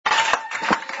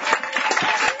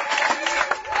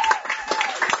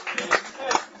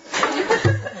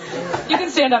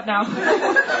stand up now.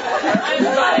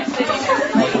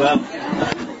 Well.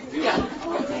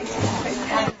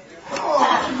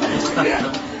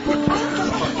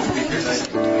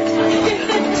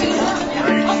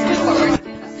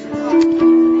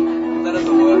 That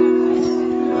doesn't work.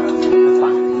 That's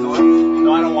fine. Does it work?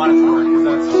 No, I don't want it to work because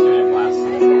that's just going to blast.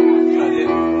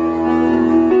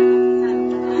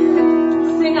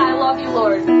 Sing I love you,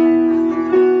 Lord.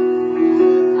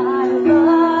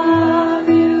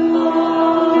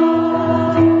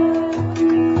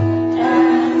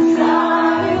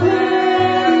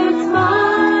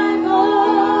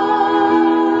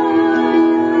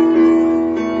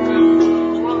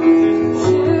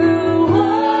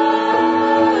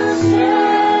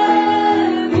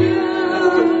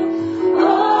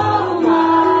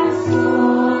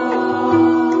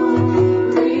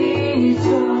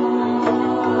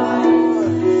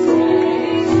 Rejoice.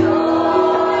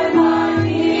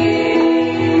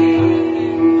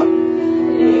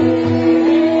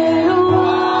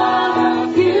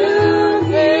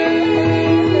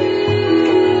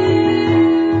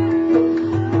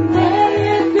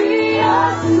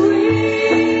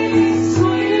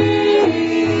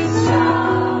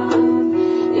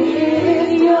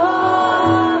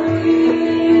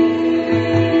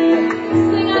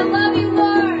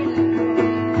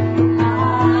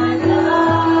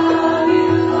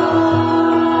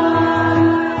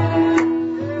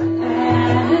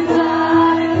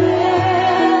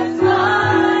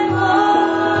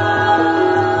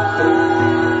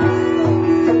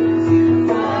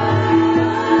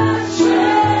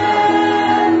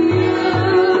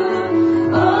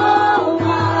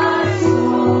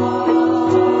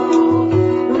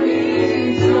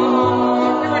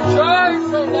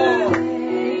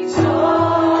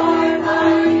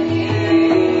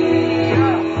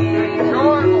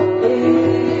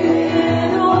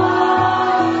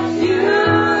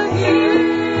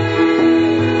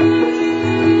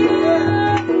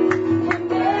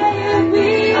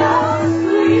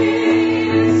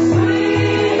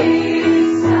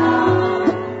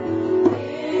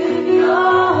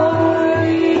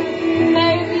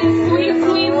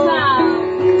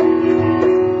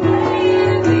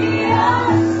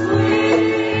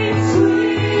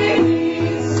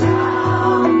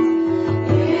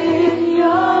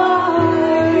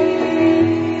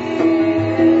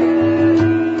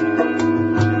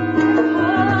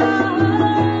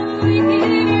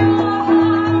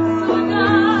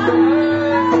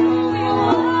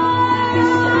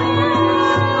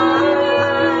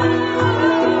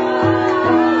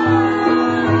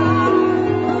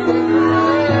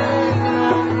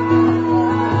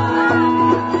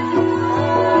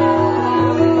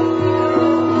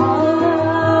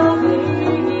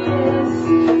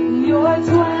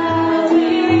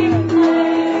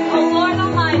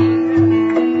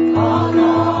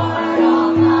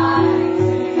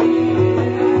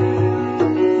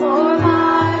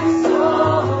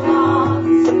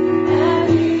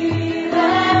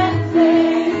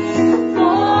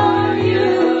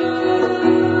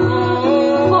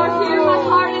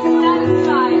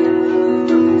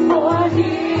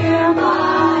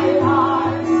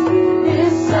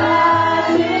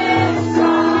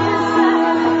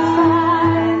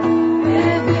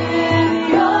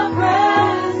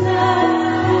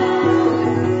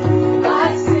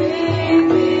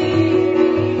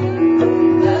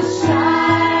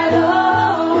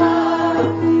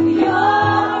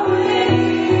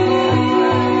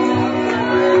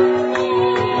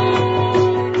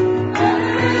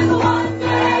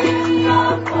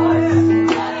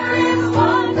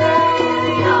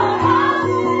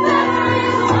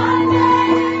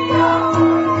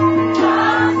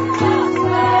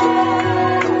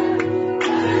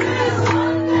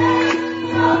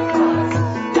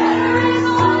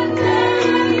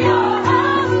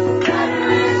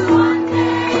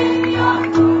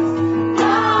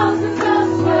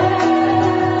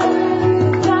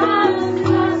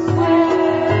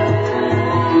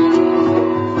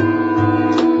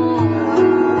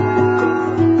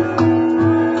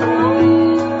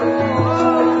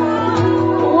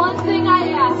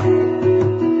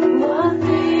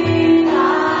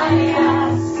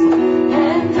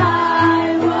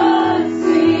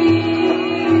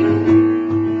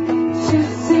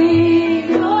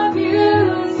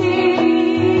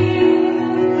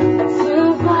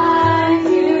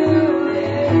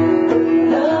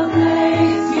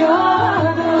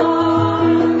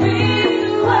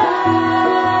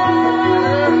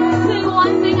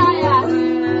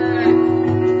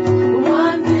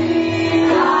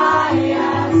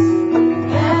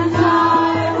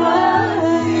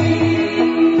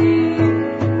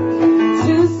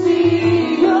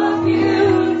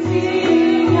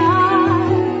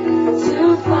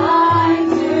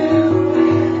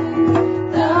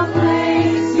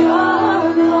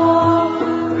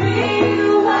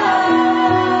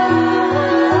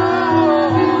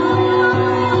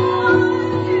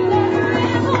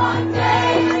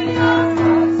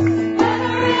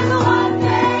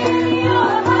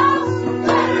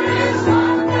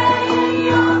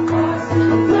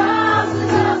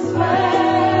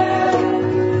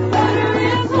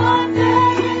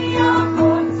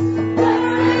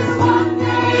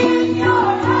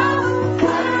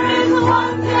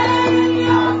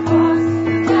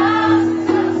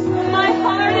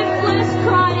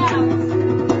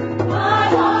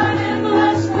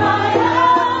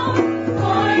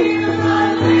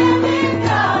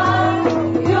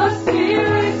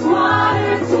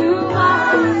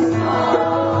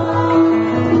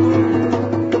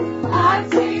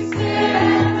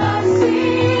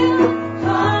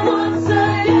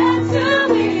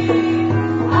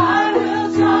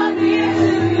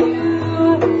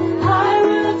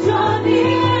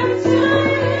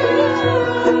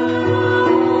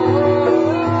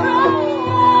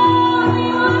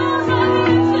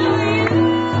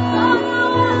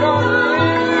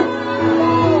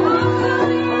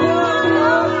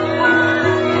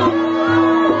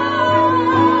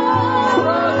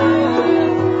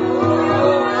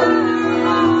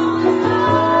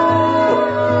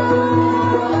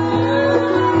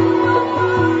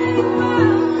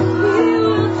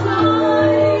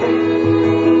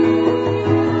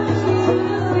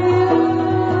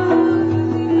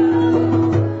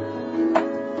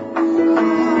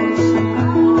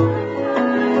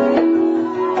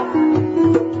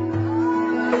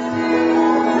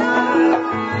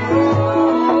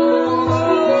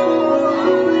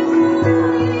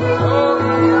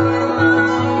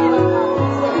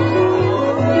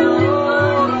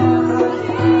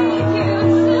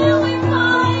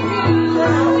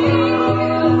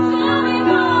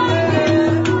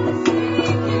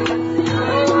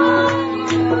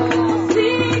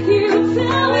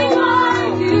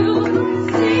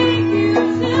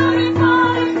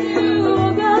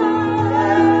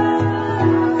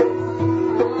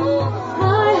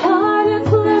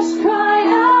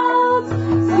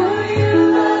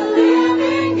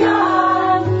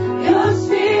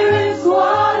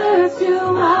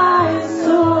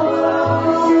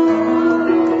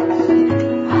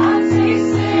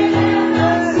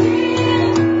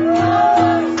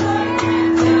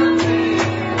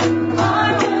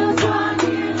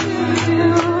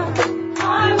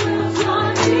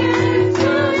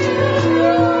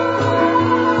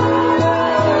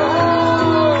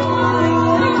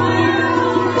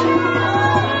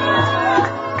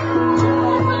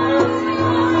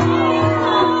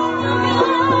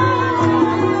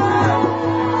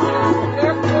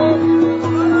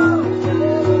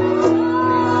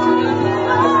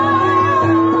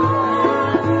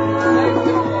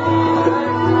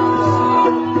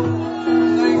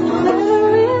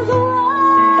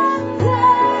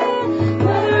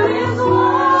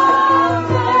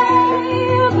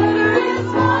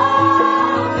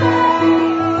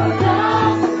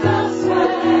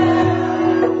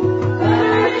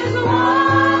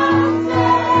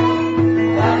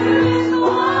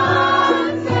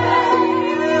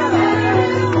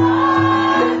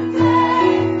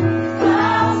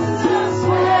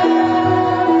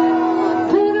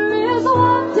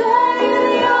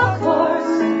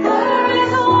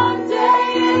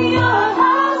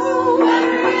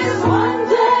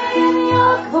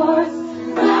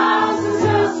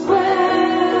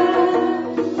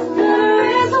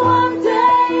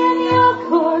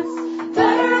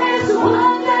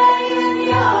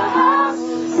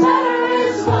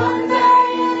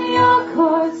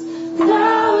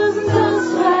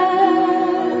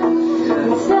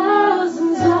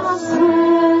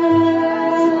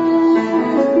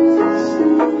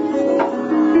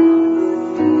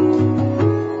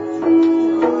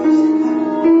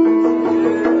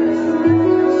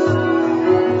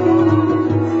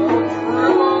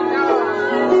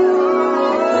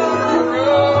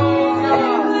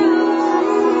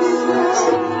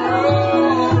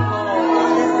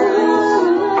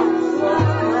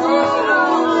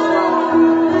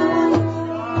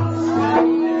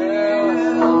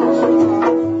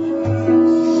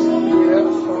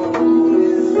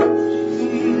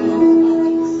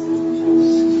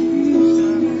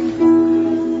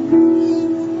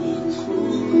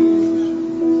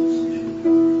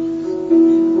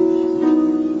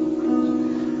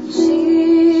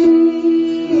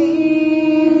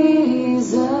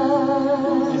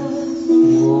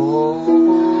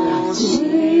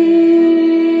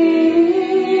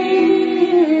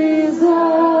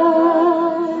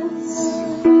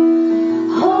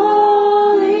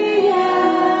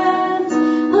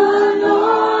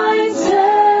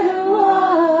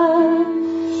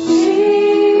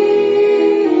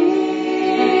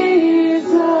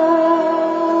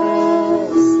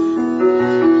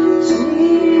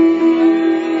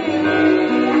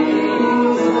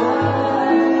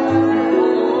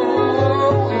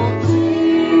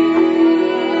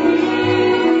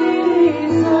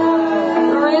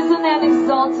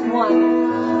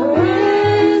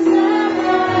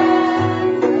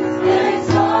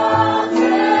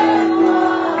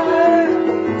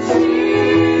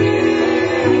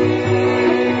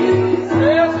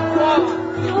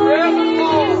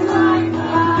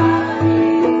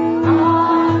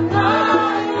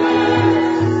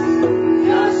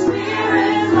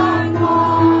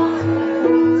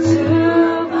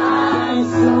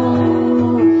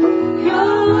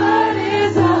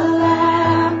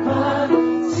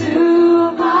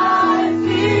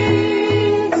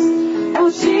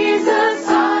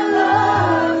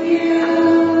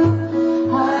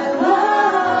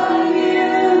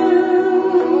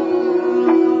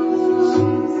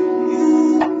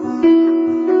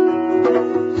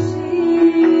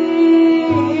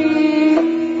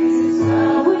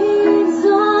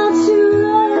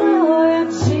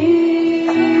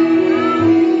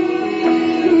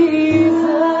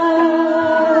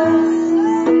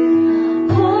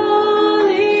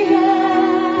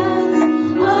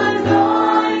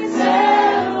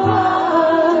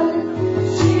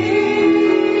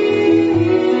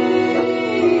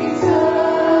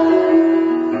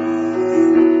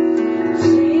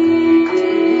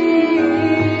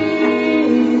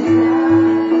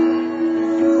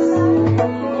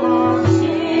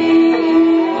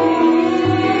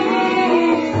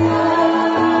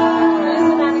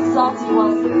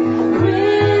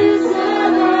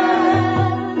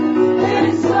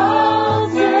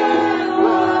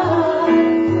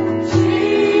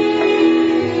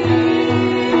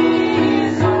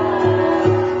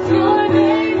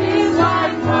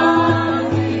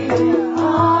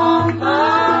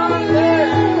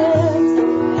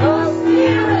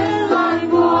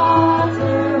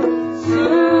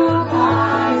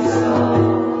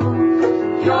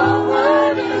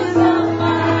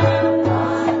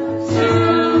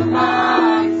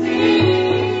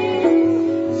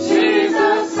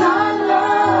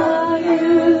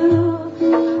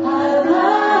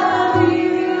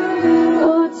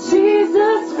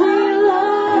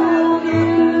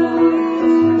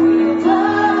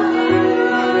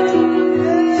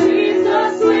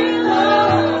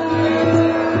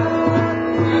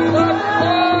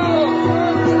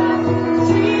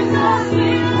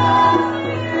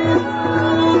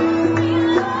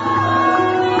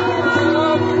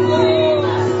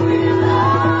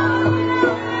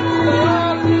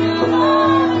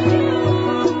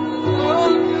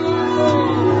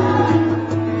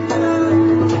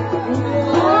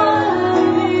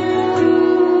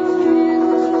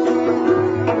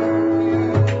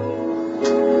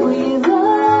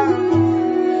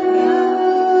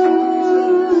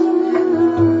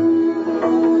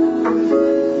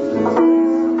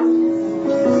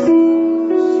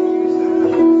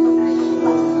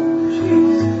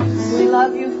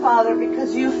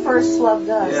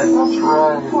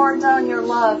 on your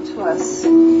love to us.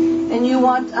 And you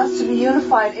want us to be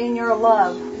unified in your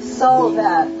love so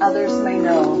that others may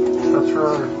know. That's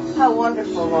right. How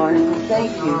wonderful, Lord.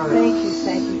 Thank you, thank you,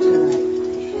 thank you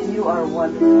tonight. You are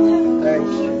wonderful. Thank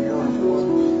you. You are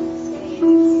wonderful.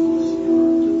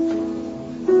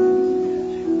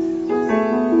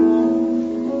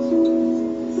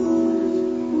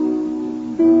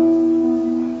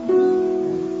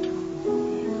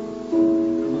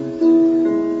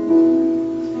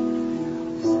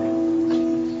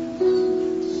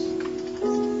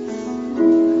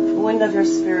 The wind of your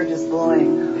Spirit is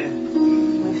blowing.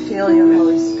 We feel your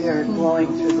Holy Spirit blowing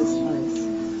through this place.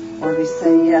 Lord, we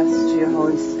say yes to your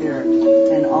Holy Spirit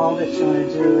and all that you want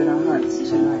to do in our hearts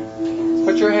tonight.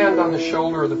 Put your hand on the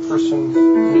shoulder of the person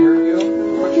near you.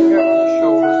 Put your hand on the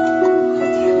shoulder.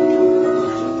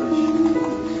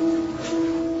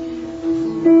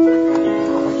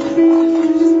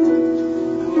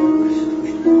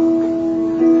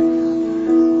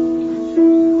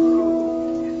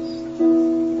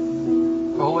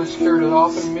 The Holy Spirit is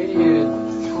often mediated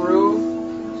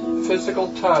through physical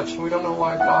touch. We don't know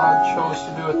why God chose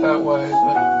to do it that way,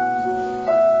 but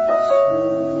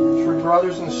through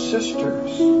brothers and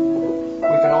sisters, we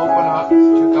can open up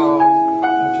to God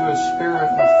and to His Spirit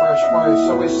in a fresh way.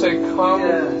 So we say, come,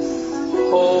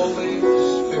 Holy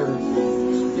Spirit.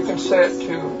 You can say it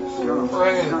too.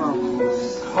 Pray. Come, Holy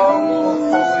Spirit.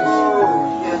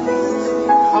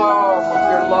 Come with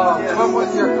your love. Come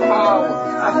with your power.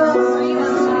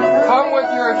 Come with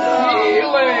your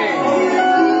healing.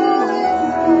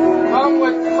 Come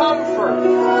with comfort.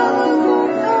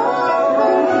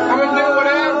 Come and do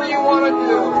whatever you want to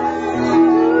do.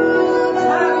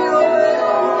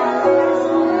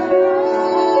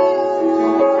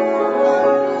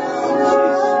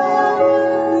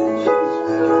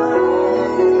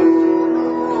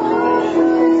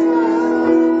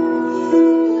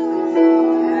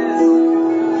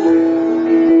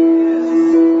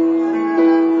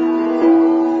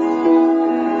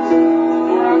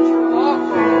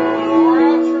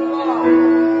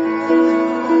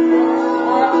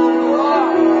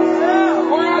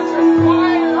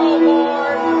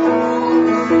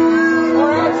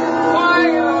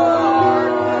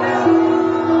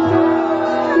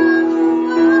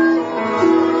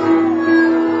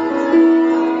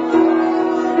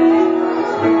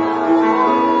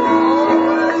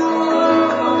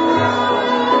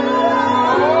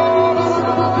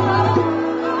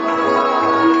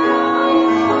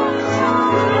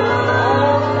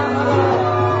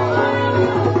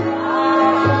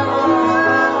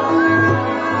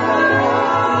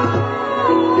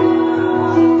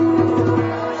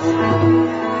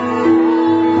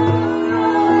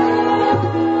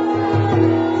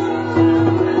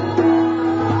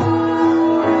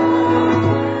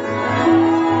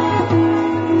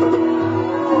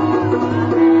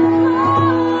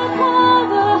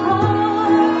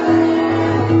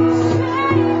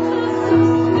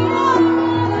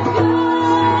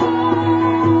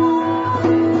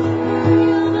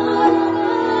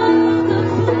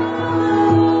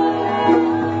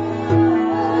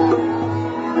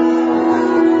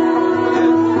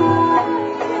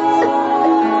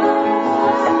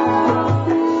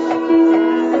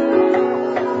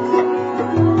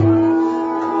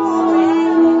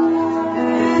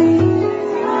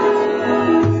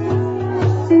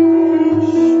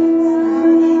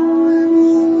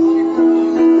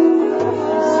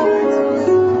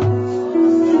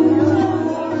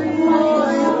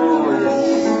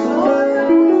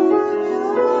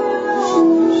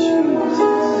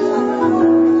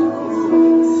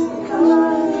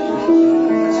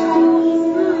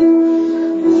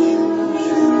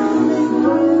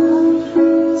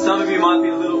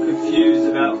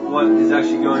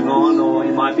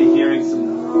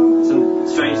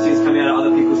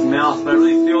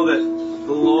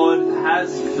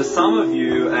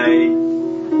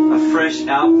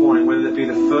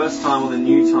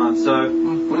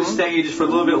 Just for a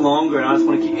little bit longer, and I just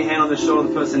want to keep your hand on the shoulder of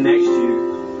the person next to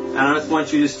you, and I just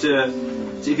want you just to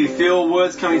if you feel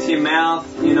words coming to your mouth,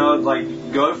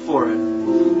 go for it.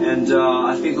 And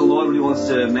I think the Lord really wants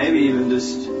to maybe even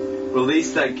just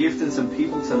release that gift in some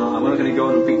people tonight. We're not going to go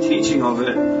into a big teaching of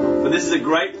it, but this is a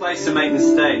great place to make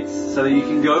mistakes so that you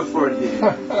can go for it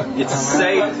here. It's a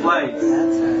safe place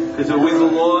because we're with the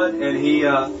Lord, and He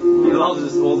loves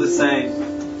us all the same.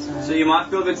 So you might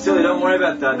feel a bit silly. Don't worry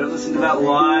about that. Don't listen to that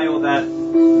lie or that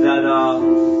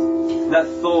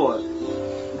thought.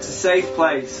 It's a safe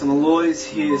place, and the Lord is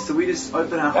here. So we just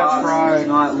open our hearts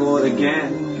tonight, Lord,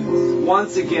 again.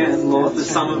 Once again, Lord, for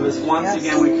some of us, once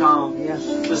again we come.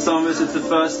 For some of us, it's the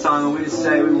first time, and we just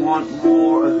say we want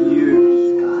more of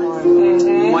you.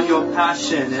 We want your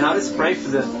passion. And I just pray for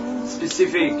the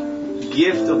specific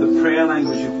gift of the prayer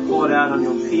language you poured out on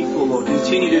your people, Lord.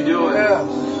 Continue to do it.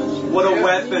 What a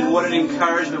weapon, what an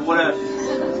encouragement, what a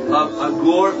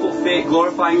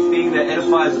glorifying thing that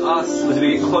edifies us as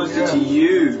we get closer to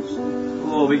you.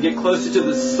 Lord, we get closer to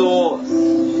the source.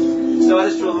 So I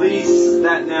just release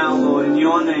that now, Lord, in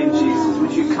your name, Jesus.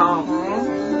 Would you come?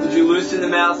 Would you loosen the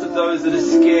mouths of those that are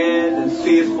scared and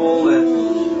fearful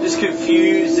and just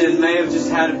confused and may have just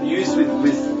had abuse with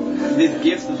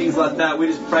gifts and things like that? We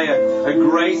just pray a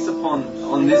grace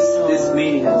on this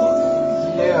meeting, Lord.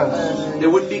 There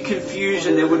wouldn't be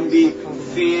confusion, there wouldn't be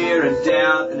fear and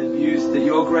doubt and abuse, that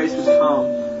your grace would come.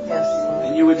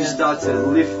 And you would just start to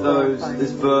lift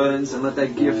those burdens and let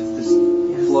that gift just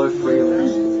flow freely.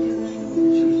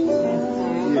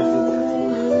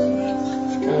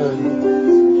 It's good.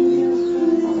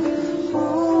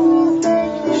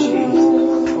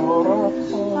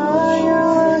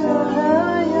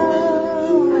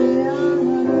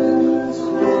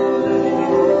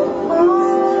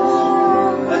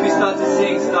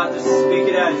 Start to speak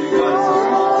it out. You got it.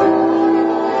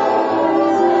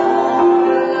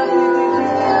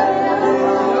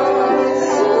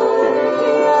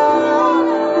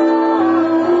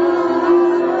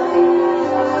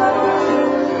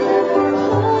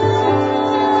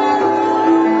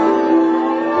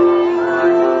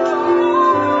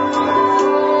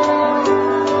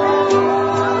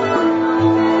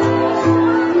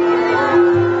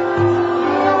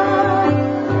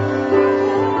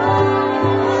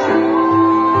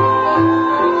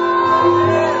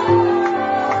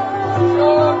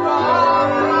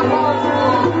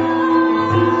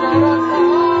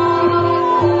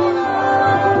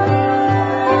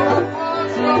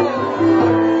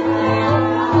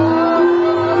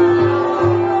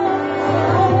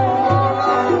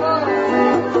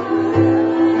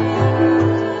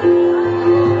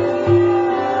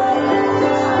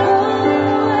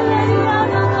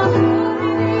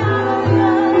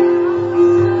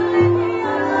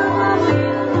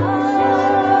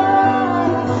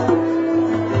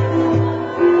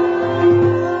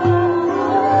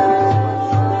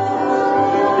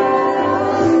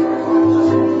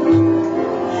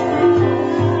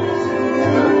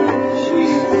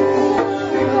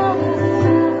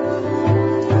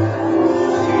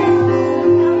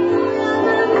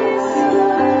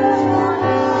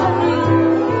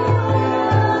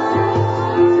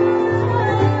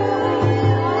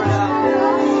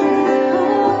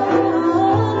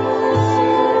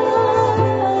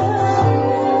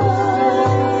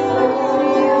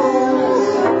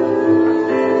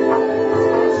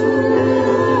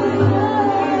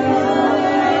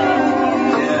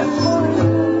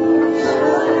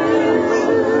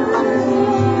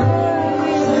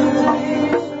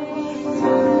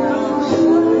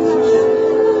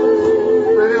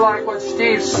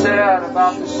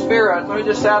 About the Spirit, let me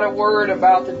just add a word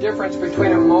about the difference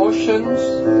between emotions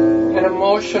and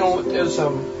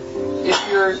emotionalism.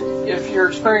 If you're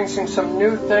experiencing some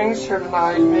new things here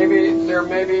tonight, maybe there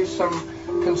may be some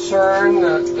concern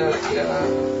that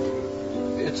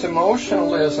it's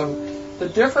emotionalism. The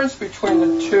difference between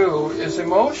the two is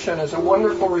emotion is a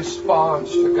wonderful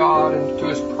response to God and to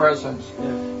His presence.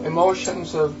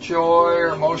 Emotions of joy or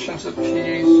emotions of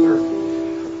peace or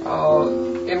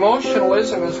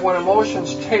emotionalism is when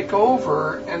emotions take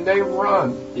over and they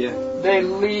run. They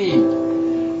lead.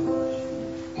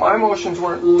 My emotions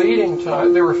weren't leading tonight,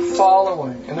 they were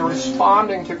following and they're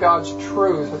responding to God's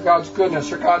truth or God's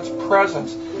goodness or God's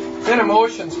presence. Then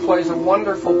emotions plays a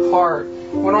wonderful part.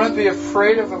 We don't have to be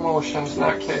afraid of emotions in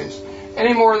that case.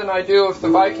 Any more than I do if the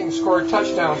Vikings score a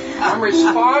touchdown. I'm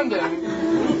responding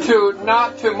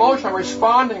not to emotion, I'm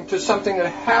responding to something that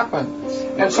happened.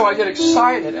 And so I get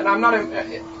excited, and I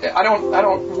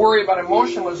don't worry about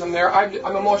emotionalism there.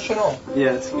 I'm emotional.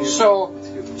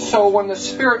 So when the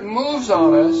Spirit moves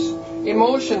on us,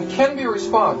 emotion can be a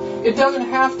response. It doesn't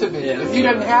have to be. If you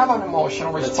didn't have an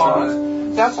emotional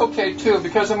response, that's okay too,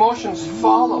 because emotions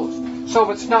follows. So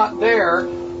if it's not there,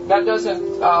 that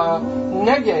doesn't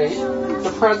negate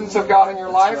the presence of God in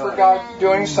your life or God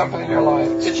doing something in your life.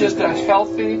 It's just a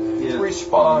healthy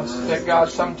response that God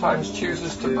sometimes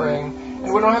chooses to bring.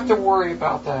 And we don't have to worry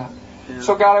about that.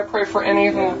 So God, I pray for any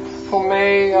who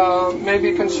may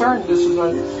be concerned. This is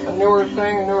a newer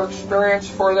thing, a newer experience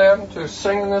for them to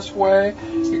sing in this way.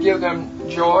 You give them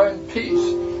joy and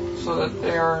peace so that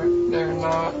they're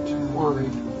not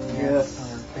worried. Yes.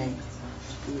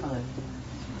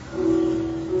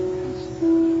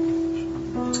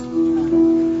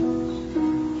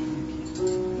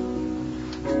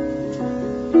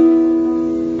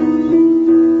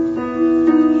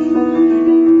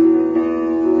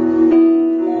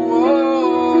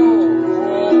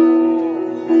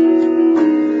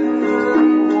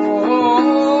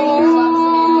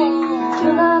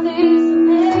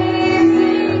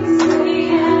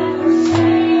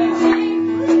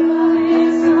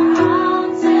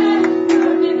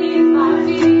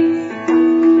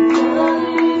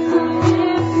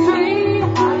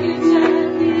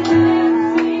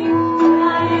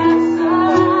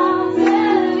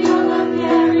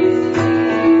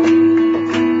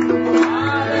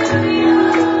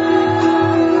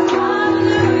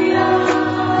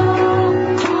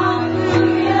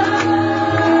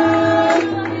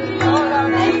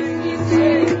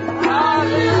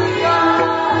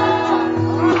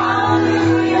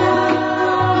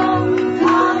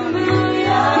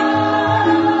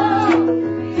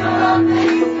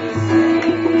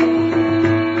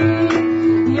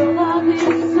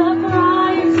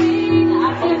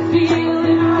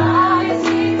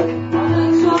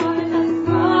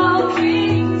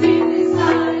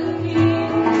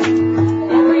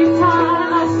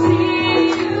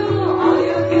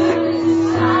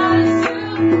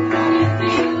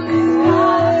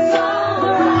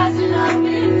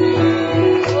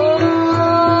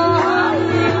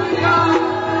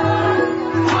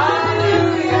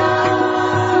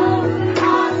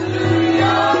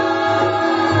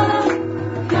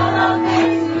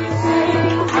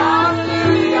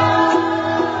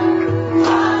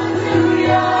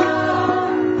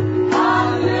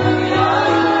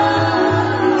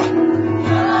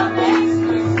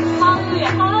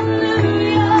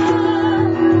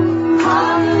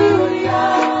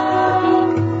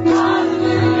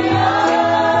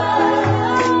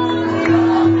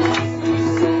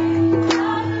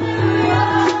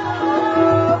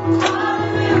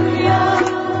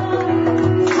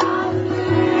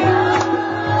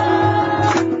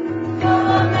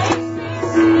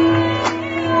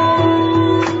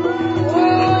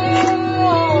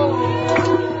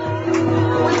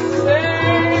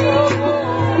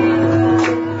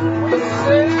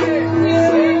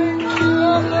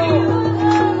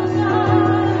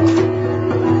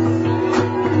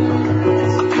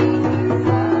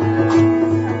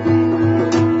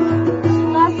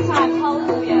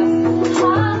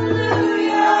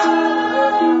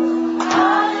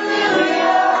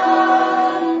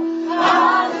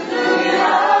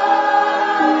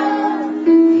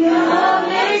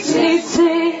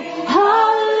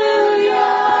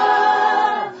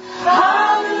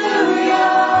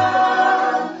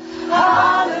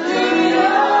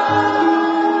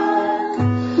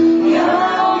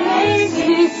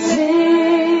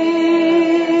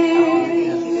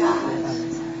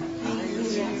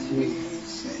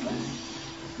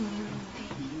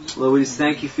 Lord, we just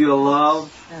thank you for your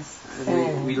love.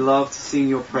 And we love to sing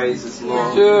your praises,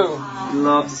 Lord. We do. We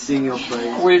love to sing your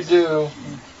praises. We do.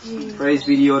 Praise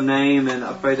be to your name, and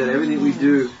I pray that everything we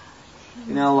do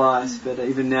in our lives, but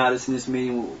even now, just in this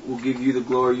meeting, we'll give you the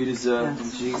glory you deserve.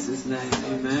 In Jesus' name,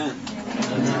 amen.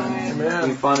 Amen. You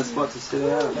can find a spot to sit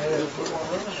out.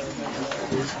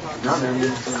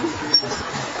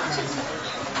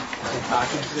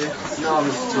 No, I'm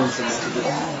just doing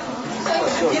something.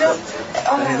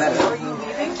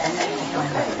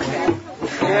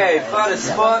 Okay, find a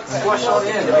spot, squash on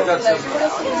in. We got some.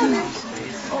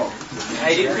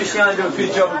 Hey, did Christiana do a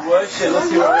good job of worship? Let's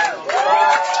hear it.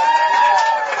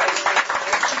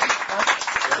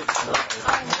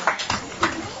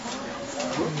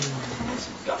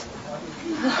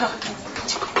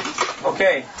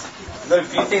 Okay, I've got a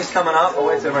few things coming up. I'll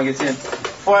wait till everyone gets in.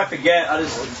 Before I forget, I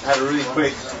just had a really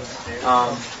quick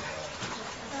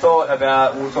thought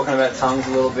about, we were talking about tongues a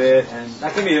little bit, and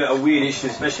that can be a weird issue,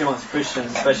 especially amongst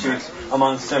Christians, especially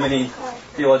amongst so many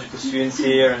theological students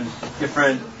here, and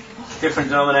different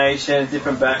denominations,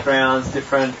 different backgrounds,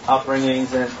 different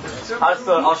upbringings, and I just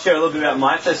thought I'll share a little bit about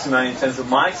my testimony in terms of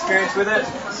my experience with it,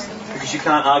 because you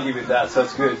can't argue with that, so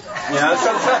it's good. You know,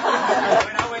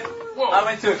 I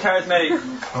went to a charismatic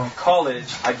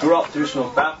college. I grew up traditional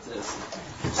Baptist,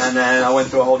 and then I went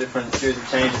through a whole different series of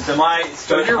changes. So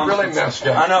you're really messed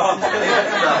up. I know, I'm really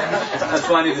messed up. That's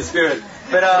why I need the Spirit.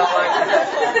 But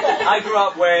I grew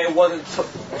up where it wasn't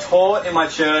taught in my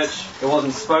church. It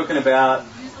wasn't spoken about.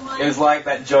 It was like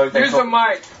that joke. Use the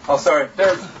mic. Oh, sorry.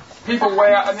 There's people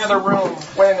way out in the other room,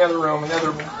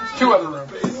 two other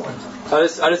rooms.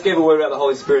 I just gave a word about the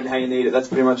Holy Spirit and how you need it. That's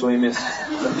pretty much all you missed.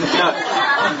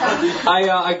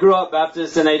 I grew up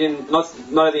Baptist, and they didn't. Not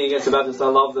anything against the Baptists. I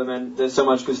love them, and there's so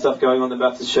much good stuff going on in the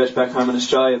Baptist church back home in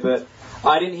Australia. But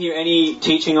I didn't hear any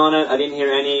teaching on it. I didn't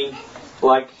hear any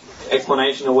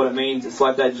explanation of what it means. It's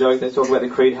like that joke they talk about the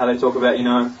creed, how they talk about,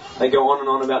 they go on and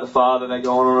on about the Father, they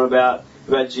go on and on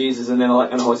about Jesus, and then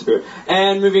and the Holy Spirit.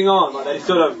 And moving on,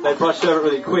 they brushed over it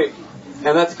really quick.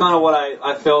 And that's kind of what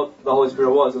I felt the Holy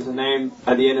Spirit was. It was a name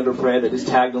at the end of a prayer that just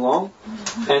tagged along.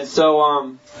 And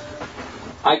so,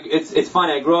 it's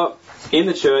funny, I grew up in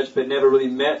the church but never really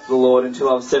met the Lord until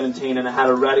I was 17, and I had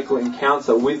a radical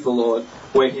encounter with the Lord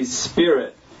where His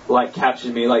Spirit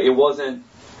captured me. It wasn't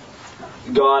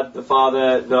God the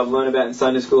Father that I've learned about in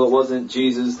Sunday school. It wasn't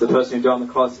Jesus, the person who died on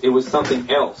the cross. It was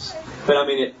something else. But I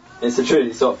mean, it's the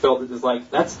Trinity, so I felt it was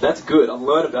that's good. I've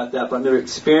learned about that, but I've never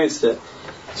experienced it.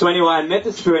 So anyway, I met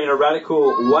the Spirit in a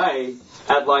radical way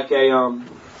at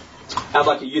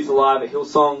a Youth Alive, a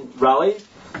Hillsong rally,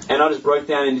 and I just broke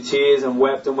down into tears and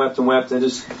wept and wept and wept, and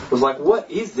just was like, what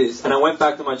is this? And I went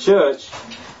back to my church,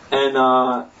 and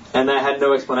they had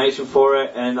no explanation for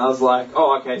it, and I was like,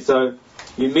 oh, okay, so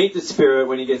you meet the Spirit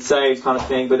when you get saved, kind of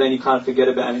thing, but then you kind of forget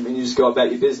about Him and you just go about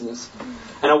your business.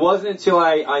 And it wasn't until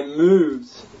I moved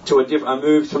I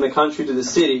moved from the country to the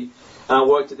city, and I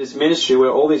worked at this ministry where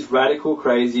all these radical,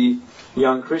 crazy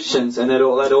young Christians, and they'd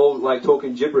all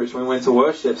talking gibberish when we went to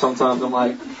worship. Sometimes I'm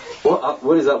like,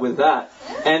 what is up with that?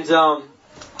 And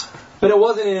but it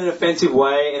wasn't in an offensive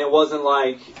way, and it wasn't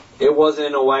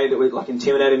in a way that would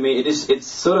intimidated me. It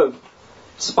sort of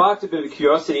sparked a bit of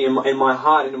curiosity in my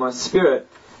heart, into my spirit.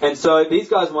 And so these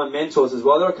guys were my mentors as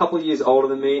well. They were a couple of years older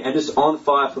than me and just on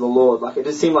fire for the Lord. It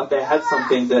just seemed like they had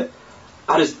something that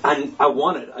I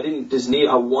wanted. I didn't just need,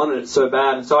 I wanted it so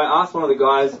bad. And so I asked one of the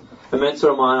guys, a mentor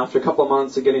of mine, after a couple of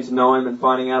months of getting to know him and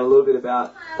finding out a little bit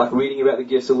about, reading about the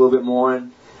gifts a little bit more,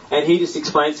 and he just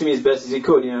explained to me as best as he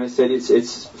could. He said,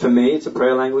 it's for me, it's a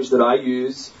prayer language that I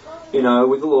use, with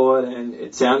the Lord, and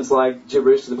it sounds like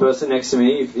gibberish to the person next to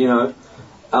me,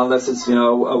 unless it's,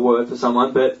 a word for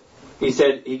someone. But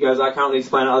he goes, I can't really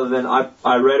explain it other than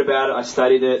I read about it, I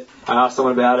studied it, I asked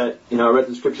someone about it, I read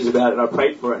the scriptures about it, and I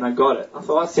prayed for it, and I got it. I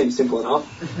thought, that seems simple enough.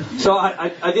 So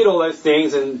I did all those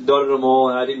things and dotted them all,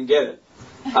 and I didn't get it.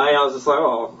 I was just like,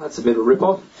 oh, that's a bit of a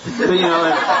rip-off. But,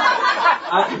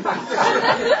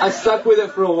 I stuck with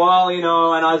it for a while, and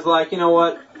I was like, you know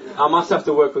what, I must have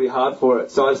to work really hard for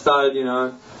it. So I started,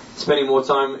 spending more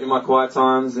time in my quiet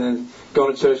times and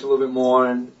going to church a little bit more,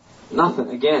 and nothing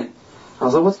again. I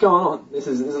was like, what's going on? This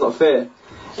is not fair.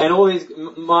 And all these,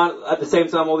 at the same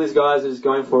time, all these guys are just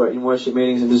going for it in worship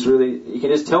meetings, and just really, you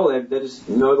can just tell they just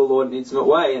know the Lord in an intimate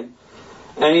way. And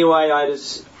anyway, I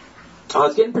was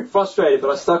getting pretty frustrated,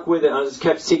 but I stuck with it, and I just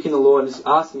kept seeking the Lord and just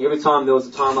asking every time there was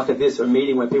a time like this, or a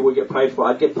meeting where people would get prayed for.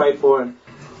 I'd get prayed for, and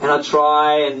I'd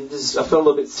try, and just, I felt a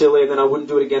little bit silly, and then I wouldn't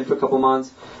do it again for a couple of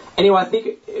months. Anyway, I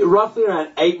think roughly around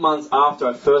 8 months after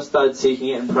I first started seeking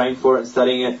it and praying for it and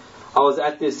studying it, I was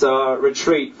at this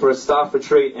retreat, for a staff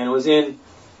retreat, and it was in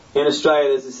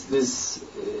Australia.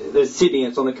 There's Sydney,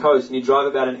 it's on the coast, and you drive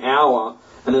about an hour,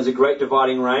 and there's a great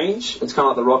dividing range. It's kind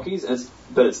of like the Rockies,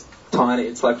 but it's tiny.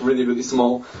 It's really, really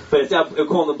small. But we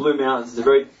call them the Blue Mountains. It's a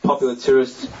very popular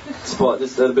tourist spot.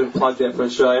 Just a bit of a plug there for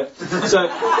Australia. So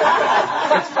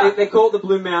they call it the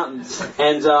Blue Mountains,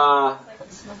 and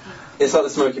it's like the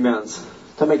Smoky Mountains.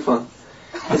 Don't make fun.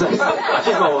 She's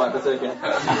my wife, it's okay.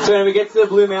 So when we get to the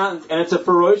Blue Mountains, and it's a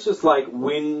ferocious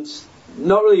wind,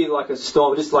 not really like a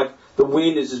storm, just the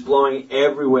wind is just blowing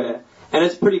everywhere, and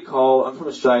it's pretty cold. I'm from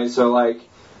Australia, so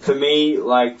for me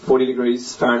 40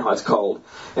 degrees Fahrenheit's cold,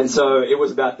 and so it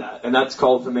was about that, and that's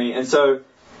cold for me. And so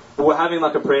we're having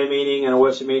a prayer meeting and a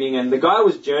worship meeting, and the guy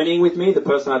was journeying with me, the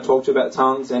person I talked to about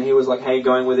tongues, and he was like, hey,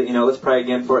 going with it, let's pray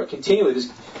again for it,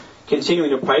 continuing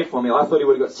to pray for me. I thought he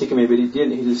would have got sick of me, but he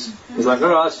didn't. He's like, all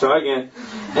right, let's try again.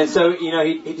 And so,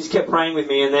 he just kept praying with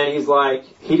me, and then he's like,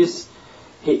 he's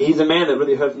a man that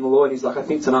really heard from the Lord. He's like, I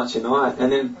think tonight's your night. And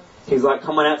then he's like,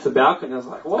 come on out to the balcony. I was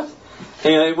like, what?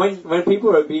 And when people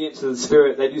are obedient to the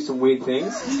Spirit, they do some weird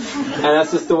things. And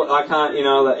that's just I can't,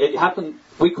 it happened.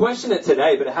 We question it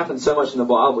today, but it happens so much in the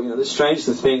Bible. The strangest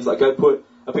of things, go put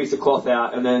a piece of cloth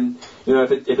out, and then,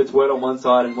 if it's word on one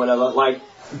side and whatever,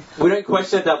 we don't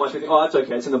question it that much. We think, oh, that's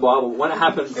okay, it's in the Bible. But when it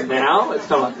happens now, it's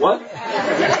kind of like, what?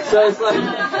 So it's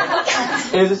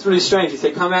it was just really strange. He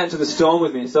said, come out into the storm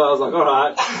with me. So I was like, all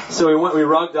right. So we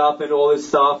rugged up into all this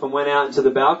stuff and went out into the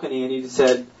balcony, and he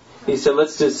said,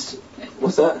 let's just,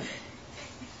 what's that?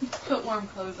 Put warm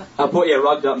clothes on.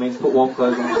 Rugged up means put warm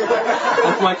clothes on.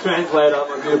 That's my translator,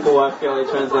 my beautiful wife Kelly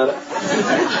translator.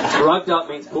 Rugged up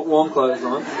means put warm clothes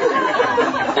on.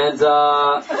 And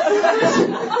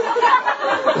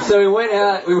so we went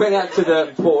out to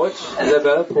the porch. Is that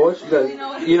better? Porch?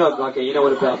 You know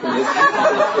what a balcony is.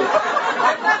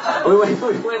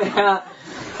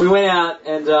 We went out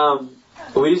and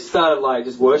we just started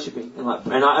just worshiping and I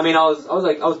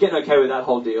was getting okay with that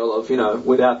whole deal of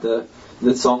without the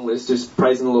song list, just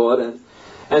praising the Lord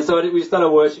and so we started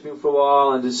worshiping for a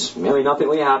while and just nothing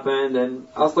really happened and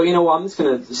I was like, you know what, I'm just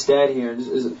gonna stand here and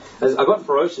just, as I got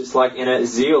ferocious in a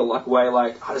zeal way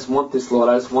I just want this, Lord,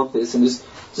 I just want this, and just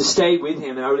stayed with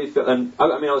Him, and I really felt, and I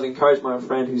was encouraged by a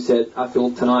friend who said, I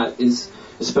feel tonight is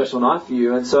a special night for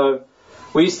you, and so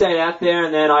we stayed out there,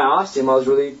 and then I asked him, I was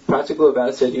really practical about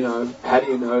it, I said, how do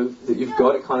you know that you've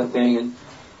got it, kind of thing, and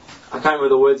I can't remember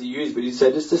the words he used, but he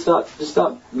said, just start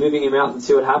moving your mouth and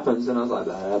see what happens, and I was like,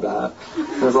 blah, blah.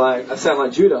 I was like, I sound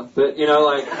like Judah, but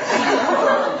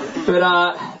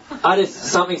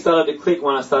something started to click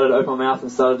when I started to open my mouth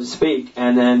and started to speak,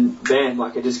 and then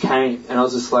it just came, and I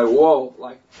was just like, whoa,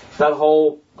 that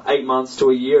whole 8 months to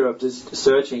a year of just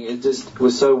searching, it just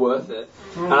was so worth it.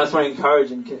 And I just want to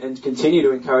encourage and continue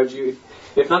to encourage you.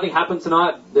 If nothing happened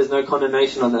tonight, there's no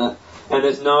condemnation on that, and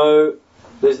there's no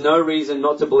reason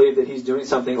not to believe that He's doing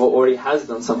something or already has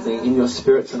done something in your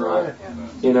spirit tonight.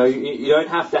 You don't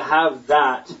have to have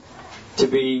that to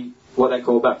be what they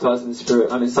call baptized in the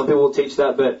Spirit. Some people will teach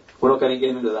that, but we're not going to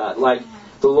get into that.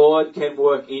 The Lord can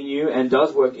work in you and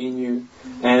does work in you,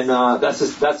 and that's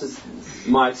just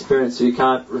my experience, so you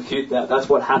can't refute that. That's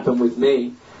what happened with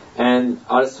me, and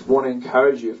I just want to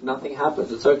encourage you, if nothing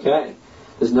happens, it's okay.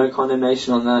 There's no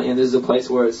condemnation on that, and this is a place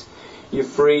where you're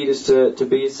free just to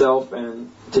be yourself and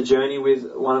to journey with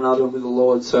one another and with the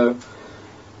Lord. So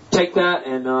take that,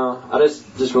 and I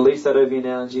just release that over you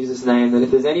now in Jesus' name, that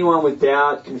if there's anyone with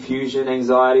doubt, confusion,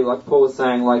 anxiety, like Paul was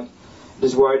saying,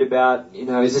 just worried about,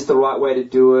 is this the right way to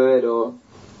do it, or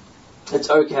it's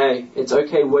okay. It's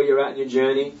okay where you're at in your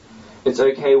journey. It's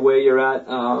okay where you're at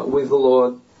with the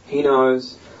Lord. He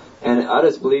knows, and I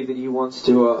just believe that He wants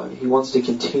to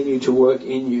continue to work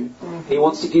in you. He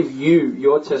wants to give you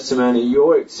your testimony,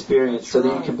 your experience, so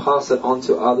that you can pass it on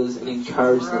to others and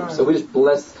encourage them. So we just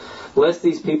bless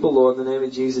these people, Lord, in the name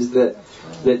of Jesus, that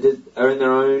are in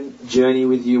their own journey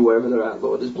with you wherever they're at,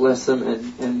 Lord. Just bless them,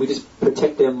 and we just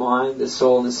protect their mind, their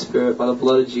soul, and their spirit by the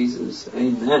blood of Jesus.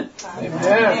 Amen.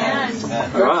 Amen.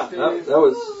 All right,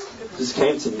 that just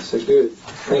came to me, so good.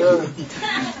 Thank you.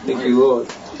 Thank you, Lord.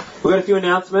 We've got a few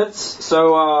announcements,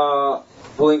 so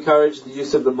we'll encourage the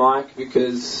use of the mic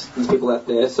because there's people out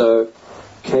there. So,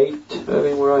 Kate,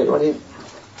 Irving, where are you? Right here.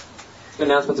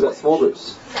 Announcements about small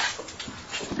groups.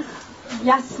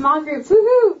 Yes, small groups.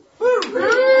 Woohoo!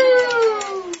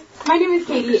 My name is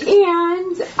Katie,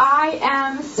 and I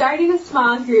am starting a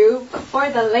small group for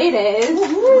the ladies.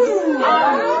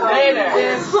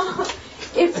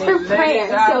 It's for prayer,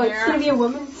 so it's going to be a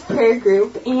women's prayer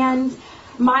group, and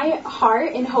my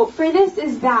heart and hope for this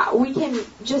is that we can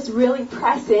just really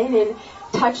press in and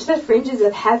touch the fringes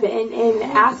of heaven and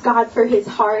ask God for His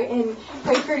heart and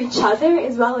pray for each other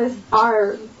as well as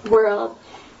our world.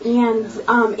 And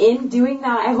in doing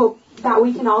that, I hope that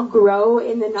we can all grow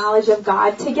in the knowledge of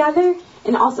God together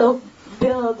and also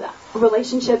build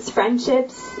relationships,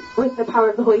 friendships with the power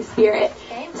of the Holy Spirit.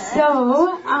 Amen.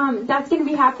 So that's going to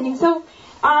be happening. So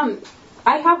I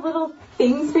have little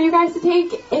things for you guys to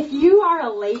take. If you are a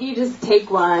lady, just take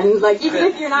one. Even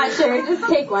if you're not sure, just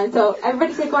take one. So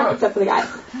everybody take one except for the guys.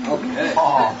 Okay.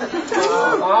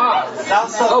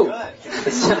 Sounds so good.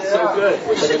 It sounds so good.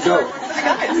 Let's go.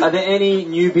 Are there any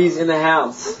newbies in the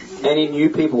house? Any new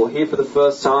people here for the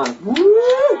first time? Woo!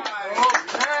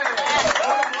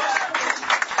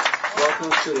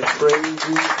 Welcome to the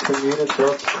Crazy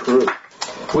Communitas crew.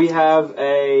 We have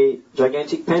a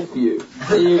gigantic pen for you.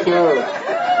 There you go.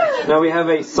 Now we have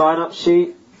a sign-up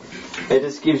sheet. It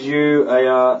just gives you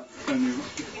a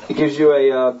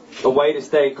way to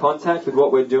stay in contact with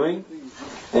what we're doing,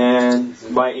 and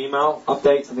by email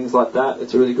updates and things like that.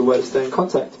 It's a really good way to stay in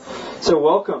contact. So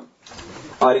welcome.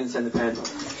 I didn't send the pen.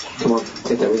 Come on,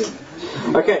 take that with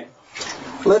you. Okay,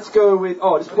 let's go with.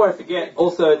 Oh, just before I forget,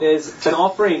 also there's an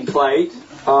offering plate.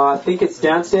 I think it's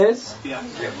downstairs. Yeah.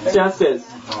 It's downstairs.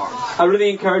 I really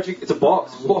encourage you. It's a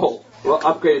box. Whoa. Well,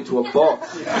 upgraded to a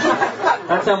box.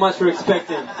 That's how much we're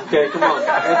expecting. Okay, come on.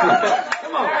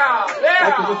 Come on.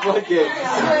 Open the floodgates.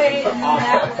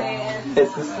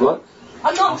 It's this what?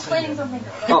 I'm not explaining something.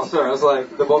 Oh, sorry. I was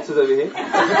like, the box is over here.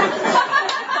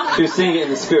 She was seeing it in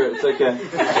the spirit. It's okay.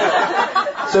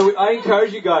 So I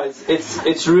encourage you guys.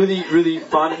 It's really, really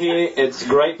fun here. It's a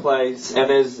great place, and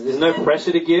there's no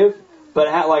pressure to give. But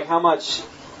how much?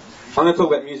 I'm going to talk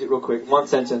about music real quick. One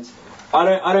sentence.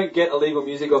 I don't get illegal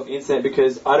music off the internet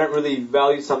because I don't really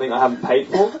value something I haven't paid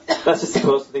for. That's just a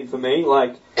personal thing for me.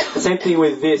 Like the same thing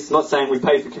with this. Not saying we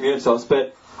pay for Communitas,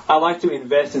 but I like to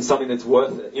invest in something that's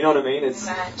worth it. You know what I mean? It's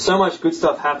so much good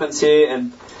stuff happens here,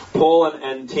 and Paul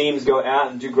and teams go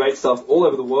out and do great stuff all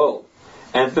over the world.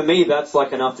 And for me, that's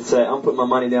like enough to say I'm putting my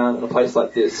money down in a place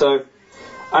like this. So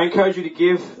I encourage you to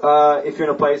give if you're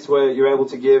in a place where you're able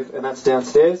to give, and that's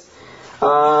downstairs.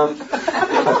 I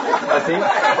think,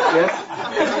 yes.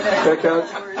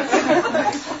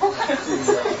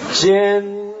 Jen,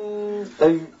 are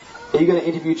you going to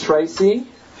interview Tracy?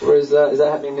 Or is that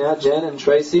happening now? Jen and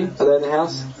Tracy, are they in the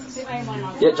house?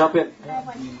 Yeah, jump in.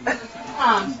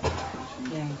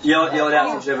 Yell it out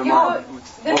since you have a mic.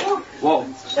 Whoa.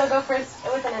 She'll go first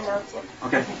with an announcement.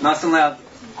 Okay, nice and loud.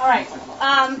 All right.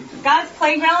 God's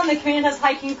Playground, the Communitas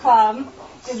Hiking Club,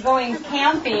 is going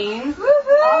camping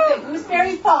up at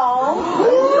Gooseberry Falls.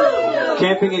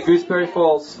 Camping at Gooseberry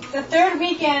Falls. The third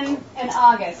weekend in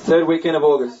August. Third weekend of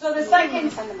August. So the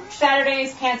second Saturday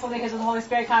is canceled because of the Holy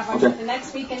Spirit Conference. Okay. The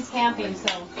next weekend's camping. So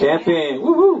Camping.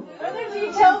 Woohoo. further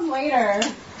details later.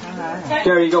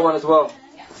 Carrie, you got one as well.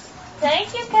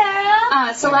 Thank you,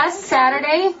 Carol. So last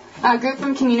Saturday, a group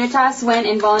from Communitas went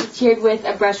and volunteered with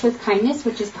A Brush with Kindness,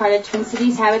 which is part of Twin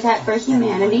Cities Habitat for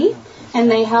Humanity. And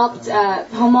they helped a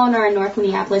homeowner in North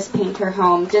Minneapolis paint her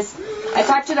home. I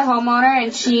talked to the homeowner,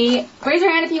 and she raised her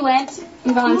hand if you went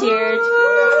and volunteered.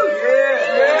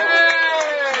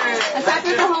 I talked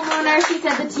with the homeowner. She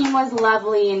said the team was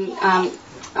lovely, and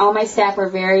all my staff were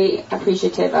very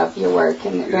appreciative of your work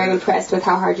and very impressed with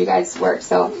how hard you guys work.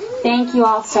 So thank you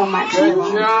all so much. Good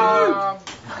job.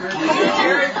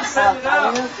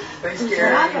 Thanks,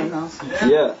 Gary.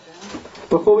 Yeah.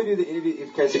 Before we do the interview,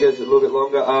 in case it goes a little bit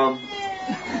longer,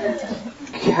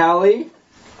 Callie,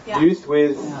 youth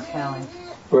with... Callie.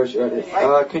 Where is she? Right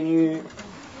here. Can you...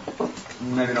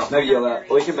 Maybe not. Maybe yell out.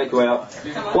 Or you can make your way up.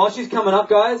 While she's coming up,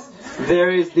 guys,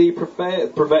 there is the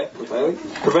Prevailing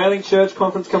Church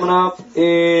Conference coming up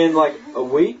in like a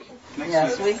week.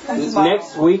 Yes,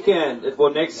 Next weekend, or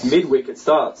next midweek it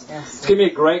starts. Yes. It's going to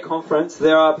be a great conference.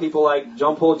 There are people like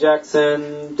John Paul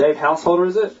Jackson, Dave Householder,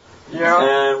 is it? Yeah.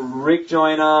 And Rick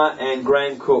Joyner and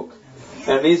Graham Cook.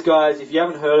 And these guys, if you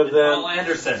haven't heard of them... Paul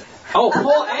Anderson. Oh,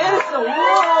 Paul Anderson!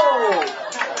 Whoa!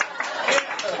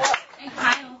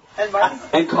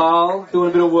 And Kyle doing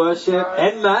a bit of worship.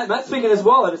 And Matt's speaking as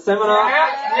well at a seminar. Yeah.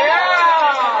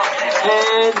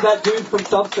 And that dude from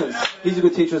Substance. He's a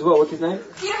good teacher as well. What's his name?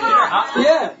 Peter Haas.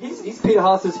 Yeah, he's Peter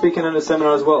Haas is speaking at a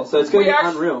seminar as well. So it's going to be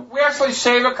unreal. We actually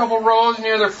save a couple rows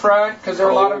near the front because there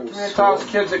are a lot of Communitas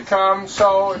kids that come.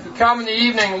 So if you come in the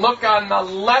evening, look on the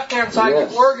left-hand side,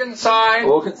 the organ side.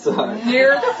 Organ side.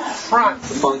 Near the front. The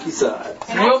funky side.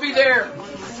 We'll be there.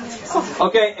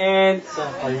 Okay, and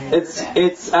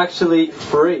it's actually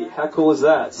free. How cool is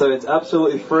that? So it's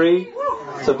absolutely free.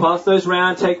 So pass those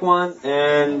around, take one,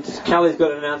 and Callie's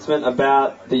got an announcement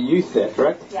about the youth there,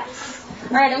 correct? Yes.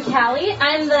 All right, I'm Callie.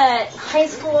 I'm the high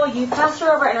school youth pastor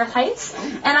over at North Heights,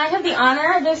 and I have the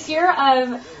honor this year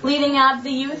of leading up the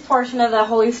youth portion of the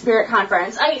Holy Spirit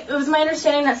Conference. It was my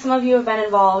understanding that some of you have been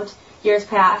involved years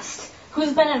past.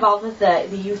 Who's been involved with the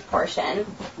youth portion?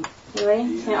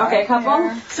 Anybody? Okay, a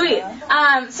couple. Sweet.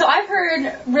 So I've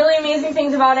heard really amazing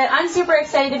things about it. I'm super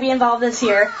excited to be involved this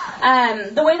year.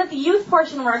 The way that the youth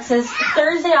portion works is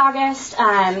Thursday, August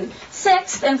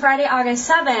 6th and Friday, August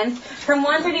 7th, from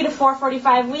 1:30 to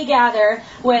 4:45, we gather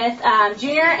with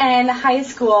junior and high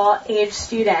school age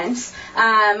students.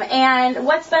 And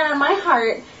what's been on my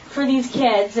heart for these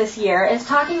kids this year is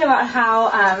talking about how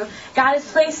God has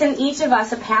placed in each of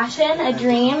us a passion, a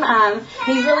dream.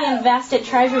 He's really invested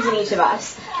treasures in each of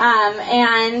us.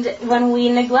 And when we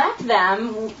neglect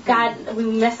them, we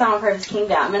miss out on part of His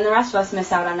kingdom, and the rest of us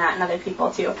miss out on that, and other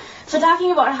people too. So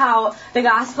talking about how the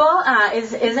gospel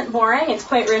isn't boring, it's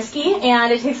quite risky,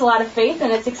 and it takes a lot of faith,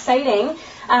 and it's exciting.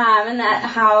 And that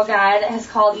how God has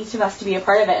called each of us to be a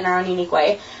part of it in our own unique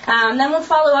way. Then we'll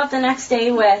follow up the next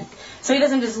day with, so He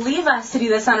doesn't just leave us to do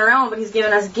this on our own, but He's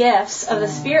given us gifts of the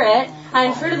Spirit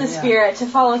and fruit of the Spirit to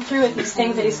follow through with these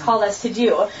things that He's called us to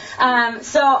do.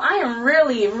 So I am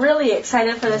really, really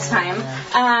excited for this time.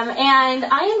 And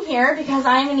I am here because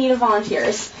I am in need of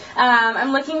volunteers.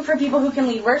 I'm looking for people who can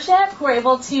lead worship, who are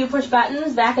able to push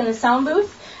buttons back in the sound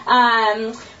booth,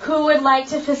 who would like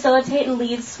to facilitate and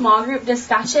lead small group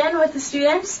discussion with the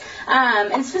students.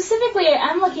 And specifically,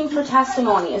 I'm looking for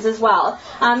testimonies as well.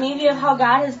 Maybe of how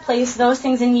God has placed those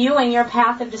things in you and your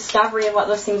path of discovery of what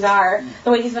those things are,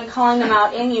 the way He's been calling them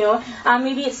out in you.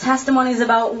 Maybe it's testimonies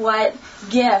about what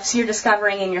gifts you're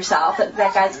discovering in yourself that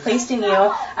God's placed in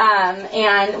you,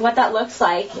 and what that looks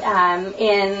like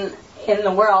in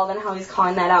the world and how He's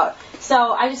calling that out.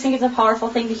 So I just think it's a powerful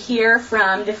thing to hear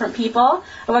from different people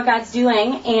of what God's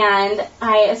doing, and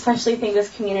I especially think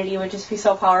this community would just be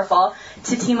so powerful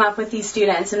to team up with these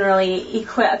students and really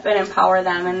equip and empower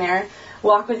them in their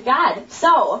walk with God.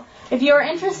 So if you're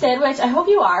interested, which I hope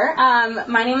you are,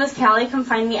 my name is Callie. Come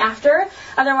find me after.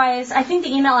 Otherwise, I think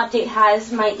the email update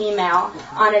has my email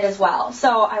on it as well.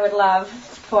 So I would love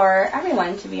for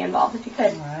everyone to be involved if you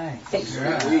could. All right. Thanks.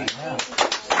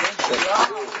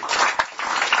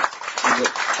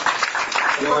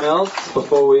 Anyone else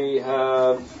before we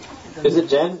have... Is it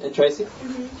Jen and Tracy?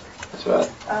 Mm-hmm. That's right.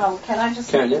 Can I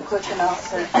just make a quick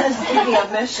announcement? Speaking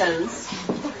of missions,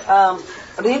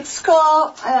 Lead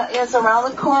School is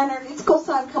around the corner. Lead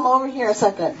School-san, come over here a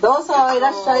second. Dozo.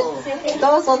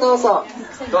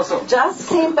 Just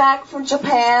came back from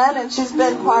Japan, and she's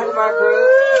been part of our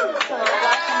group.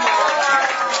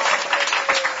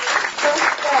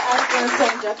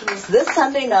 This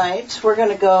Sunday night, we're going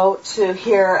to go to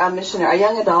hear a missionary, a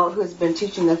young adult who's been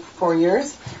teaching there for 4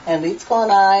 years, and Lead School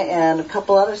and I and a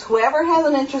couple others, whoever has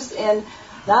an interest in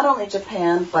not only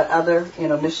Japan but other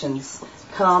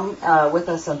come with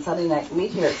us on Sunday night.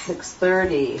 Meet here at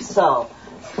 6:30. So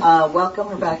welcome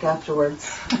her back afterwards.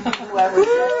 Whoever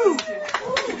says.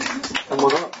 Come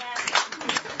on up.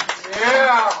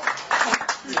 Yeah.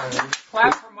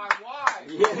 Clap for my wife.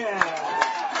 Yeah.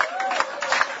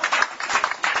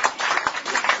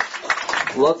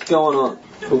 Lots going on.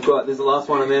 There's the last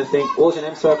one, and then I think, what was your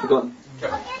name? Sorry, I've forgotten.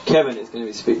 Kevin is going to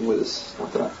be speaking with us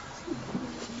after that.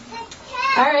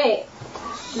 All right.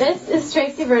 This is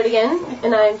Tracy Vertigan,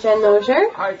 and I'm Jen Mosier.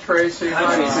 Hi, Tracy.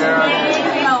 Hi,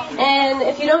 Jen. And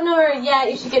if you don't know her yet,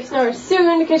 you should get to know her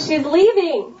soon because she's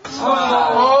leaving.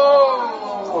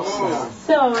 Oh.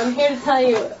 So I'm here to tell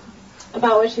you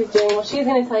about what she's doing. Well, she's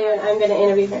going to tell you, and I'm going to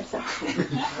interview her. So.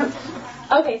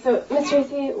 Okay, so Miss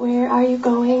Tracy, where are you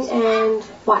going and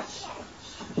why?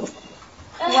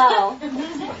 Well,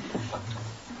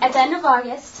 at the end of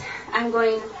August, I'm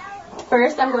going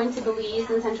to Belize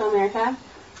in Central America,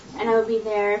 and I will be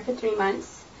there for 3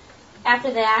 months.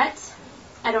 After that,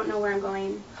 I don't know where I'm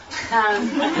going,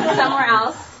 somewhere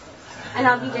else, and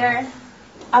I'll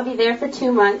be there for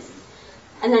 2 months,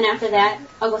 and then after that,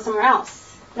 I'll go somewhere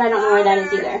else, but I don't know where that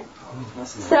is either.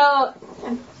 So,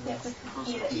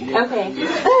 okay.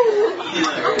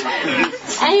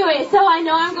 Anyway, so I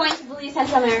know I'm going to Belize,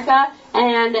 Central America,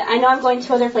 and I know I'm going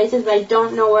to other places, but I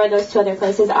don't know where those 2 other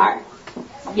places are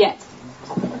yet.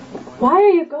 Why are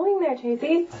you going there,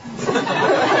 Tracy?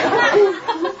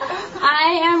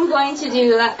 I am going to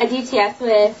do a DTS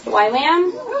with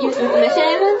YWAM, Youth with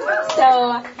Mission.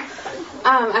 So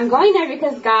I'm going there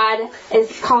because God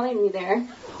is calling me there.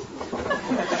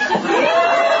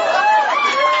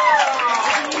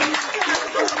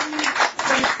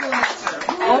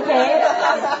 Okay.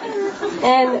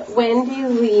 And when do you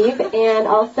leave? And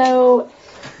also,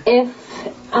 if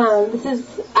I'm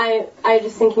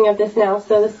just thinking of this now,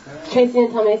 so Tracy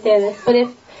didn't tell me to say this, but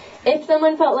if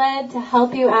someone felt led to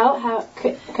help you out, how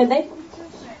could they?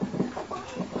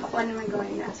 When am I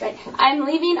going next? Right. I'm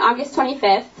leaving August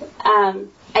 25th. I'm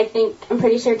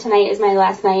pretty sure tonight is my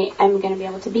last night I'm going to be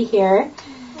able to be here.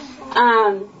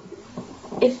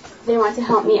 If they want to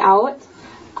help me out,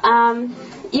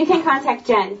 you can contact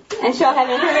Jen, and she'll have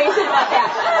information about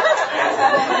that.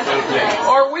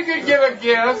 Or we could give a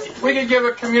gift. We could give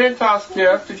a Communitas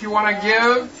gift. If you want to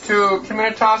give to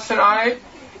Communitas tonight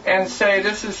and say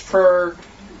this is for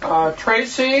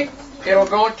Tracy, it'll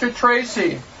go to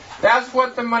Tracy. That's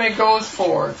what the money goes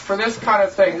for. It's for this kind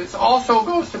of thing. It also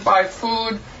goes to buy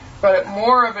food, but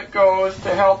more of it goes to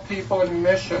help people in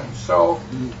missions. So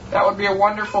that would be a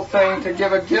wonderful thing to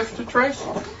give a gift to Tracy.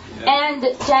 And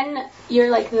Jen,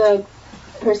 you're like the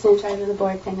person in charge of the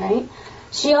board thing, right?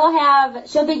 She'll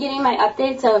be getting my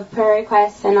updates of prayer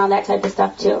requests and all that type of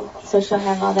stuff too. So she'll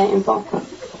have all that info.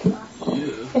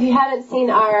 If you haven't seen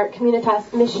our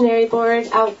Communitas missionary board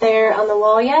out there on the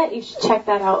wall yet, you should check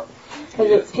that out.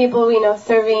 Because it's people we know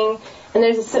serving, and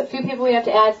there's a few people we have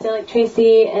to add still, like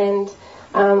Tracy, and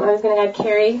I was going to add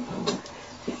Carrie.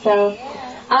 So,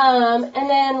 and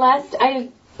then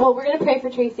we're going to pray for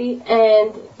Tracy,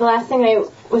 and the last thing I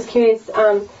was curious,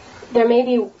 there may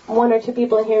be 1 or 2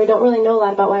 people in here who don't really know a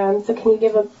lot about YWAM, so can you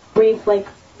give a brief,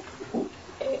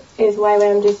 is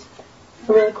YWAM just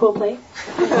a really cool place?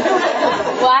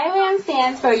 YWAM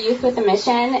stands for Youth with a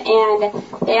Mission, and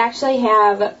they actually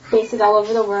have bases all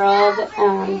over the world.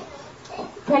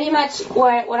 Pretty much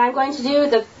what I'm going to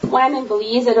do, when I'm in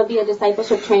Belize, it'll be a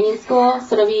discipleship training school,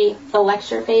 so it'll be the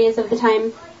lecture phase of the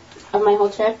time of my whole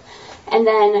trip. And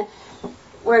then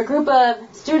we're a group of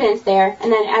students there,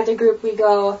 and then as a group we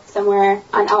go somewhere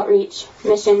on outreach,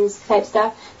 missions type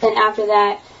stuff. Then after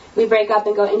that, we break up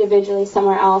and go individually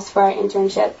somewhere else for our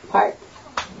internship part.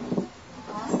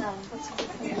 Awesome.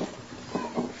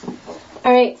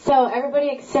 All right, so everybody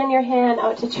extend your hand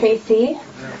out to Tracy.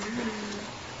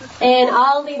 And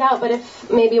I'll lead out, but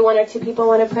if maybe one or two people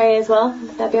want to pray as well,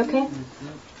 would that be okay?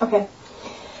 Okay.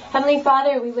 Heavenly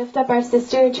Father, we lift up our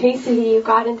sister Tracy that you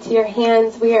got into your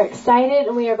hands. We are excited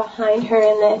and we are behind her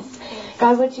in this.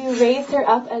 God, would you raise her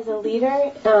up as a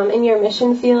leader in your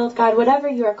mission field? God, whatever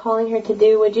you are calling her to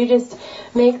do, would you just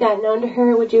make that known to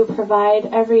her? Would you provide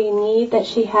every need that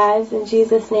she has in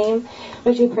Jesus' name?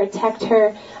 Would you protect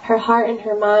her heart and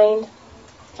her mind?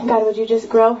 God, would you just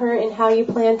grow her in how you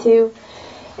plan to?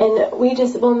 And we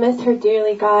just will miss her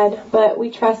dearly, God, but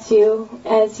we trust you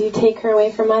as you take her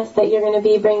away from us that you're going to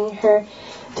be bringing her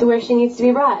to where she needs to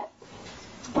be brought.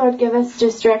 Lord, give us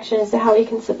just direction as to how we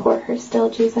can support her still,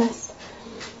 Jesus.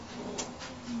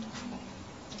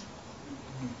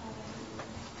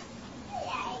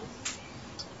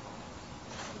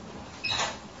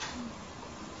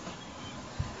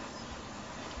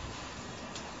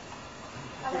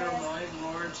 Open our mind,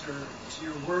 Lord, to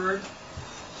your word.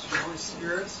 Holy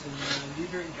Spirit, and lead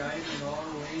her and guide her in all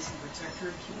her ways and protect her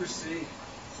and keep her safe.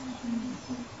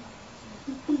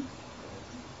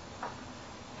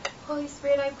 Holy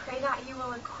Spirit, I pray that you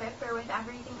will equip her with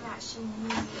everything that she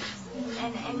needs.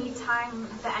 And any time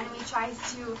the enemy tries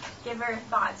to give her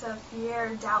thoughts of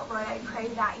fear or doubt, Lord, I pray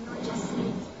that you would just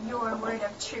speak your word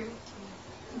of truth.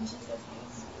 In Jesus' name.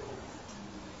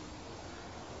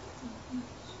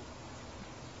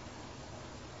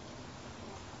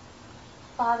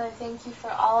 Father, thank you for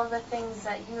all of the things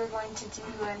that you are going to do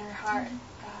in her heart,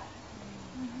 God.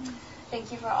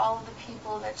 Thank you for all of the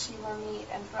people that she will meet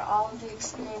and for all of the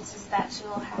experiences that she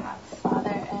will have, Father.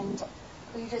 And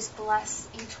we just bless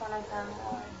each one of them,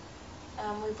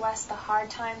 Lord. We bless the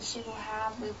hard times she will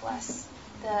have. We bless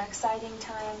the exciting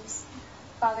times.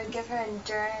 Father, give her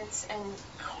endurance and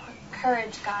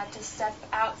courage, God, to step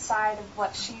outside of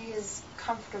what she is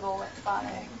comfortable with,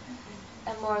 Father.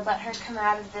 And Lord, let her come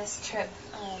out of this trip,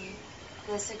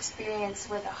 this experience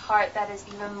with a heart that is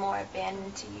even more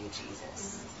abandoned to you,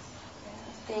 Jesus.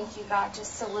 Thank you, God.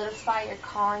 Just solidify your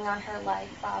calling on her life,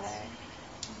 Father.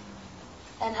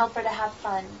 And help her to have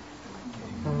fun.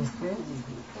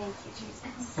 Thank you,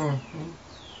 Jesus.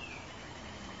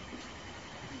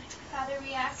 Father,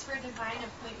 we ask for divine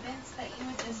appointments, that you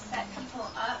would just set people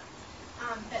up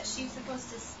that she's supposed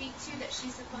to speak to, that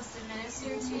she's supposed to minister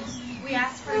to. We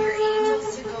ask for your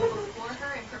angels to go before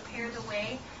her and prepare the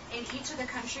way in each of the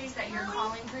countries that you're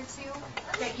calling her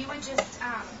to, that you would just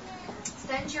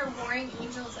send your warring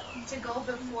angels to go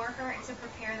before her and to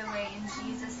prepare the way in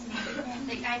Jesus'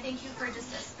 name. I thank you for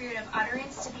just a spirit of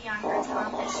utterance to be on her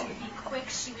tongue, that she would be quick,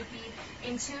 she would be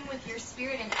in tune with your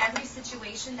spirit in every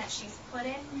situation that she's put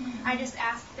in. I just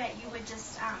ask that you would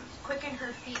just quicken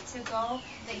her feet to go,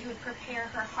 that you would prepare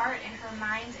her heart and her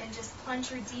mind and just plunge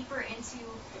her deeper into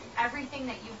everything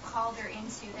that you've called her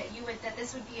into, that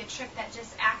this would be a trip that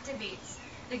just activates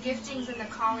the giftings and the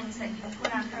callings that you've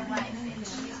put on her life in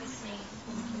Jesus' name.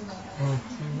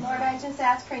 Lord, I just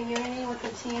ask for unity with the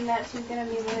team that she's going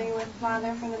to be living with,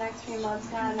 Father, for the next few months,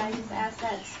 God. And I just ask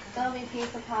that there'll be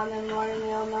peace upon them, Lord, and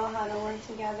they'll know how to work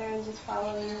together and just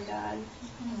follow you, God.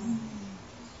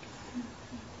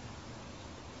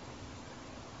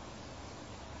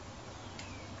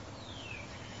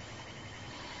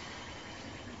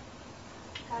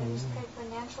 God, I just pray for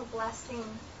natural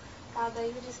blessing. God, that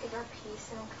you would just give her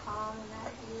peace and calm, and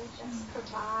that you would just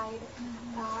provide.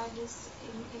 God, just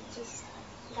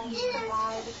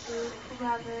provide through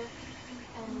whoever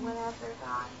and whenever,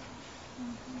 God.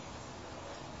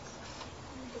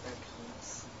 Give her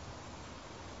peace.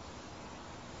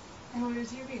 And Lord,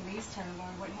 as you released her,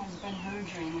 Lord, what has been her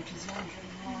dream, which is your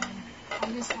dream, Lord,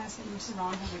 I just ask that you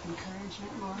surround her with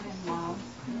encouragement, Lord, and love,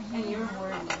 and your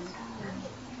word, Lord God.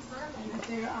 And that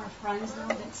there are friends,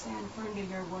 Lord, that stand firm to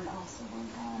your word also, Lord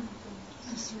God.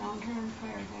 Just surround her in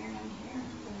prayer there and here.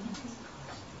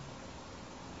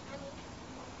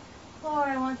 Lord,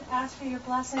 I want to ask for your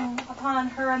blessing upon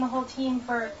her and the whole team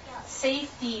for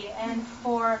safety and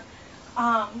for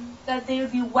that they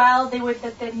would be well,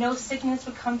 that no sickness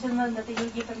would come to them, that you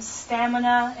would give them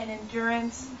stamina and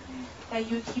endurance, that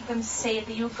you would keep them safe,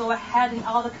 that you would go ahead in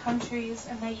all the countries,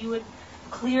 and that you would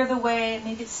clear the way and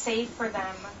make it safe for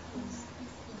them.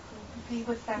 Be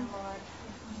with them, Lord.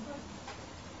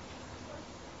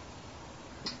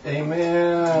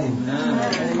 Amen.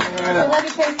 Amen. I love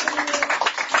you, Tracy.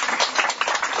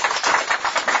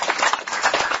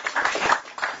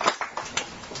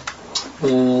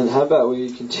 And how about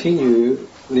we continue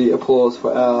the applause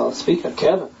for our speaker,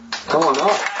 Kevin? Come on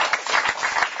up.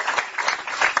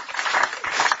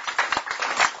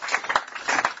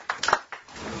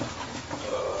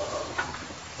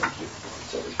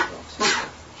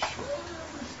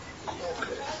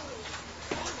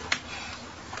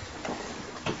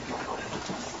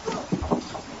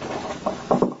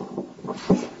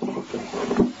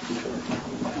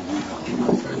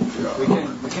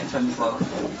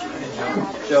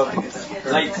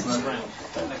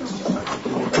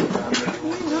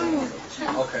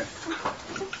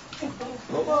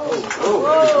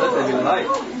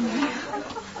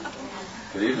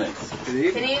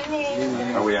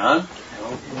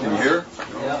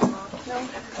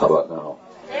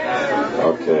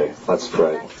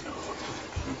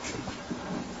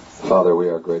 Father, we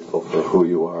are grateful for who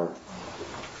you are.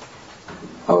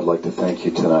 I would like to thank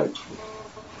you tonight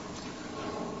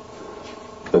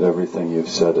that everything you've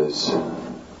said is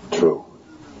true,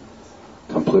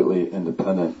 completely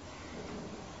independent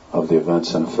of the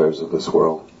events and affairs of this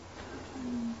world,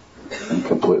 and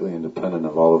completely independent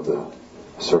of all of the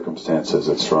circumstances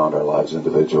that surround our lives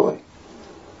individually,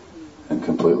 and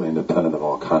completely independent of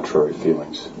all contrary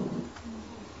feelings.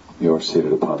 You are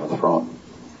seated upon the throne.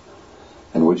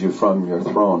 And would you from your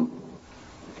throne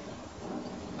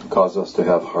cause us to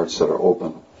have hearts that are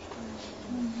open,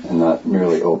 and not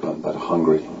merely open, but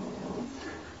hungry.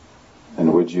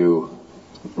 And would you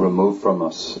remove from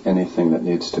us anything that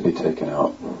needs to be taken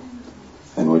out?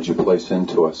 And would you place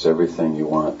into us everything you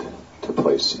want to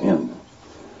place in?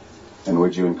 And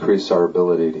would you increase our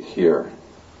ability to hear,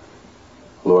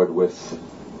 Lord, with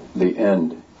the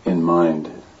end in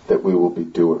mind, that we will be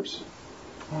doers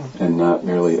and not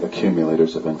merely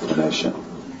accumulators of information.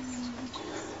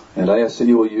 And I ask that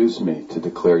you will use me to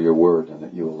declare your word, and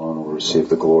that you alone will receive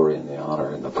the glory and the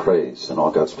honor and the praise. And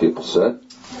all God's people said,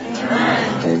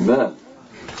 Amen. Amen.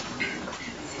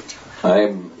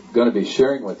 I'm going to be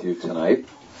sharing with you tonight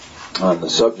on the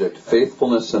subject,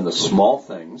 faithfulness in the small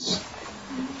things.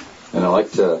 And I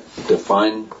like to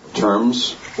define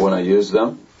terms when I use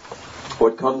them.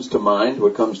 What comes to mind,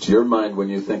 what comes to your mind when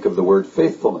you think of the word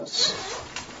faithfulness?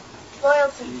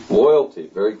 Loyalty. Loyalty,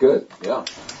 very good, yeah.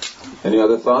 Any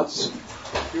other thoughts?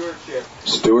 Stewardship.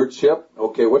 Stewardship,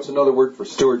 okay, what's another word for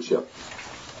stewardship?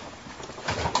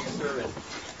 Servant.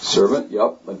 Servant,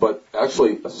 yep, but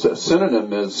actually a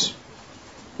synonym is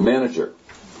manager.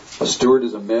 A steward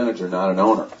is a manager, not an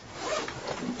owner.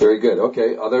 Very good,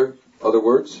 okay, other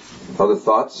words? Other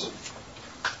thoughts?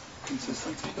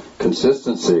 Consistency.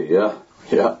 Consistency, yeah.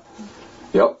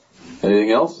 Yep.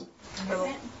 Anything else?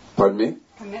 Commitment. Pardon me?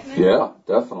 Commitment. Yeah,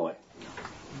 definitely.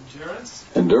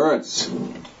 Endurance.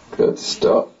 Good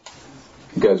stuff.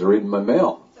 You guys are reading my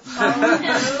mail.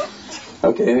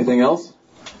 Okay, anything else?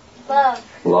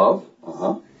 Love.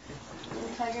 Uh-huh.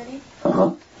 Integrity.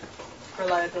 Uh-huh.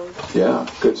 Reliability. Yeah,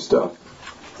 good stuff.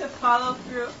 To follow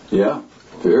through. Yeah,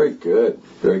 very good.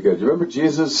 Very good. You remember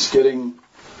Jesus getting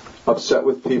upset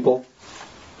with people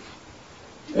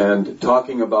and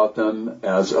talking about them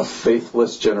as a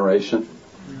faithless generation?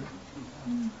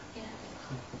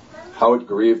 How it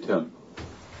grieved him.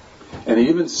 And he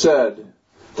even said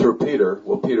through Peter,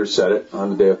 Peter said it on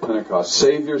the day of Pentecost,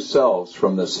 save yourselves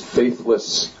from this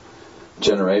faithless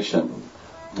generation.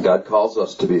 God calls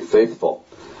us to be faithful.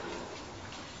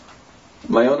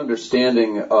 My own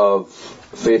understanding of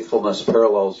faithfulness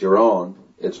parallels your own.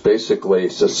 It's basically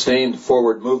sustained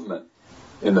forward movement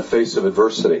in the face of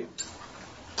adversity.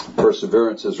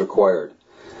 Perseverance is required.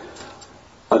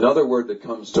 Another word that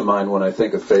comes to mind when I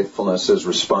think of faithfulness is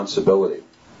responsibility.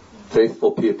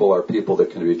 Faithful people are people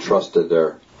that can be trusted.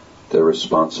 They're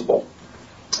responsible.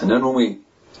 And then when we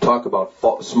talk about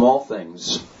small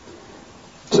things,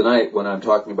 tonight when I'm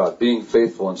talking about being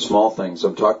faithful in small things,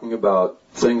 I'm talking about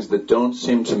things that don't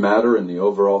seem to matter in the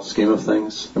overall scheme of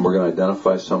things. And we're going to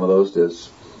identify some of those.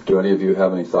 Do any of you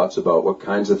have any thoughts about what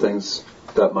kinds of things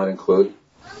that might include?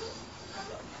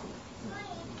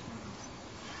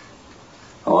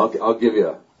 I'll give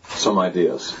you some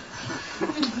ideas.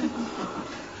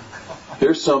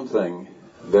 Here's something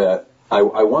that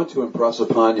I want to impress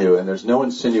upon you, and there's no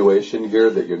insinuation here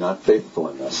that you're not faithful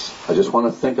in this. I just want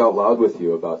to think out loud with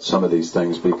you about some of these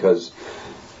things, because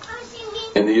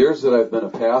in the years that I've been a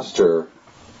pastor,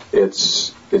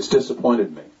 it's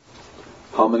disappointed me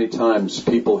how many times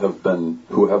people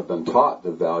who have been taught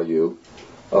the value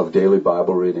of daily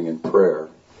Bible reading and prayer.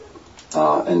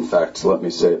 In fact, let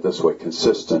me say it this way,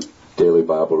 consistent daily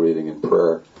Bible reading and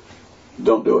prayer,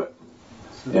 don't do it.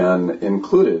 And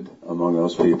included among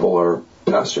those people are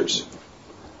pastors.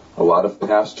 A lot of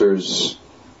pastors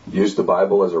use the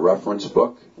Bible as a reference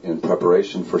book in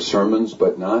preparation for sermons,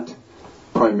 but not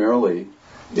primarily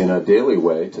in a daily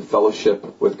way to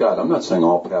fellowship with God. I'm not saying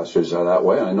all pastors are that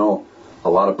way. I know a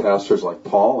lot of pastors like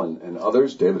Paul and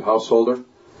others, David Householder,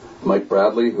 Mike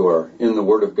Bradley, who are in the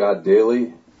Word of God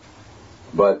daily.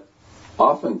 But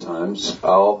oftentimes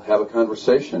I'll have a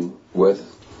conversation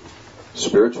with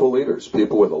spiritual leaders,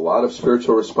 people with a lot of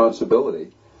spiritual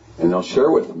responsibility, and they'll share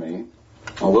with me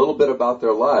a little bit about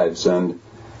their lives, and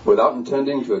without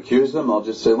intending to accuse them, I'll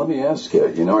just say, let me ask you,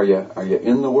 are you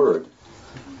in the Word?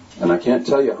 And I can't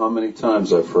tell you how many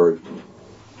times I've heard,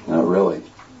 not really.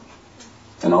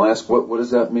 And I'll ask, what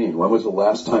does that mean? When was the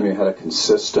last time you had a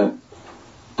consistent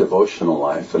devotional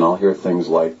life? And I'll hear things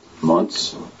like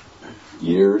months,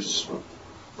 years,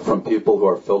 from people who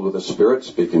are filled with the Spirit,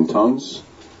 speak in tongues,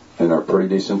 and are pretty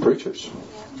decent preachers.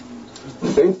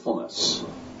 Faithfulness.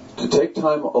 To take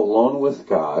time alone with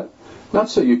God, not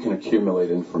so you can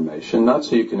accumulate information, not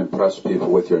so you can impress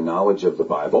people with your knowledge of the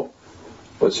Bible,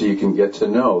 but so you can get to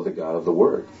know the God of the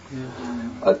Word.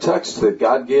 A text that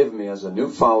God gave me as a new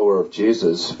follower of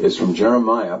Jesus is from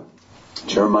Jeremiah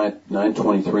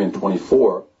 9:23 and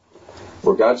 24,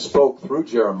 where God spoke through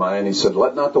Jeremiah, and he said,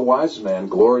 let not the wise man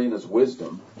glory in his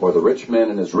wisdom, or the rich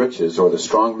man in his riches, or the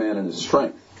strong man in his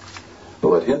strength. But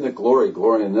let him that glory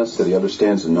in this, that he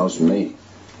understands and knows me,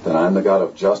 that I am the God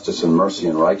of justice and mercy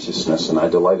and righteousness, and I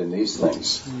delight in these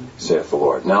things, saith the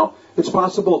Lord. Now, it's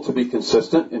possible to be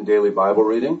consistent in daily Bible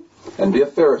reading and be a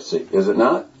Pharisee, is it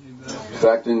not? In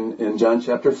fact, in John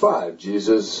chapter 5,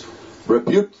 Jesus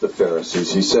rebuked the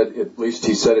Pharisees. He said, at least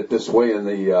he said it this way in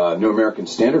the New American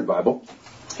Standard Bible.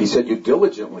 He said, you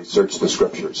diligently search the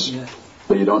Scriptures,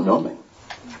 but you don't know me.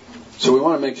 So we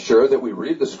want to make sure that we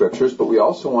read the Scriptures, but we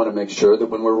also want to make sure that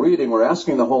when we're reading, we're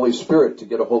asking the Holy Spirit to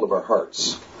get a hold of our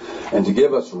hearts and to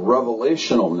give us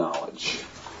revelational knowledge.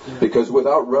 Because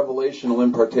without revelational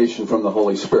impartation from the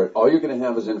Holy Spirit, all you're going to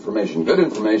have is information. Good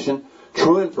information,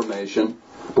 true information,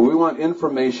 but we want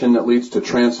information that leads to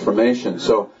transformation.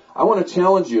 So I want to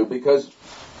challenge you, because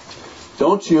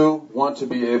don't you want to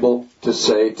be able to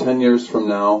say 10 years from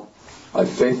now, I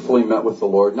faithfully met with the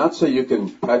Lord, not so you can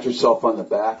pat yourself on the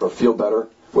back or feel better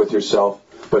with yourself,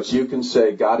 but so you can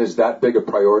say, God is that big a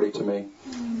priority to me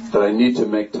that I need to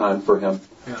make time for Him.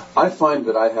 I find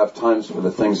that I have times for the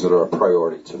things that are a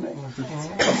priority to me.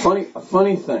 A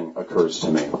funny thing occurs to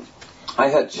me. I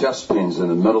had chest pains in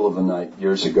the middle of the night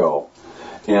years ago,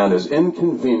 and as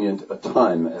inconvenient a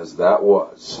time as that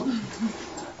was,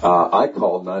 I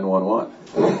called 911.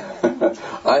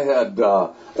 I had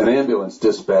an ambulance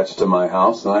dispatched to my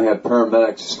house, and I had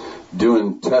paramedics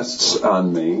doing tests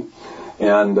on me,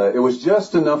 and it was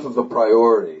just enough of a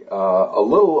priority. A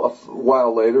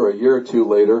while later, a year or two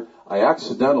later, I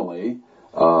accidentally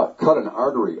cut an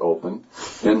artery open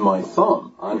in my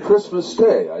thumb on Christmas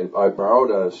Day. I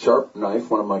borrowed a sharp knife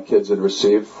one of my kids had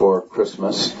received for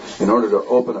Christmas in order to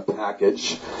open a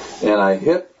package, and I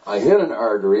hit an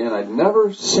artery, and I'd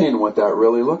never seen what that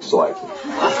really looks like.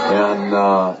 And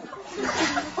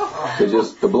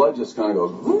the blood just kind of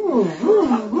goes,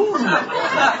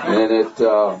 and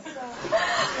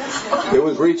it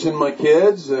was reaching my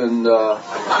kids, and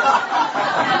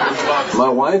my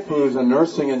wife, who's a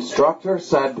nursing instructor,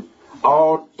 said,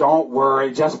 oh, don't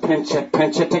worry, just pinch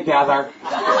it together.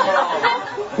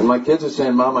 And my kids are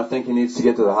saying, Mom, I think he needs to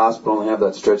get to the hospital and have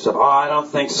that stretched up. Oh, I don't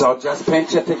think so, just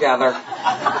pinch it together.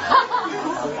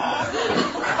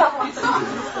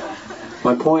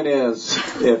 My point is,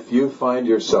 if you find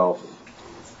yourself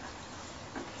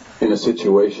in a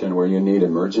situation where you need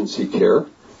emergency care,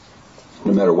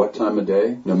 no matter what time of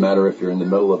day, no matter if you're in the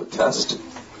middle of a test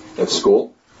at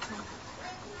school,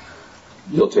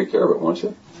 you'll take care of it, won't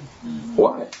you?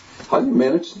 Why? How do you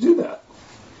manage to do that?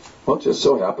 Well, it just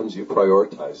so happens you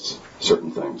prioritize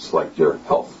certain things, like your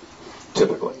health,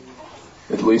 typically,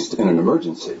 at least in an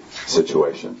emergency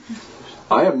situation.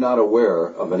 I am not aware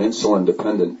of an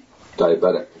insulin-dependent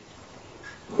diabetic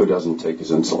who doesn't take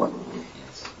his insulin,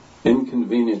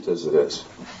 inconvenient as it is.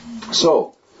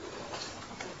 So,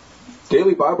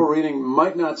 daily Bible reading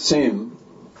might not seem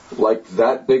like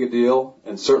that big a deal,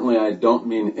 and certainly I don't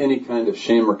mean any kind of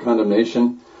shame or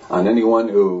condemnation on anyone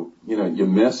who, you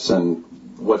miss and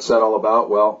what's that all about?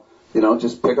 Well,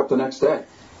 just pick up the next day.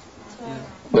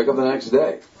 Pick up the next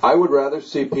day. I would rather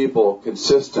see people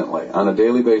consistently, on a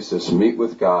daily basis, meet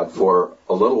with God for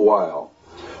a little while,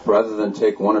 rather than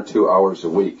take 1 or 2 hours a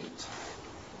week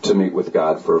to meet with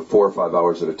God for 4 or 5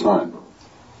 hours at a time.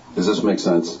 Does this make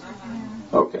sense?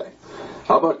 Okay.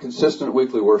 How about consistent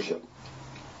weekly worship?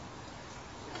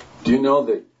 Do you know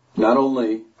that not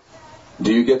only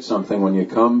do you get something when you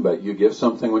come, but you give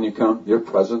something when you come? Your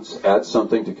presence adds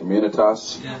something to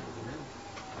Communitas. Yeah.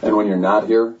 And when you're not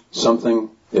here, something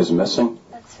is missing.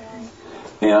 That's right.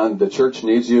 And the church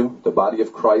needs you. The body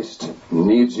of Christ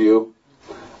needs you.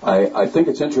 I think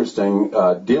it's interesting,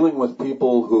 dealing with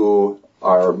people who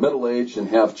are middle-aged and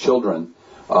have children,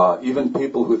 even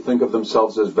people who think of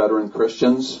themselves as veteran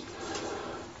Christians.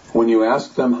 When you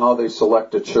ask them how they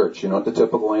select a church, you know what the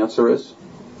typical answer is?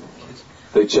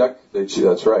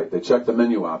 That's right, they check the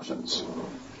menu options.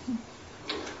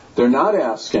 They're not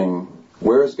asking,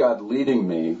 where is God leading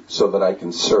me so that I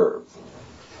can serve?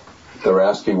 They're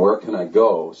asking, where can I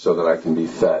go so that I can be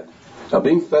fed? Now,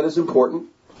 being fed is important,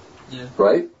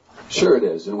 right? Sure it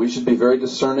is, and we should be very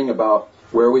discerning about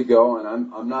where we go, and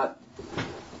I'm not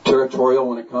territorial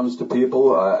when it comes to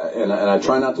people, and I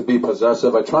try not to be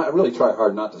possessive. I really try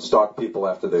hard not to stalk people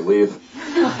after they leave.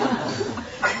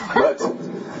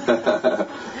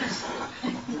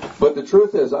 But the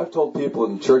truth is, I've told people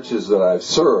in churches that I've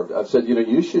served, I've said,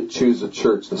 you should choose a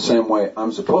church the same way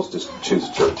I'm supposed to choose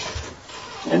a church.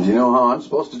 And do you know how I'm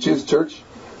supposed to choose a church?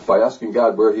 By asking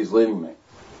God where He's leading me.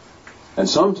 And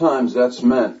sometimes that's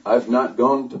meant I've not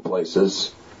gone to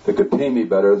places that could pay me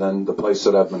better than the place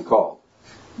that I've been called.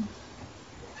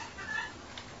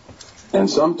 And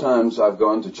sometimes I've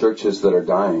gone to churches that are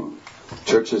dying,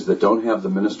 churches that don't have the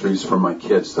ministries for my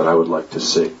kids that I would like to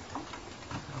see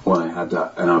when I had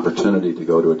an opportunity to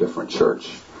go to a different church.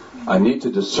 I need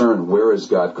to discern where is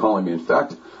God calling me. In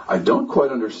fact, I don't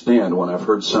quite understand when I've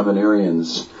heard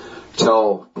seminarians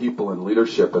tell people in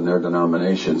leadership in their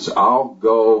denominations, I'll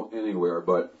go anywhere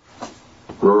but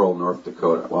rural North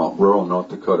Dakota. Well, rural North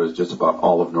Dakota is just about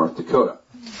all of North Dakota.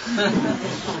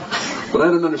 But I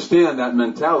don't understand that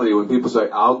mentality when people say,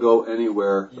 I'll go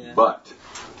anywhere but.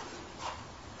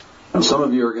 And some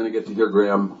of you are going to get to hear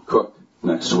Graham Cook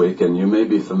next week, and you may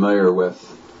be familiar with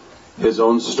his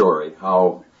own story,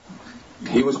 how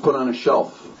he was put on a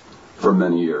shelf for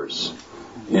many years.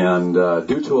 And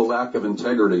due to a lack of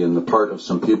integrity in the part of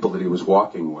some people that he was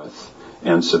walking with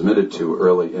and submitted to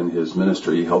early in his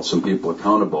ministry, he held some people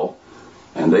accountable.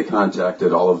 And they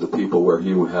contacted all of the people where he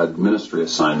had ministry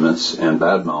assignments and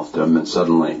badmouthed him, and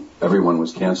suddenly everyone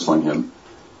was canceling him,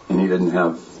 and he didn't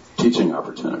have teaching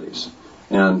opportunities.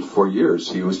 And for years,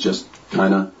 he was just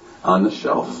kind of on the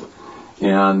shelf.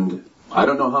 And I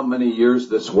don't know how many years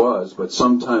this was, but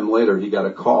sometime later he got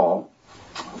a call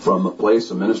from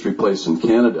a ministry place in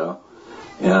Canada,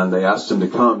 and they asked him to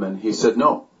come, and he said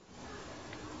no.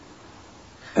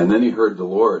 And then he heard the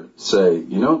Lord say,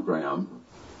 Graham,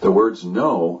 the words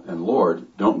no and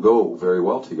Lord don't go very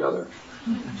well together.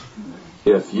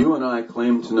 If you and I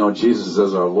claim to know Jesus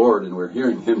as our Lord and we're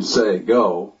hearing Him say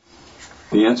go,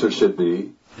 the answer should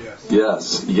be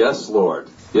yes. Yes, Lord.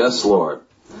 Yes, Lord.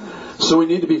 So we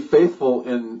need to be faithful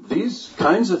in these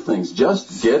kinds of things.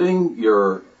 Just getting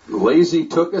your lazy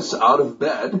tuchus out of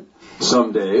bed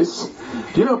some days.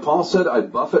 Do you know Paul said, I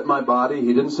buffet my body?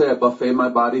 He didn't say I buffet my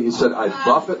body. He said, I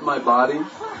buffet my body.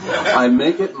 I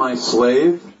make it my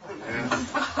slave.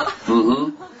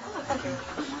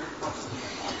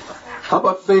 How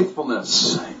about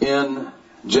faithfulness in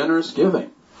generous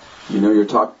giving? You're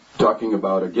talking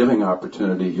about a giving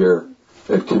opportunity here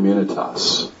at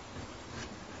Communitas.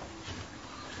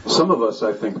 Some of us,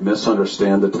 I think,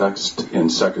 misunderstand the text in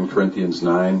 2 Corinthians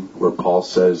 9, where Paul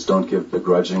says, don't give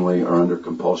begrudgingly or under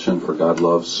compulsion, for God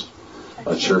loves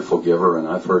a cheerful giver. And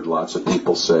I've heard lots of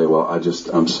people say, well,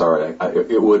 I'm sorry,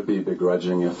 it would be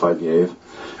begrudging if I gave.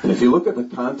 And if you look at the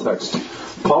context,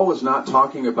 Paul was not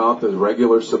talking about the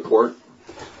regular support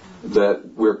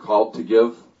that we're called to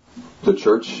give the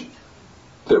church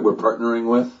that we're partnering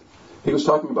with. He was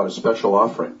talking about a special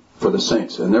offering for the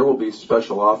saints. And there will be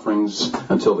special offerings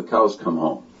until the cows come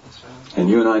home. And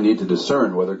you and I need to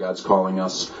discern whether God's calling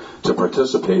us to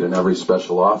participate in every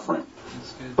special offering.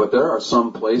 But there are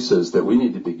some places that we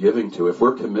need to be giving to. If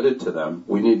we're committed to them,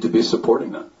 we need to be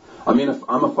supporting them. I mean, if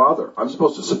I'm a father, I'm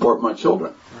supposed to support my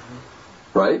children.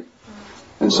 Right?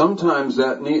 And sometimes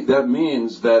that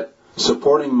means that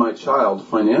supporting my child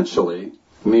financially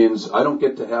means I don't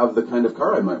get to have the kind of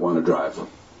car I might want to drive.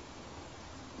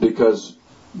 Because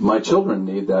my children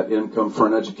need that income for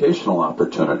an educational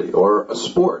opportunity or a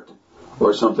sport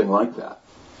or something like that.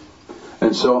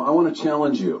 And so I want to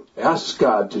challenge you. Ask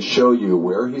God to show you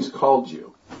where He's called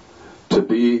you to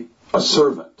be a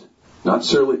servant. Not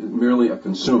merely a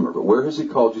consumer, but where has He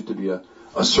called you to be a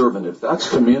servant? If that's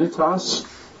Communitas,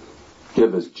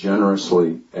 give as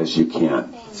generously as you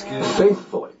can.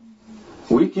 Faithfully.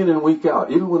 Week in and week out.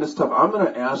 Even when it's tough. I'm going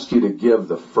to ask you to give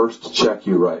the first check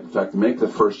you write. In fact, make the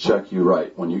first check you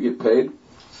write. When you get paid,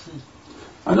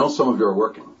 I know some of you are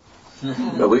working.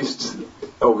 At least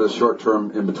over the short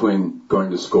term in between going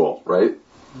to school, right?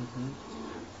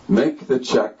 Make the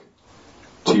check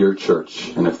to your church.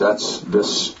 And if that's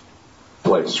this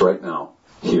place right now,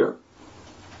 here,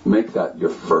 make that your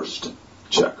first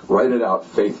check. Write it out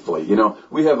faithfully. You know,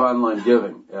 we have online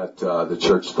giving at the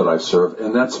church that I serve,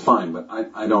 and that's fine, but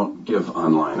I don't give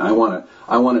online. I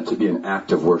want it to be an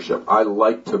act of worship. I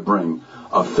like to bring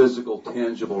a physical,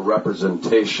 tangible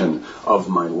representation of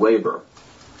my labor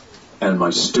and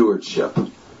my stewardship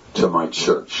to my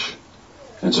church.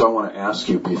 And so I want to ask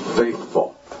you, be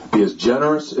faithful. Be as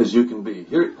generous as you can be.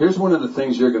 Here's one of the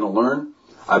things you're going to learn.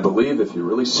 I believe if you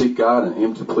really seek God and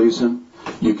aim to please Him,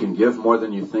 you can give more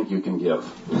than you think you can give.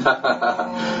 You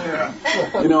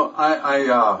know,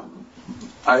 I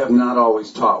have not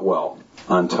always taught well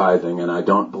on tithing, and I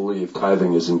don't believe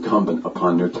tithing is incumbent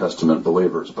upon New Testament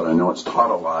believers, but I know it's taught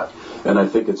a lot, and I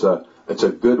think it's a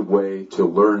good way to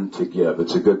learn to give.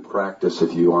 It's a good practice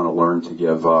if you want to learn to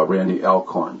give. Randy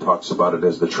Alcorn talks about it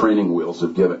as the training wheels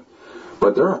of giving.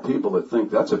 But there are people that think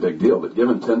that's a big deal, that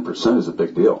giving 10% is a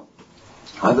big deal.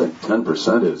 I think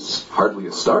 10% is hardly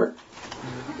a start.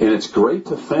 And it's great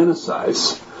to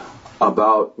fantasize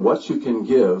about what you can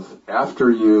give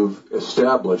after you've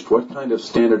established what kind of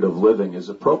standard of living is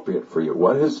appropriate for you.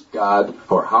 What has God,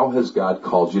 or how has God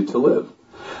called you to live?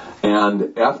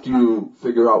 And after you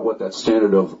figure out what that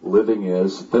standard of living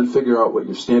is, then figure out what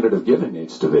your standard of giving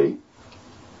needs to be,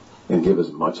 and give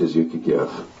as much as you can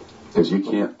give, because you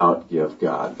can't outgive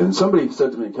God. And somebody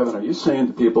said to me, Kevin, are you saying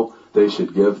to people they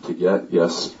should give to get?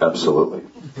 Yes, absolutely.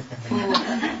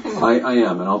 I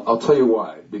am, and I'll tell you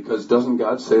why. Because doesn't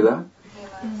God say that?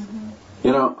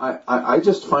 You know, I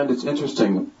just find it's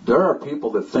interesting. There are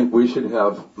people that think we should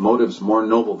have motives more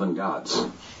noble than God's.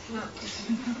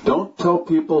 Don't tell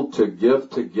people to give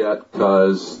to get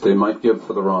because they might give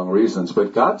for the wrong reasons.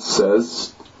 But God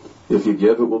says, if you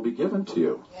give, it will be given to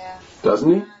you.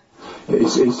 Doesn't He?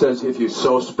 He says, if you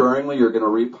sow sparingly, you're going to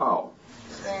reap how?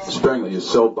 Sparingly. You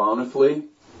sow bountifully,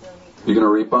 you're going to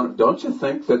reap bountifully. Don't you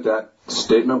think that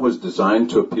statement was designed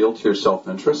to appeal to your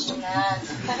self-interest? You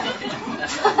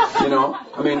know,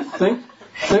 I mean,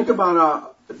 think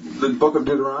about the book of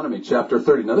Deuteronomy, chapter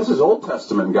 30. Now, this is Old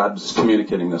Testament, and God's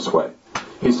communicating this way.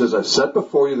 He says, I've set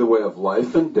before you the way of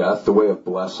life and death, the way of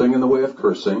blessing and the way of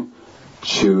cursing.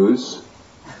 Choose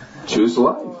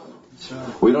life.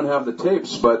 We don't have the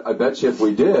tapes, but I bet you if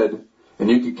we did, and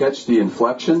you could catch the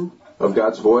inflection of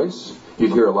God's voice,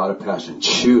 you'd hear a lot of passion.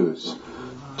 Choose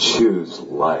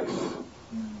life.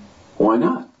 Why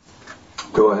not?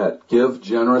 Go ahead. Give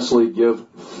generously, give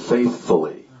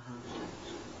faithfully.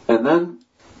 And then,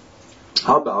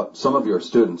 how about some of your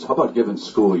students, how about giving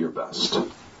school your best?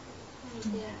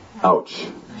 Ouch.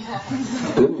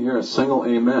 Didn't hear a single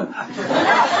amen.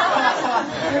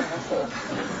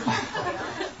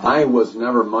 I was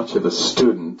never much of a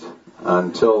student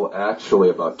until actually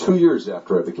about 2 years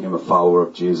after I became a follower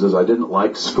of Jesus. I didn't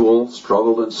like school,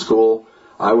 struggled in school.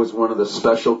 I was one of the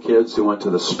special kids who went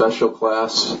to the special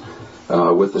class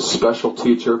with the special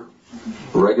teacher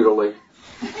regularly.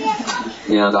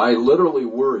 And I literally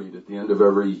worried at the end of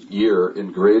every year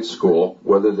in grade school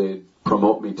whether they'd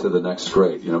promote me to the next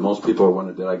grade. You know, most people are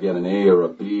wondering, did I get an A or a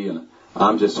B? And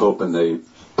I'm just hoping they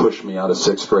push me out of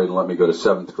 6th grade and let me go to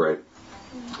 7th grade.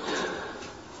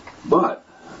 But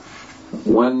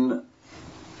when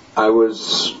I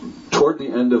was toward the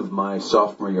end of my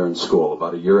sophomore year in school,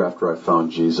 about a year after I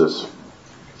found Jesus,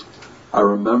 I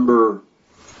remember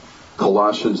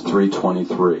Colossians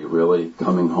 3:23 really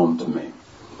coming home to me,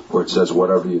 where it says,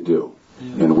 whatever you do,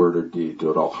 in word or deed,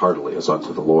 do it all heartily as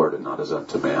unto the Lord and not as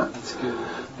unto man.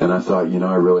 And I thought,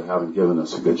 I really haven't given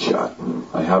this a good shot.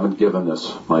 I haven't given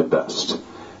this my best.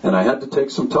 And I had to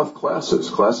take some tough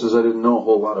classes I didn't know a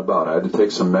whole lot about. I had to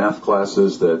take some math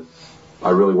classes that I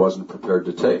really wasn't prepared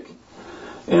to take.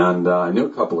 And I knew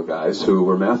a couple of guys who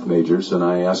were math majors, and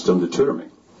I asked them to tutor me.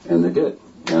 And they did.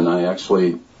 And I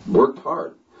actually worked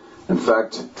hard. In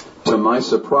fact, to my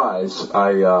surprise,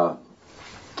 I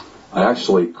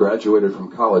actually graduated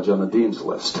from college on the dean's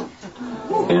list.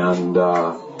 And,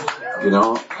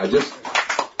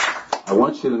 I I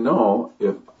want you to know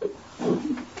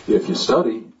if you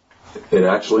study, it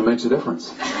actually makes a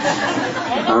difference.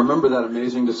 I remember that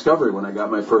amazing discovery when I got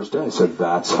my first day. I said,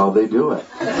 that's how they do it.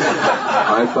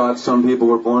 I thought some people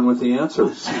were born with the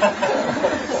answers.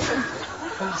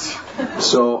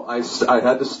 So I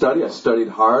had to study. I studied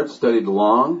hard, studied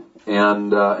long,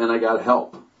 and I got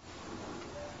help.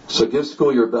 So give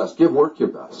school your best. Give work your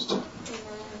best.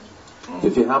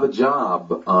 If you have a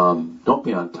job, don't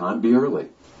be on time. Be early.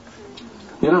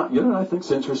 You know what I think is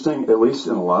interesting? At least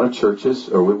in a lot of churches,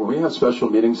 or when we have special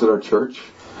meetings at our church,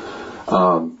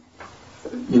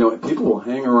 people will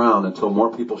hang around until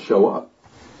more people show up.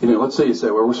 Let's say you say,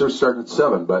 well, we're starting at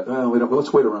 7, but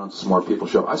let's wait around so more people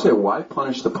show up. I say, why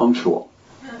punish the punctual?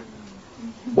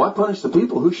 Why punish the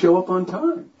people who show up on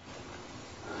time?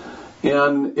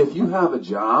 And if you have a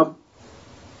job,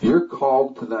 you're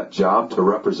called to that job to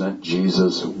represent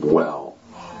Jesus well.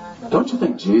 Don't you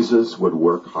think Jesus would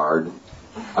work hard?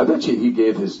 I bet you he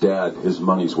gave his dad his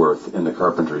money's worth in the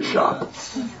carpentry shop.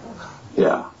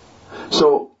 Yeah.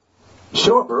 So,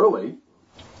 show up early.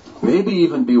 Maybe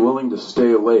even be willing to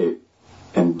stay late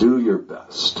and do your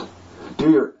best. Do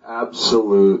your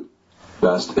absolute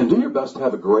best. And do your best to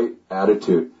have a great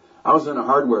attitude. I was in a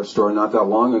hardware store not that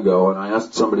long ago, and I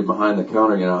asked somebody behind the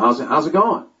counter, how's it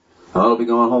going? Oh, it'll be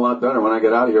going a whole lot better when I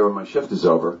get out of here when my shift is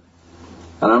over.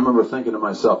 And I remember thinking to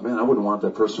myself, man, I wouldn't want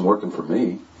that person working for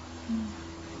me.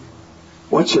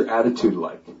 What's your attitude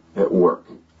like at work?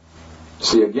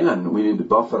 See, again, we need to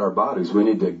buffet our bodies. We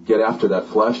need to get after that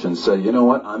flesh and say, you know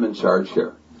what, I'm in charge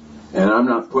here. And I'm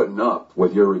not putting up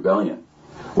with your rebellion.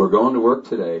 We're going to work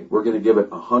today. We're going to give it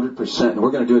 100%. And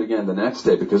we're going to do it again the next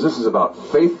day because this is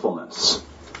about faithfulness.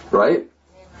 Right?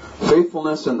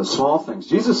 Faithfulness in the small things.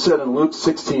 Jesus said in Luke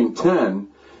 16:10,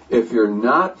 if you're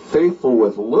not faithful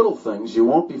with little things, you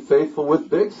won't be faithful with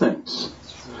big things.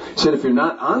 He said if you're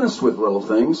not honest with little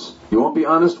things, you won't be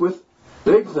honest with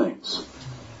big things.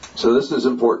 So this is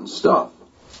important stuff.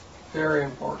 Very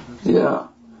important. Yeah.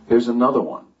 Here's another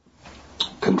one.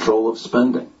 Control of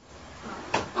spending.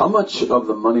 How much of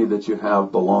the money that you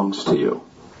have belongs to you?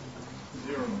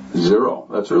 Zero.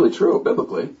 That's really true,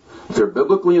 biblically. If you're a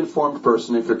biblically informed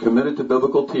person, if you're committed to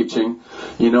biblical teaching,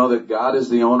 you know that God is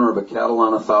the owner of a cattle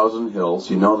on 1,000 hills.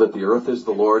 You know that the earth is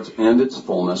the Lord's and its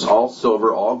fullness, all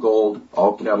silver, all gold,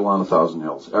 all cattle on 1,000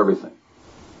 hills, everything.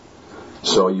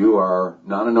 So you are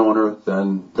not an owner,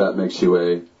 then that makes you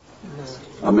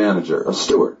a manager, a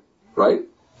steward, right?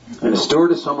 And a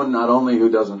steward is someone not only who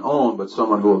doesn't own, but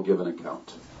someone who will give an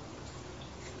account.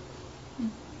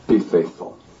 Be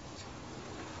faithful.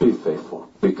 Be faithful.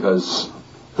 Because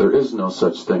there is no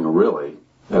such thing really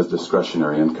as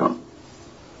discretionary income.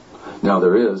 Now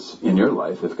there is in your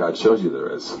life if God shows you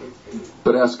there is.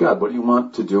 But ask God, what do you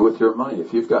want to do with your money?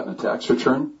 If you've gotten a tax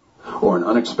return or an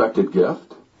unexpected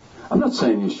gift, I'm not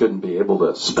saying you shouldn't be able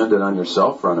to spend it on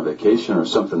yourself or on a vacation or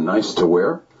something nice to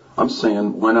wear. I'm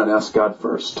saying, why not ask God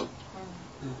first?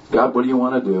 God, what do you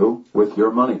want to do with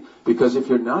your money? Because if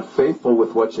you're not faithful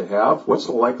with what you have, what's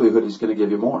the likelihood He's going to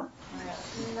give you more?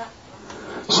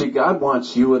 See, God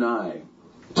wants you and I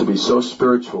to be so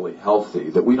spiritually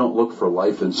healthy that we don't look for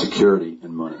life and security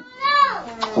in money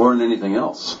or in anything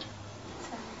else.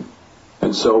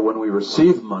 And so when we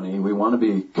receive money, we want to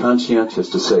be conscientious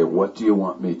to say, what do you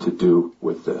want me to do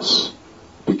with this?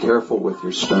 Be careful with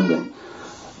your spending.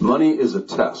 Money is a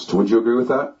test. Would you agree with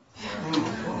that?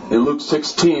 In Luke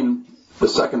 16, the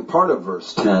second part of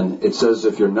verse 10, it says,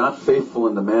 if you're not faithful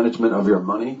in the management of your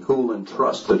money, who will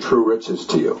entrust the true riches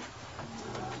to you?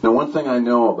 Now, one thing I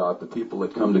know about the people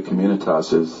that come to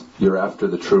Communitas is you're after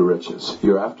the true riches.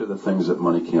 You're after the things that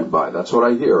money can't buy. That's what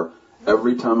I hear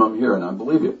every time I'm here, and I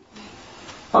believe it.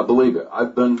 I believe it.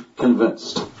 I've been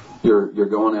convinced. You're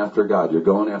going after God. You're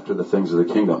going after the things of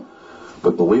the kingdom.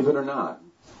 But believe it or not,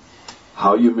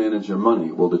 how you manage your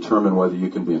money will determine whether you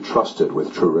can be entrusted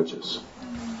with true riches.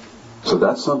 So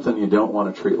that's something you don't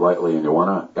want to treat lightly, and you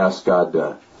want to ask God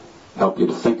to help you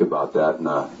to think about that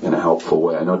in a helpful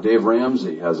way. I know Dave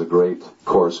Ramsey has a great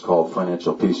course called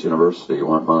Financial Peace University. You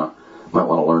might want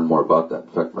to learn more about that. In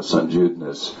fact, my son Jude and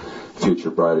his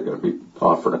future bride are going to be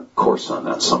offering a course on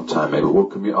that sometime.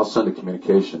 Maybe I'll send a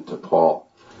communication to Paul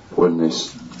when they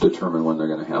determine when they're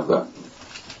going to have that.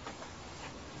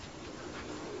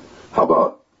 How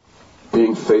about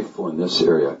being faithful in this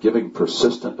area, giving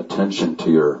persistent attention to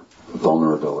your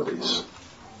vulnerabilities?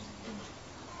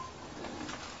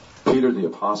 Peter the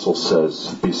Apostle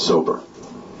says, be sober.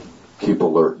 Keep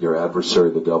alert. Your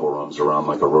adversary, the devil, roams around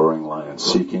like a roaring lion,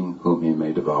 seeking whom he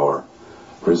may devour.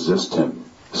 Resist him,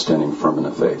 standing firm in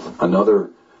the faith.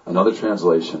 Another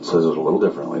translation says it a little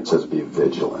differently. It says, be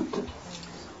vigilant.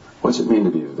 What's it mean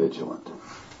to be vigilant?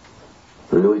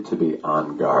 Really to be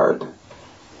on guard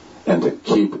and to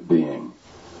keep being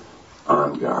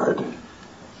on guard.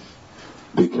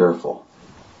 Be careful.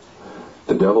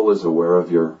 The devil is aware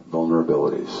of your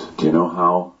vulnerabilities. Do you know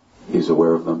how he's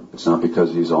aware of them? It's not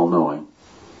because he's all-knowing,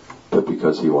 but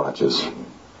because he watches.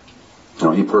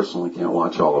 Now, he personally can't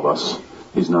watch all of us.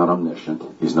 He's not omniscient.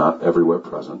 He's not everywhere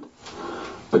present.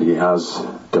 But he has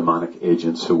demonic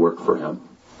agents who work for him,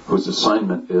 whose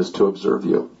assignment is to observe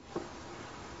you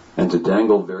and to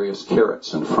dangle various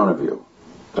carrots in front of you.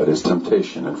 That is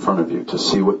temptation in front of you to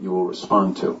see what you will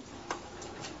respond to.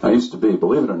 I used to be,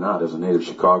 believe it or not, as a native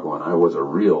Chicagoan, I was a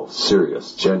real,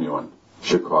 serious, genuine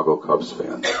Chicago Cubs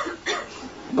fan.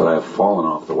 But I have fallen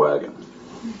off the wagon.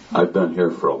 I've been here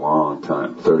for a long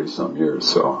time, 30-some years,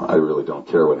 so I really don't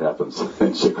care what happens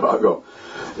in Chicago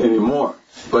anymore.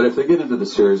 But if they get into the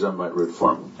series, I might root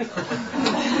for them.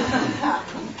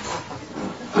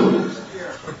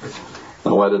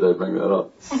 Now, why did I bring that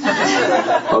up?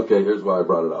 Okay, here's why I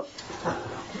brought it up.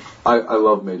 I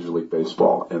love Major League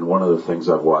Baseball, and one of the things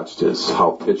I've watched is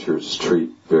how pitchers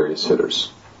treat various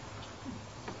hitters.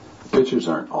 Pitchers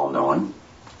aren't all-knowing,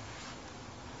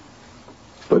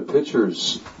 but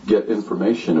pitchers get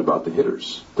information about the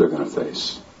hitters they're going to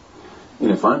face. And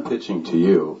if I'm pitching to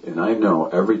you, and I know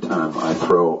every time I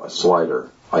throw a slider,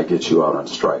 I get you out on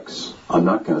strikes, I'm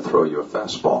not going to throw you a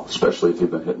fastball, especially if you've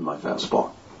been hitting my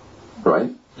fastball.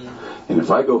 Right? And if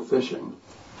I go fishing,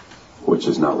 which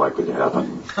is not likely to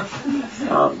happen,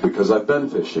 because I've been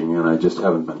fishing and I just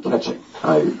haven't been catching.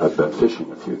 I've been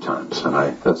fishing a few times, and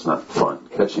that's not fun.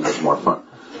 Catching is more fun.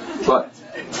 But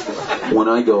when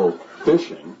I go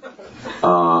fishing,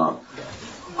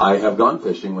 I have gone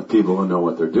fishing with people who know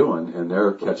what they're doing, and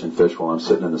they're catching fish while I'm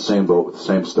sitting in the same boat with the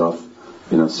same stuff,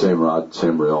 same rod,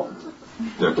 same reel.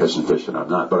 They're catching fish and I'm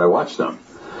not, but I watch them.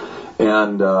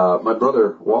 And my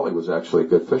brother Wally was actually a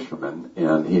good fisherman,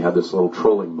 and he had this little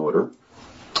trolling motor,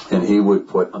 and he would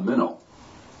put a minnow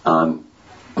on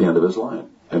the end of his line,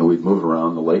 and we'd move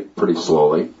around the lake pretty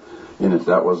slowly, and if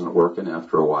that wasn't working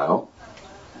after a while,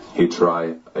 he'd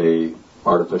try a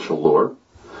artificial lure,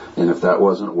 and if that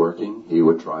wasn't working, he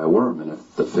would try a worm, and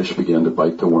if the fish began to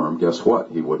bite the worm, guess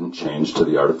what? He wouldn't change to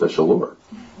the artificial lure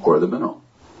or the minnow.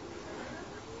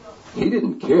 He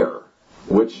didn't care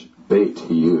which bait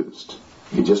he used.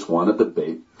 He just wanted the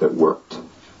bait that worked.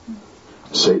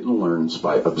 Satan learns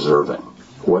by observing.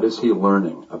 What is he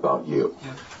learning about you?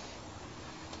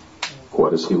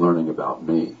 What is he learning about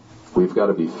me? We've got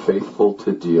to be faithful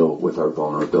to deal with our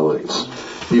vulnerabilities.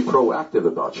 Be proactive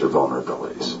about your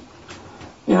vulnerabilities.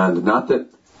 And not that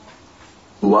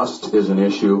lust is an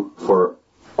issue for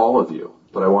all of you,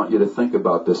 but I want you to think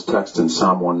about this text in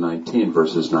Psalm 119,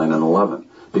 verses 9 and 11,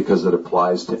 because it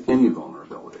applies to any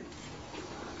vulnerability.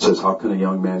 It says, how can a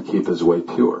young man keep his way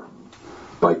pure?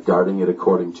 By guarding it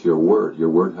according to your word. Your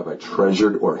word have I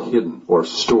treasured or hidden or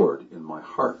stored in my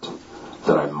heart,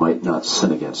 that I might not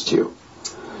sin against you.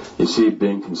 You see,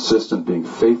 being consistent, being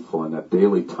faithful in that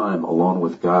daily time alone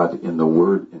with God in the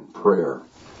word and prayer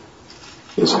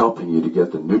is helping you to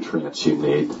get the nutrients you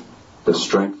need, the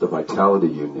strength, the vitality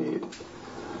you need,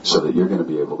 so that you're going to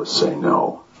be able to say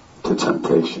no to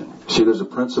temptation. See, there's a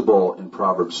principle in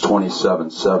Proverbs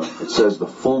 27:7. It says, the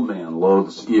full man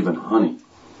loathes even honey,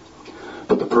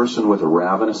 but the person with a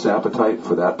ravenous appetite,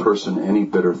 for that person any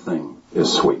bitter thing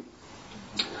is sweet.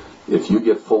 If you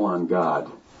get full on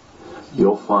God,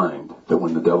 you'll find that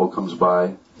when the devil comes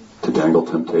by to dangle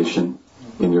temptation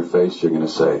in your face, you're going to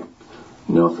say,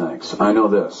 no thanks. I know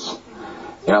this.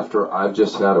 After I've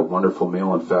just had a wonderful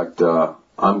meal, in fact,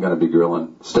 I'm going to be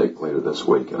grilling steak later this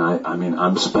week. And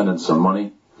I'm spending some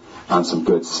money on some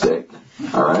good steak.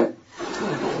 All right?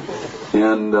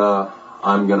 And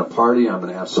I'm going to party. I'm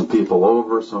going to have some people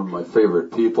over, some of my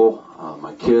favorite people,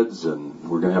 my kids, and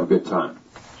we're going to have a good time.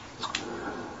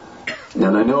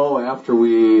 And I know after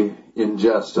we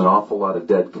ingest an awful lot of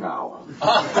dead cow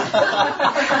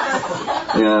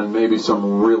and maybe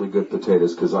some really good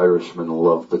potatoes, because Irishmen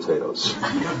love potatoes.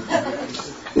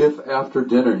 If after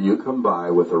dinner you come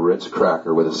by with a Ritz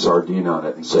cracker with a sardine on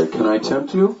it and say, can I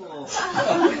tempt you?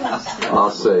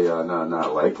 I'll say, no,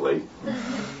 not likely.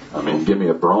 I mean, give me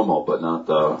a bromo, but not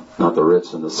the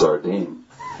Ritz and the sardine.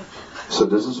 So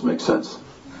does this make sense?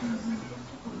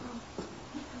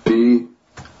 Be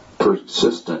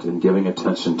persistent in giving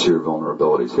attention to your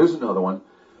vulnerabilities. Here's another one.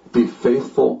 Be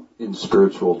faithful in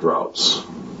spiritual droughts.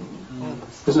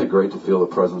 Isn't it great to feel the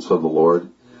presence of the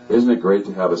Lord? Isn't it great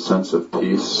to have a sense of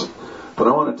peace? But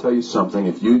I want to tell you something.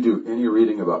 If you do any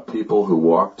reading about people who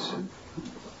walked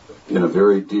in a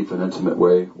very deep and intimate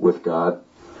way with God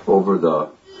over the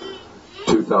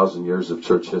 2,000 years of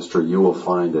church history, you will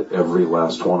find that every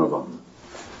last one of them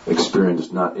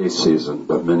experienced not a season,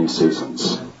 but many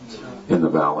seasons in the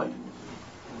valley.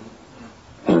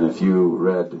 And if you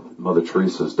read Mother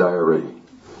Teresa's diary,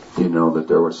 you know that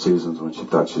there were seasons when she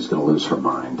thought she was going to lose her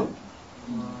mind.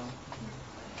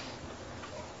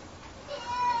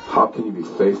 How can you be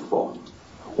faithful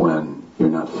when you're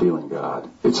not feeling God?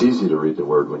 It's easy to read the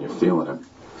Word when you're feeling Him.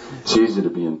 It's easy to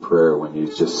be in prayer when you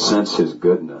just sense His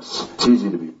goodness. It's easy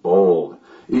to be bold,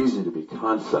 easy to be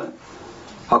confident.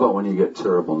 How about when you get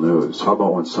terrible news? How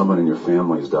about when someone in your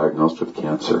family is diagnosed with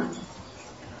cancer?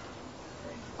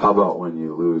 How about when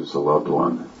you lose a loved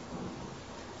one?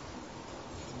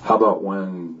 How about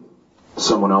when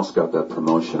someone else got that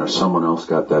promotion or someone else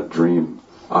got that dream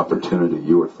opportunity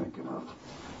you were thinking of?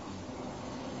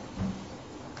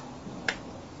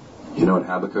 You know what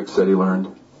Habakkuk said he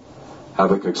learned?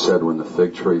 Habakkuk said when the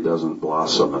fig tree doesn't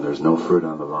blossom and there's no fruit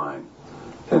on the vine,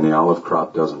 and the olive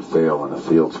crop doesn't fail and the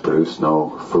fields produce no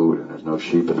food and there's no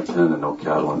sheep in the pen and no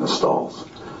cattle in the stalls,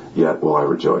 yet will I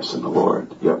rejoice in the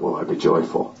Lord, yet will I be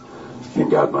joyful in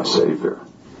God my Savior.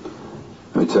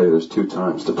 Let me tell you, there's 2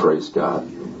 times to praise God,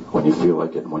 when you feel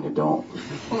like it and when you don't.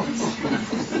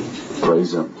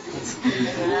 Praise Him.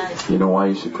 You know why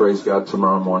you should praise God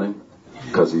tomorrow morning?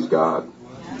 Because He's God.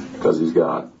 Because He's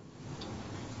God.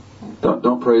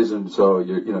 Don't praise Him so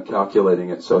you're calculating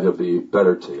it so He'll be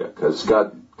better to you. Because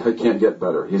God can't get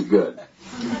better. He's good.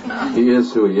 He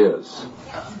is who He is.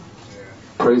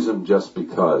 Praise Him just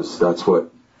because. That's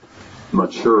what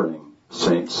maturing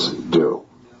saints do.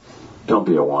 Don't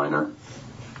be a whiner.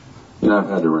 I've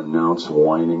had to renounce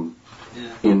whining,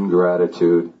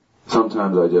 ingratitude.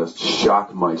 Sometimes I just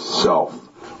shock myself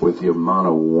with the amount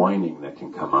of whining that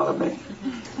can come out of me.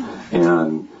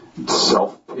 And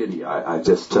self-pity, I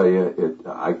just tell you,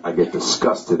 I get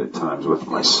disgusted at times with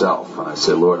myself. And I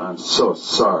say, Lord, I'm so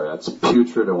sorry. That's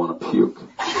putrid. I want to puke.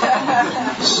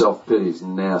 Self-pity is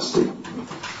nasty.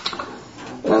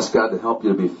 Ask God to help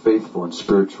you to be faithful in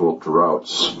spiritual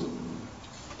droughts.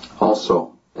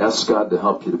 Also, ask God to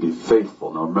help you to be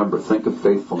faithful. Now remember, think of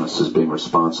faithfulness as being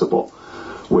responsible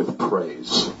with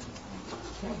praise.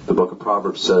 The book of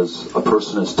Proverbs says a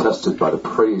person is tested by the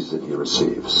praise that he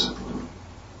receives.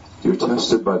 You're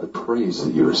tested by the praise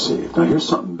that you receive. Now here's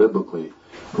something biblically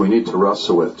we need to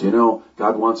wrestle with. Do you know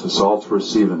God wants us all to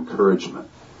receive encouragement?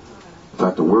 In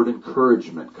fact, the word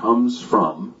encouragement comes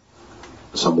from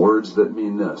some words that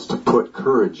mean this: to put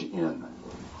courage in.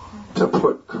 To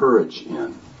put courage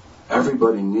in.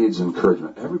 Everybody needs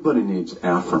encouragement. Everybody needs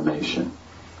affirmation.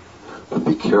 But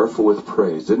be careful with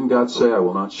praise. Didn't God say, I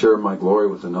will not share my glory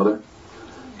with another?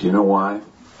 Do you know why?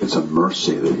 It's a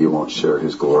mercy that He won't share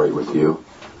His glory with you.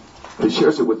 He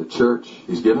shares it with the church.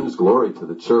 He's given His glory to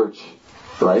the church.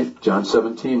 Right? John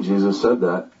 17, Jesus said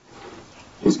that.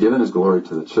 He's given His glory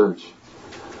to the church.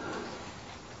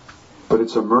 But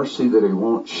it's a mercy that He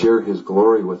won't share His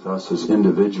glory with us as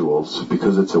individuals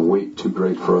because it's a weight too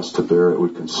great for us to bear. It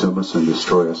would consume us and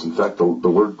destroy us. In fact, the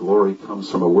word glory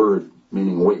comes from a word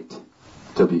meaning weight.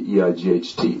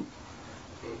 W-E-I-G-H-T.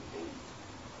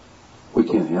 We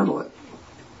can't handle it.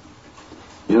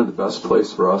 You know, the best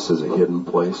place for us is a hidden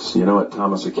place. You know what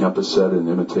Thomas à Kempis said in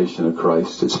Imitation of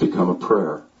Christ? It's become a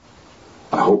prayer.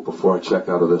 I hope before I check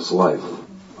out of this life,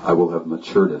 I will have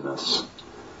matured in this.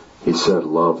 He said,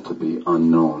 love to be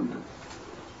unknown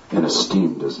and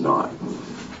esteemed is not.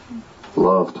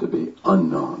 Love to be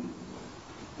unknown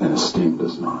and esteemed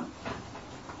is not.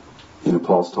 You know,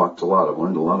 Paul's talked a lot. I've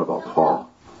learned a lot about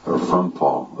Paul, or from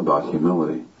Paul, about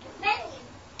humility.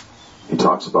 He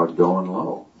talks about going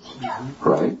low,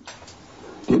 right?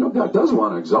 You know, God does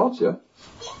want to exalt you.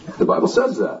 The Bible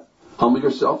says that. Humble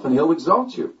yourself and He'll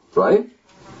exalt you, right?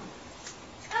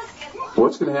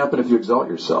 What's going to happen if you exalt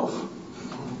yourself?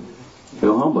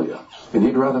 He'll humble you. And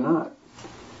He'd rather not.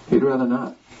 He'd rather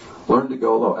not. Learn to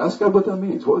go low. Ask God what that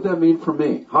means. What would that mean for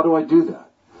me? How do I do that?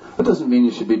 That doesn't mean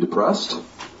you should be depressed.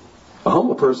 A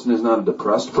humble person is not a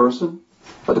depressed person.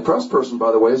 A depressed person,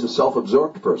 by the way, is a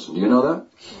self-absorbed person. Do you know that?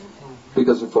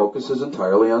 Because their focus is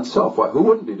entirely on self. Why? Who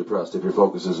wouldn't be depressed if your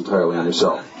focus is entirely on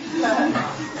yourself?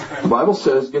 The Bible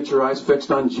says get your eyes fixed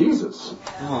on Jesus.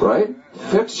 Right?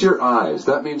 Fix your eyes.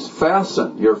 That means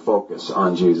fasten your focus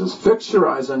on Jesus. Fix your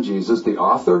eyes on Jesus, the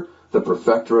author, the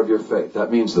perfecter of your faith.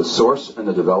 That means the source and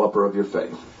the developer of your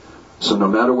faith. So no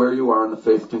matter where you are in the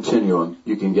faith continuum,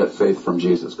 you can get faith from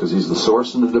Jesus because He's the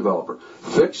source and the developer.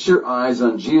 Fix your eyes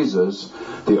on Jesus,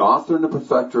 the author and the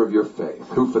perfecter of your faith,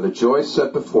 who for the joy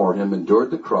set before Him endured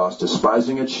the cross,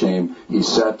 despising its shame. He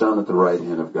sat down at the right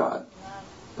hand of God.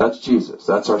 That's Jesus.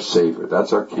 That's our Savior.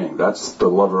 That's our King. That's the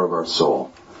lover of our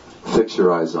soul. Fix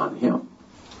your eyes on Him.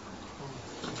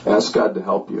 Ask God to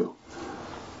help you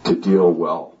to deal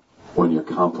well when you're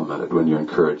complimented, when you're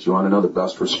encouraged. You want to know the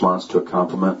best response to a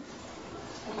compliment?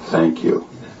 Thank you.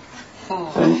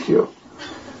 Thank you.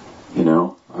 You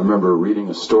know, I remember reading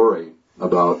a story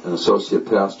about an associate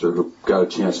pastor who got a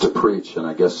chance to preach, and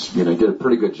I guess, he did a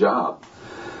pretty good job.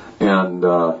 And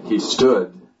he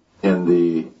stood in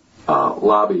the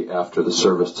lobby after the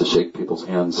service to shake people's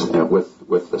hands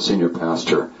with the senior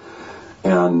pastor.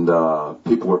 And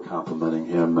people were complimenting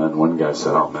him, and one guy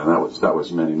said, "Oh man, that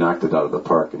was man, he knocked it out of the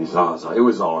park." And he said, "Oh, it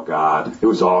was all God. It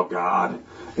was all God."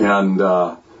 And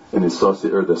the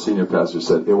senior pastor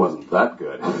said, "It wasn't that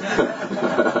good,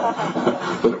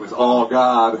 but it was all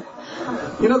God."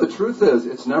 The truth is,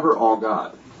 it's never all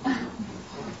God.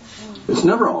 It's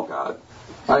never all God.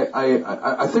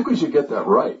 I think we should get that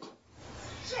right.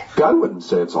 God wouldn't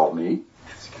say it's all me.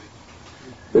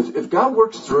 If God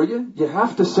works through you, you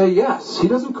have to say yes. He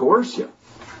doesn't coerce you.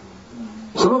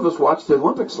 Some of us watched the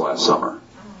Olympics last summer.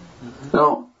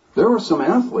 Now, there were some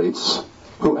athletes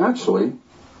who actually,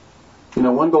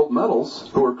 won gold medals,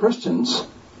 who were Christians,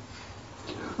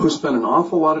 who spent an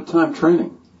awful lot of time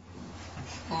training.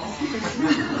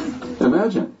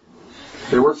 Imagine.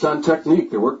 They worked on technique.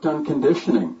 They worked on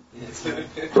conditioning.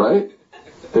 Right?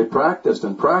 They practiced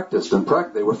and practiced and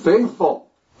practiced. They were faithful.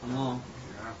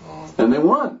 And they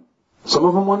won. Some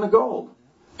of them won the gold.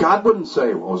 God wouldn't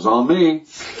say, "Well, it was all me."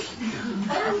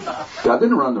 God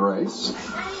didn't run the race.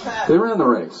 They ran the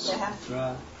race.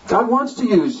 God wants to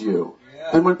use you.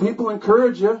 And when people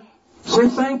encourage you, say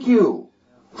thank you.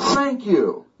 Thank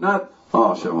you. Not,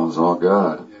 "Oh, shit, well, it was all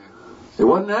God." It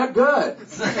wasn't that good.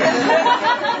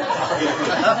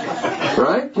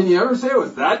 Right? Can you ever say it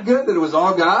was that good, that it was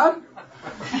all God?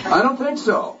 I don't think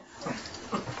so.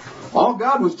 All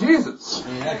God was Jesus.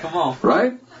 Yeah, come on.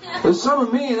 Right? There's some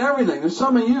of me in everything. There's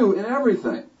some of you in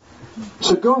everything.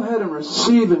 So go ahead and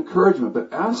receive encouragement,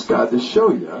 but ask God to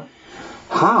show you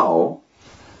how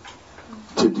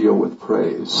to deal with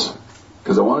praise.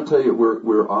 Because I want to tell you,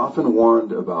 we're often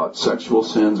warned about sexual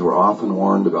sins. We're often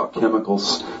warned about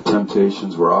chemicals,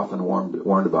 temptations. We're often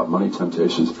warned about money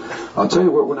temptations. I'll tell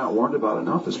you what we're not warned about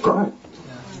enough is pride.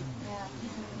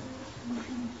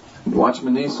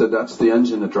 Watchman Nee said that's the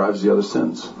engine that drives the other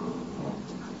sins.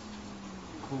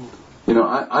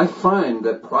 I find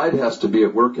that pride has to be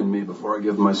at work in me before I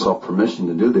give myself permission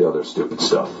to do the other stupid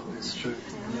stuff. That's true.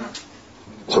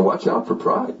 So watch out for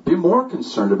pride. Be more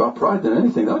concerned about pride than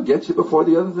anything. That'll get you before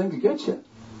the other things get you.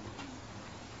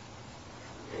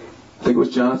 I think it was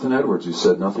Jonathan Edwards who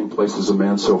said, "Nothing places a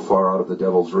man so far out of the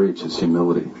devil's reach as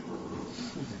humility."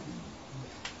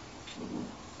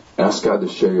 Ask God to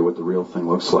show you what the real thing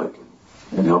looks like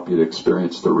and help you to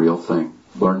experience the real thing.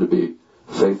 Learn to be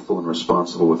faithful and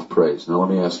responsible with praise. Now let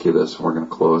me ask you this, and we're going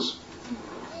to close.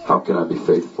 How can I be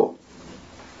faithful?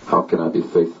 How can I be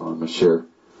faithful? I'm going to share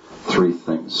 3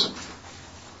 things.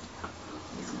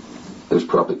 There's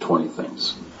probably 20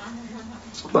 things,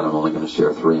 but I'm only going to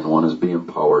share 3, and one is be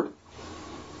empowered.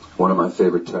 One of my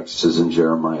favorite texts is in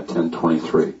Jeremiah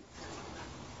 10:23.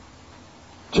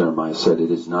 Jeremiah said,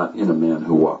 "It is not in a man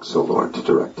who walks, O Lord, to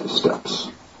direct his steps."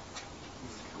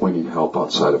 We need help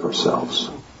outside of ourselves.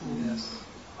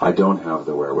 I don't have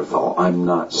the wherewithal. I'm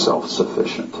not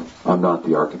self-sufficient. I'm not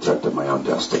the architect of my own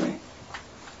destiny.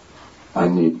 I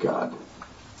need God.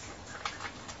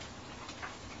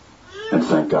 And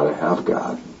thank God I have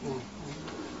God.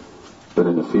 But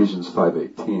in Ephesians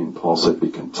 5:18, Paul said, "Be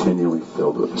continually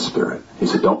filled with the Spirit." He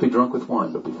said, "Don't be drunk with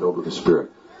wine, but be filled with the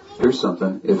Spirit." Here's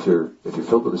something. If you're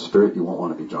filled with the Spirit, you won't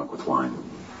want to be drunk with wine.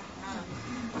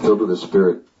 Filled with the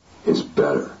Spirit is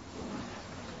better.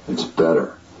 It's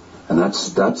better. And that's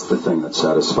the thing that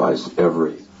satisfies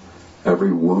every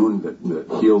wound,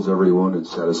 that heals every wound and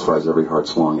satisfies every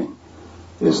heart's longing,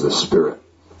 is the Spirit.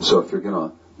 So if you're going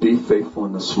to be faithful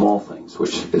in the small things,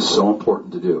 which is so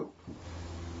important to do,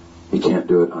 you can't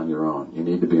do it on your own. You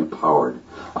need to be empowered.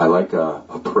 I like a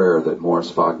prayer that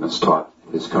Morris Vagnas taught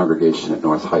his congregation at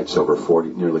North Heights over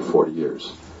nearly 40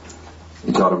 years.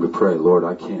 He taught them to pray, "Lord,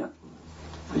 I can't.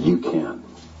 You can.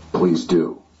 Please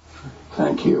do.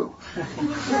 Thank you."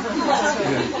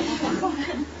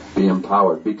 Be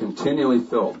empowered. Be continually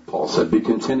filled, Paul said. Be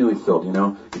continually filled.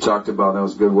 He talked about, that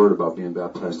was a good word about being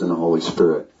baptized in the Holy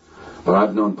Spirit. But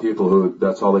I've known people who,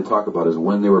 that's all they talk about is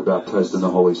when they were baptized in the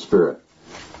Holy Spirit.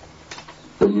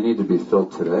 But you need to be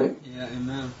filled today. Yeah,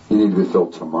 amen. You need to be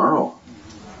filled tomorrow.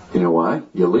 You know why?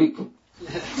 You leak.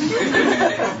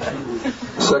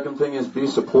 Second thing is be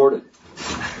supported.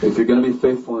 If you're going to be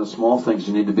faithful in the small things,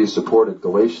 you need to be supported.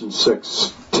 Galatians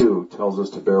 6:2 tells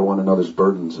us to bear one another's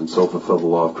burdens and so fulfill the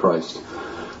law of Christ.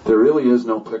 There really is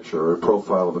no picture or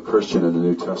profile of a Christian in the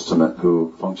New Testament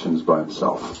who functions by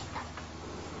himself.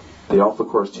 The Alpha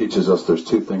Course teaches us there's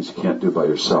two things you can't do by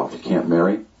yourself. You can't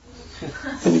marry,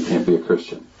 and you can't be a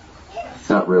Christian.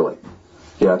 Not really.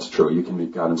 Yeah, it's true. You can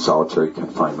meet God in solitary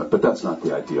confinement, but that's not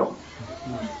the ideal.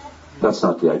 That's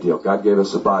not the ideal. God gave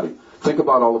us a body. Think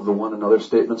about all of the one another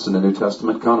statements in the New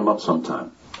Testament. Count them up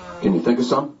sometime. Can you think of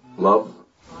some? Love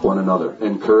one another.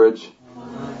 Encourage.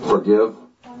 Forgive.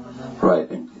 Right.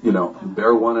 And,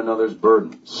 bear one another's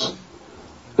burdens.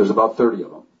 There's about 30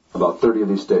 of them. About 30 of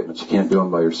these statements. You can't do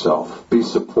them by yourself. Be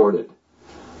supported.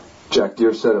 Jack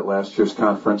Deere said at last year's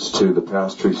conference to the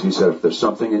pastors, he said, if there's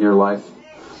something in your life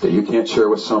that you can't share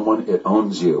with someone, it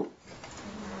owns you.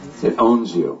 It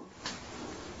owns you.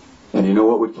 And you know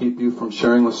what would keep you from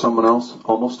sharing with someone else?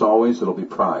 Almost always it'll be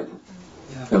pride.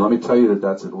 And let me tell you that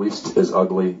that's at least as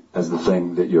ugly as the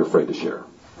thing that you're afraid to share.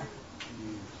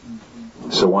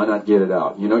 So why not get it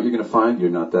out? You know what you're going to find? You're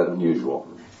not that unusual.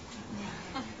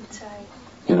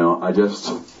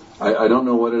 I don't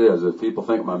know what it is. If people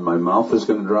think my mouth is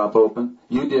going to drop open,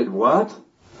 you did what?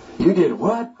 You did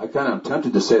what? I kind of am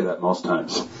tempted to say that most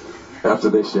times after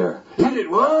they share. You did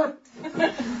what?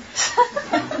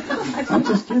 I'm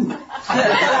just kidding.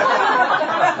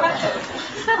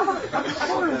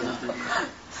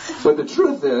 But the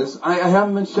truth is, I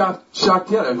haven't been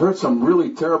shocked yet. I've heard some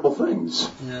really terrible things.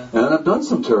 Yeah. And I've done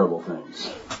some terrible things.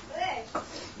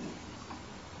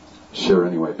 Sure,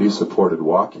 anyway, be supported.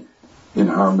 Walk in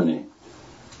harmony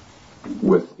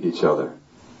with each other.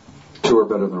 Two are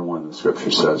better than one, the Scripture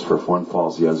says. For if one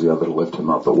falls, he has the other to lift him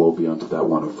up. But woe be unto that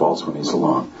one who falls when he's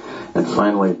alone. And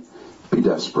finally, be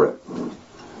desperate.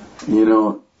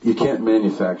 You can't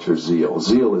manufacture zeal.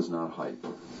 Zeal is not hype.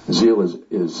 Zeal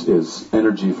is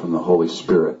energy from the Holy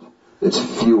Spirit. It's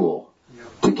fuel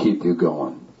to keep you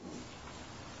going.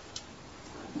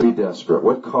 Be desperate.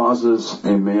 What causes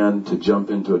a man to jump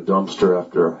into a dumpster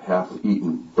after a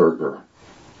half-eaten burger?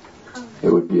 It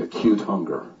would be acute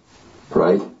hunger,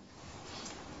 right?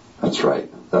 That's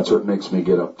right. That's what makes me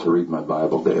get up to read my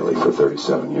Bible daily for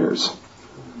 37 years.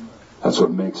 That's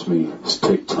what makes me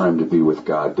take time to be with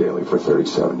God daily for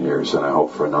 37 years, and I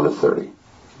hope for another 30.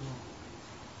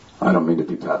 I don't mean to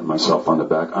be patting myself on the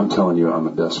back. I'm telling you, I'm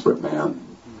a desperate man.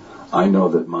 I know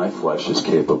that my flesh is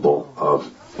capable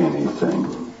of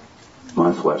anything.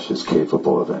 My flesh is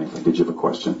capable of anything. Did you have a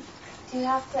question? Do you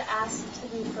have to ask to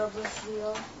be filled with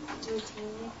zeal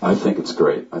routinely? I think it's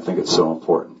great. I think it's so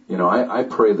important. I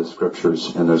pray the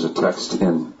Scriptures, and there's a text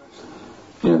in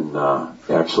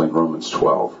Romans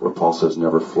 12 where Paul says,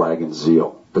 never flag in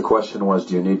zeal. The question was,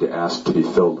 do you need to ask to be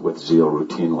filled with zeal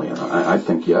routinely? And I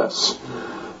think yes.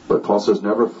 But Paul says,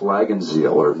 never flag in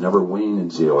zeal, or never wane in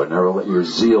zeal, or never let your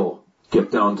zeal get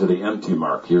down to the empty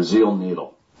mark, your zeal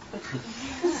needle.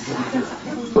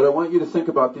 But I want you to think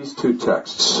about these two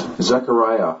texts.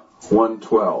 Zechariah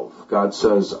 1:12. God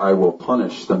says, I will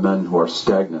punish the men who are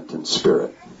stagnant in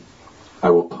spirit. I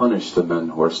will punish the men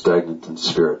who are stagnant in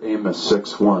spirit. Amos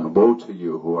 6:1. Woe to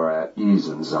you who are at ease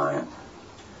in Zion.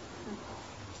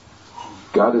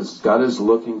 God is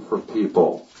looking for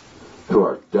people who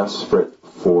are desperate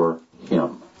for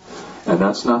Him. And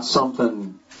that's not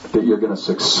something that you're going to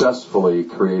successfully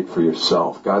create for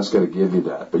yourself. God's got to give you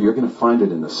that. But you're going to find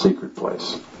it in the secret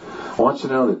place. I want you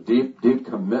to know that deep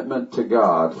commitment to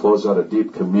God flows out of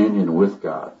deep communion with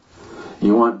God.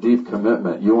 You want deep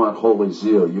commitment. You want holy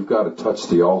zeal. You've got to touch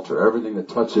the altar. Everything that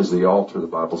touches the altar, the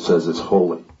Bible says, is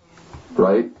holy.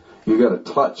 Right? You've got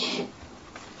to touch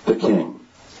the King.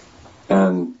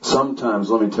 And sometimes,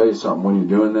 let me tell you something, when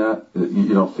you're doing that,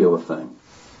 you don't feel a thing.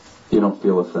 You don't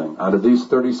feel a thing. Out of these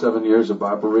 37 years of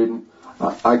Bible reading,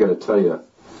 I got to tell you,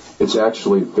 it's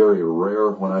actually very rare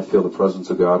when I feel the presence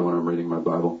of God when I'm reading my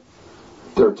Bible.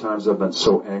 There are times I've been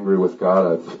so angry with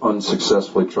God, I've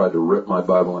unsuccessfully tried to rip my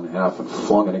Bible in half and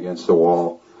flung it against the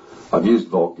wall. I've used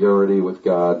vulgarity with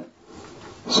God.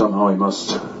 Somehow He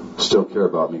must still care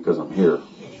about me because I'm here.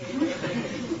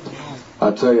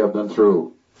 I tell you, I've been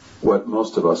through what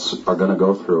most of us are going to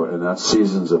go through, and that's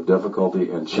seasons of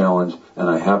difficulty and challenge, and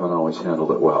I haven't always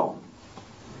handled it well.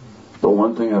 But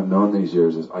one thing I've known these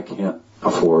years is I can't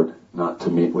afford not to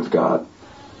meet with God.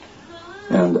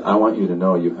 And I want you to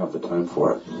know you have the time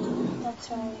for it.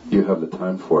 That's right. You have the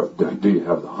time for it. Do you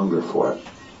have the hunger for it?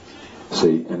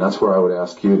 See, and that's where I would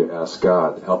ask you to ask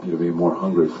God to help you to be more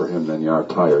hungry for Him than you are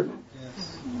tired.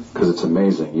 Because it's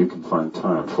amazing. You can find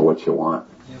time for what you want.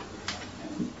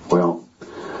 Well,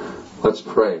 let's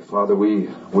pray. Father, we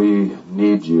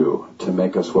need You to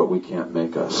make us what we can't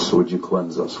make us. Would You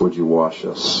cleanse us? Would You wash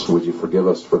us? Would You forgive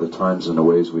us for the times and the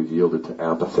ways we've yielded to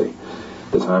apathy?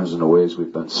 the times and the ways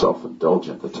we've been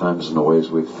self-indulgent, the times and the ways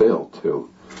we've failed to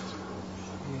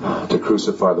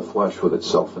crucify the flesh with its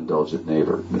self-indulgent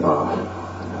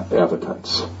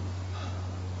appetites.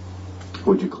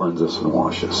 Would you cleanse us and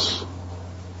wash us?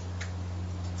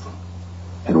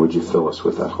 And would you fill us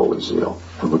with that holy zeal?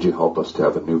 And would you help us to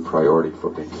have a new priority for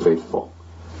being faithful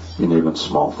in even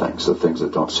small things, the things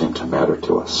that don't seem to matter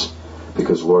to us?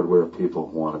 Because, Lord, we're a people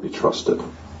who want to be trusted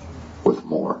with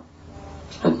more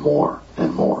and more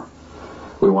and more.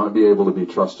 We want to be able to be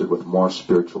trusted with more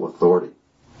spiritual authority.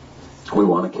 We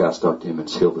want to cast out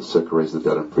demons, heal the sick, raise the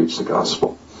dead, and preach the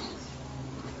gospel.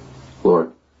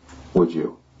 Lord, would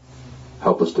you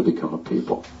help us to become a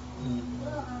people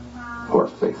who are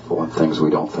faithful in things we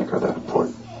don't think are that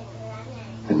important.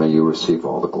 And may you receive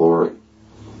all the glory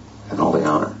and all the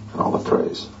honor and all the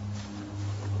praise.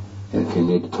 And if you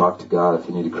need to talk to God, if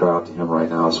you need to cry out to Him right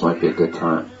now, this might be a good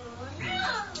time.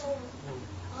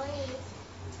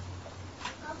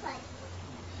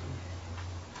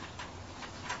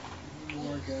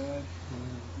 More, God.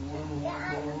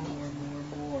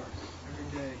 More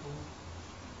every day.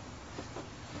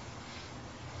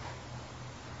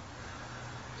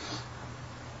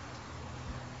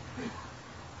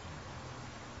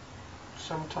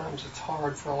 Sometimes it's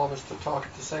hard for all of us to talk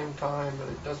at the same time, but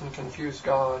it doesn't confuse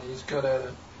God. He's good at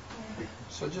it.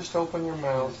 So just open your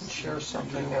mouth and share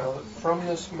something now from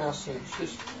this message.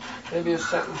 Just maybe a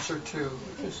sentence or two.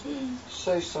 Just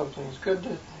say something. It's good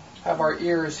to have our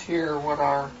ears hear what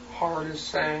our heart is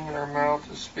saying and our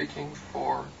mouth is speaking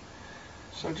for.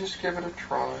 So just give it a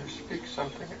try. Speak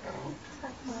something out.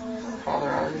 Father,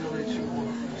 I really do want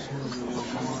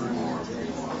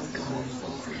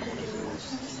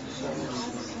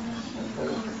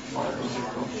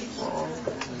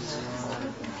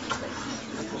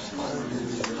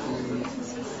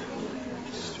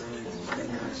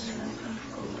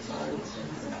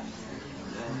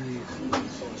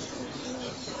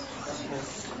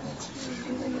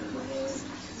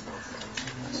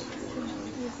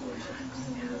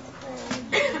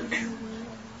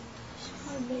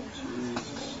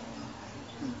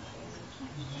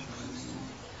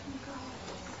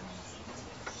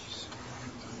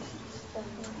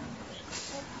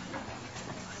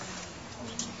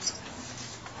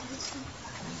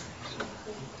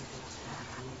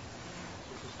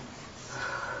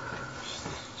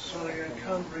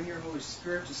Bring your Holy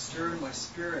Spirit to stir in my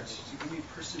spirit, to give me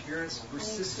perseverance and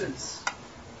persistence,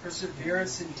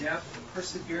 perseverance in depth,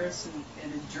 perseverance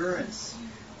and endurance,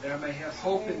 that I may have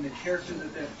hope in the character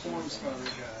that forms, Father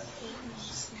God.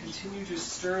 Just continue to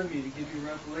stir in me to give you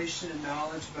revelation and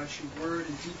knowledge about your word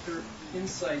and deeper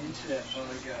insight into that,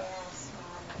 Father God.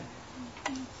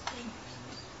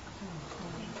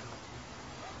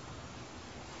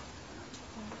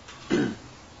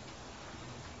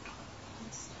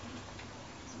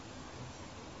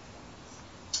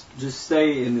 Just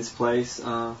stay in this place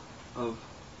of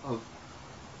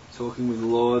talking with the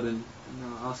Lord and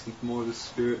asking for more of the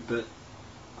Spirit, but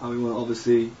we want to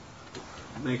obviously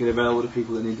make it available to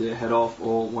people that need to head off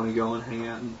or want to go and hang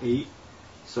out and eat.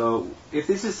 So if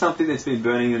this is something that's been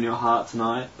burning on your heart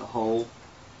tonight, the whole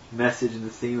message and the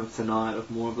theme of tonight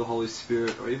of more of the Holy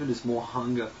Spirit, or even just more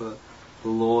hunger for the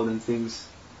Lord and things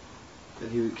that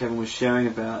Kevin was sharing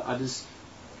about,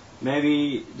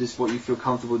 maybe just what you feel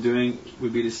comfortable doing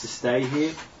would be just to stay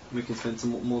here. We can spend some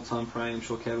more time praying. I'm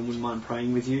sure Kevin wouldn't mind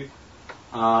praying with you.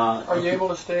 Are you able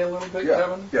to stay a little bit,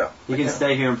 Kevin? Yeah. You can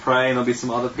stay here and pray, and there'll be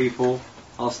some other people.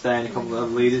 I'll stay, and a couple of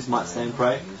other leaders might stay and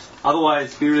pray.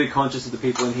 Otherwise, be really conscious of the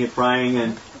people in here praying,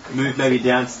 and move maybe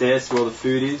downstairs to where the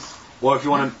food is. Or if you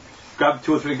want to grab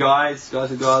 2 or 3 guys or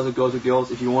girls or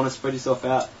girls, if you want to spread yourself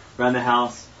out around the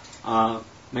house,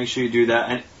 make sure you do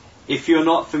that. And if you're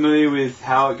not familiar with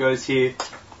how it goes here,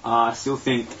 I still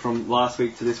think from last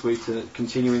week to this week to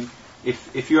continuing,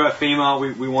 if you're a female,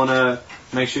 we want to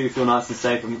make sure you feel nice and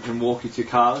safe and walk you to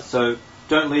cars. So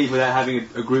don't leave without having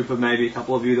a group of maybe a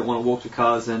couple of you that want to walk to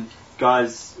cars, and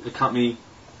guys accompany.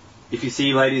 If you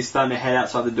see ladies starting to head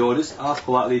outside the door, just ask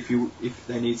politely if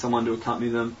they need someone to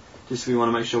accompany them. Just we want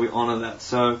to make sure we honour that.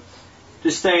 So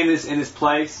just stay in this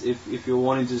place. If you're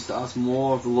wanting just to ask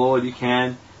more of the Lord, you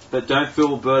can. But don't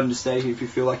feel burdened to stay here if you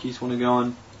feel like you just want to go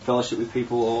and fellowship with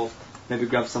people, or maybe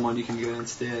grab someone you can go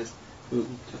downstairs. We'll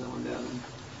turn that one down.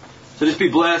 So just be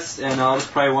blessed, and I'll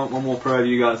just pray one more prayer over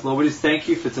you guys. Lord, we just thank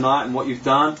you for tonight and what you've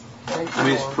done. And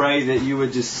we just pray that you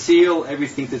would just seal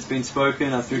everything that's been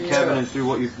spoken through Kevin and through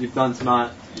what you've done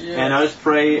tonight. And I just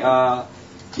pray,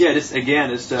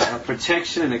 just a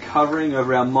protection and a covering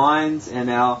over our minds and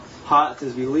our hearts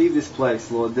as we leave this place,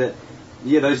 Lord, that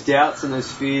those doubts and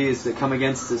those fears that come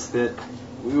against us, that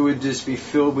we would just be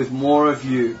filled with more of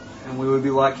you, and we would be,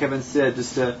 like Kevin said,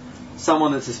 just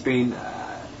someone that's just been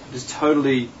just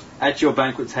totally at your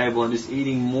banquet table and just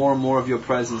eating more and more of your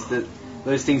presence, that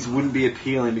those things wouldn't be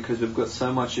appealing because we've got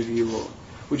so much of you, Lord.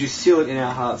 Would you seal it in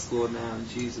our hearts, Lord, now, in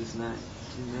Jesus' name.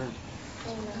 Amen.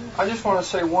 I just want to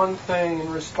say one thing in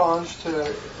response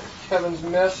to Kevin's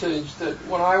message, that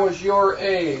when I was your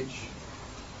age,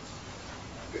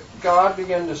 God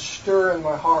began to stir in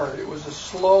my heart. It was a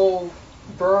slow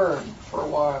burn for a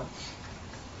while,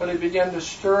 but it began to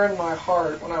stir in my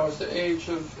heart when I was the age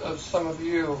of some of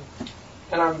you.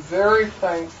 And I'm very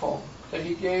thankful that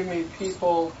He gave me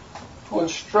people who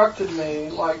instructed me,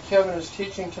 like Kevin is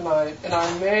teaching tonight, and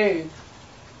I made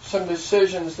some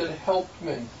decisions that helped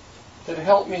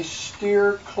me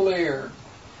steer clear.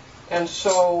 And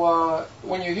so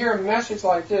when you hear a message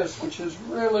like this, which is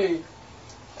really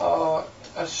a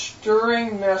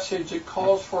stirring message that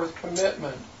calls forth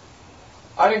commitment,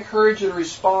 I'd encourage you to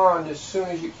respond as soon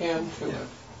as you can to it.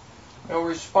 You know,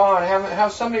 respond.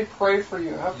 Have somebody pray for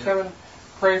you. Have Kevin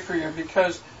pray for you,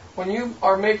 because when you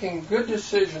are making good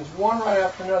decisions, one right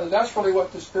after another, that's really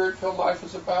what the Spirit-filled life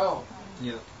is about.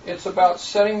 Yeah. It's about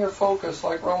setting your focus,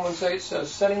 like Romans 8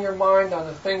 says, setting your mind on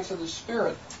the things of the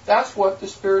Spirit. That's what the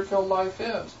Spirit-filled life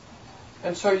is.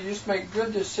 And so you just make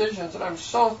good decisions, and I'm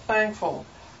so thankful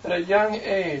that at a young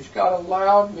age God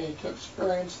allowed me to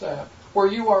experience that, where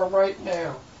you are right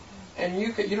now. And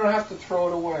you don't have to throw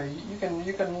it away.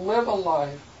 You can live a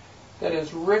life that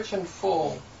is rich and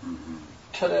full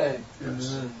today.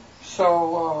 Yes.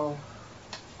 So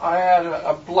I had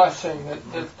a blessing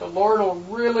that the Lord will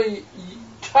really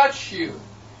touch you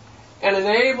and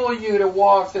enable you to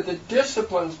walk, that the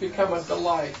disciplines become a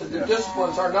delight, that the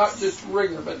disciplines are not just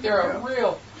rigor, but they're a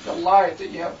real delight, that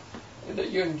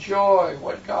you enjoy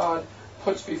what God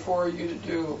puts before you to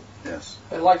do. Yes.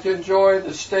 And like you enjoy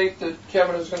the steak that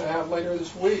Kevin is going to have later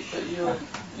this week, that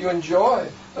you enjoy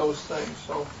those things.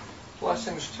 So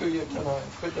blessings to you tonight.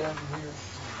 Good to have you here.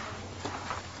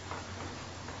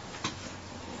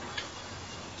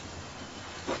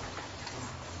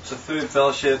 So food,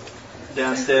 fellowship,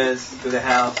 downstairs to the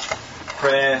house,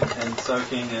 prayer and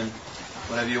soaking and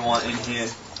whatever you want in here.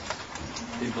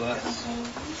 Be blessed.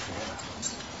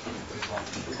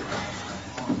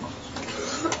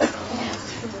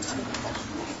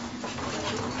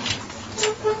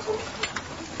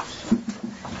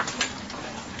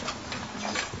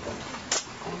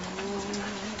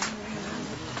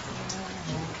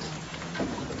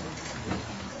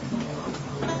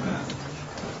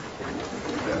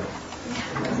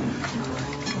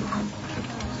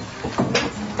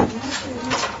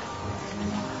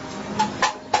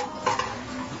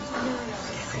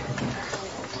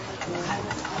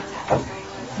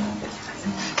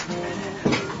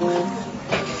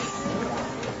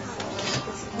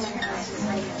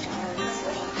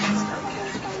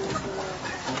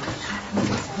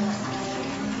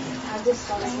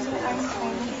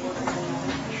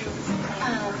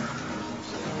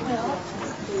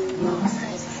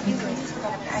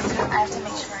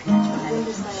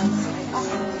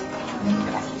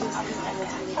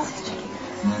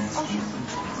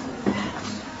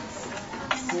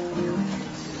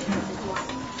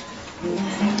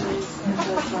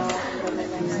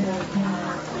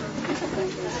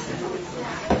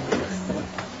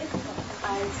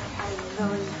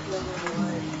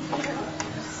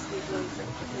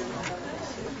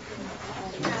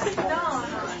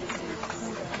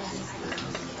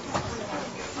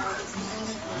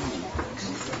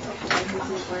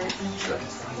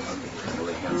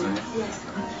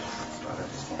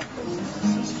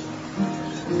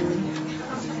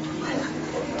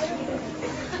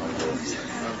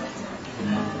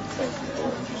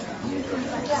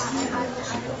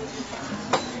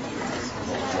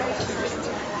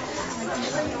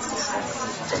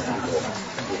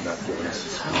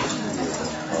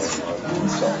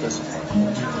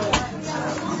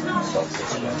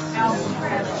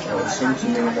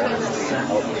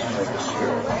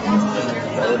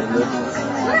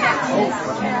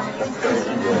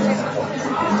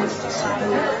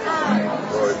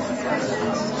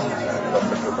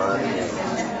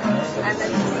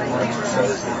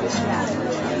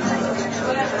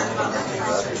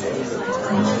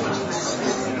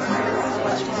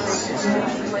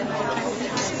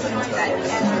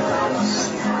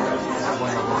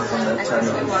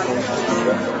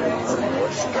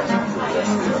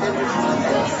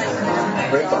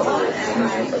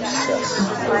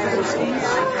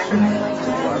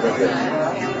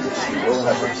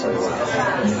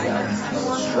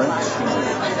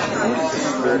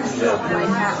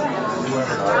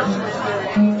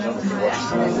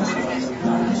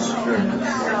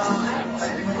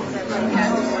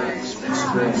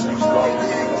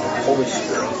 Holy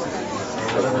Spirit.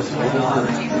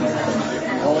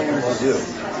 All I want to do,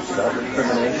 without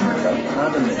recrimination, without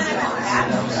condemnation,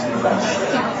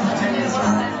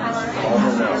 all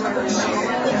the now that's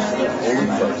the holy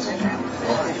place,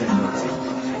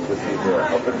 with you there,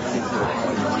 help it keep it.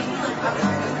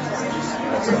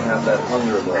 Let's have that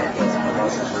hunger, Lord.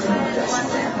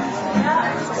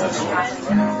 That's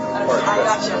part of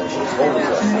destination. Holy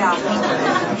destination.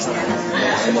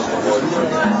 Name of the Lord.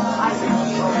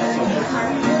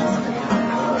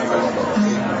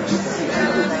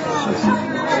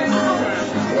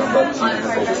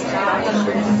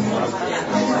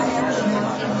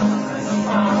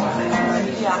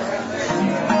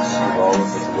 Receive all of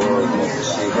the glory,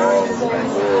 receive all of the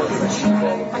glory, receive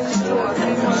all of the glory,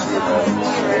 receive all of the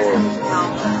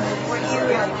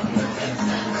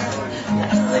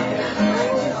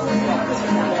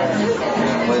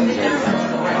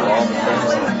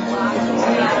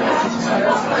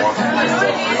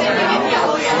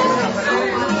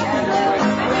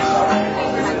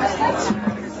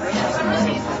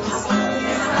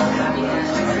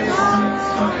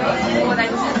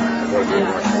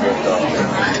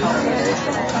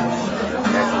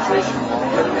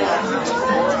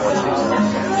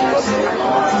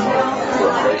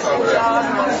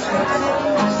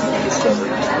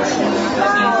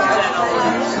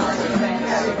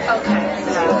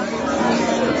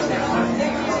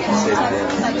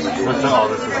What's all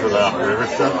this is for the Up the River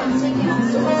stuff?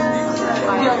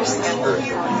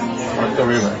 Up the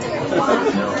river.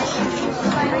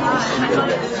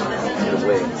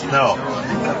 No.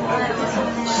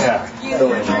 Yeah.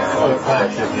 Oh, the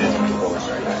flagship, yeah.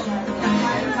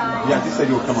 Yeah, I just said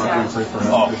you will come out here and pray for us.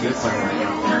 Oh, good.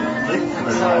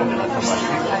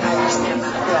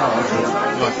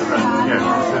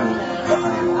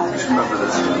 Just remember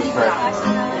this.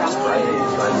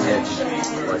 By the edge,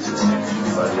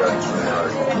 by the arch of the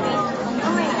heart.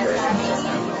 Okay.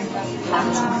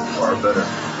 Far better.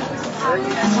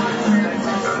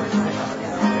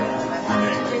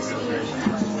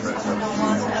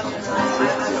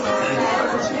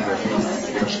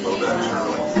 Slow that.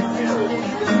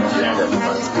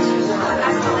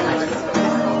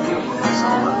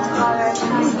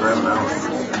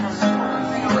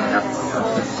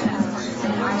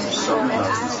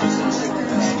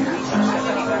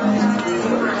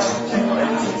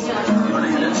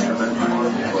 Running an instrument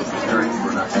or preparing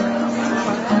for nothing.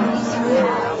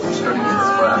 Starting in the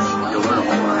class, you'll learn a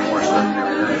whole lot more stuff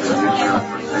every day than you do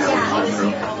for family.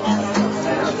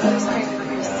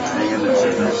 Hang in there,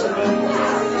 sister.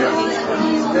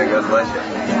 Yeah, God bless you.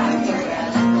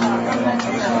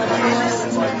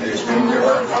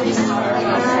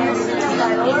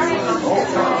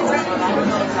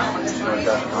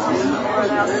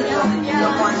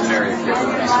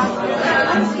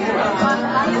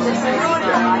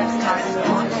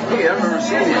 Hey, I've never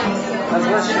seen you. God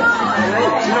bless you.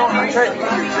 I tried to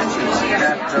get your attention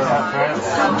at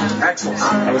Axel's. I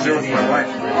was there with my wife.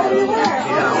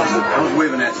 Yeah, I was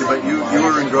waving at you, but you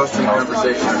were engrossed in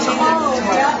conversation or something.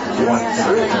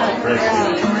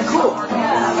 Cool.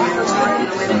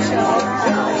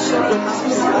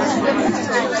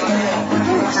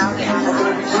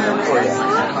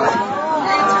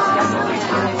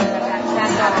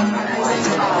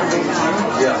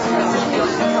 Yeah.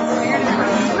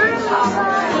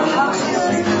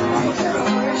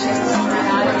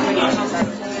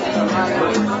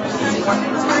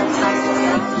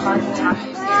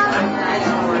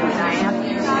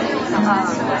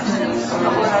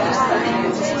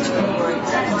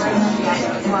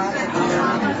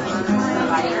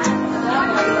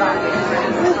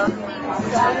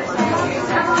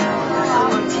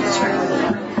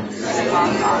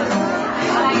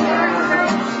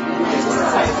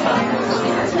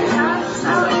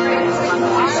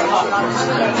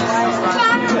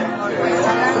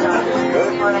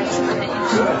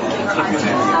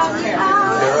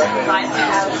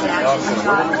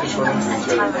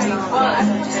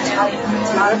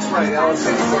 That's right,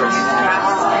 Allison.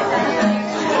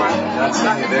 Not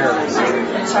seeing you there, but seeing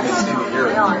you here.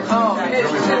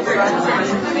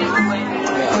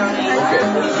 Okay,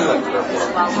 let's do that.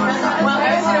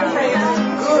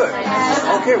 Good.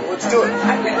 Okay, let's do it.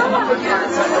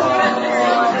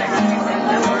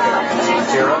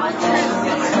 Tara,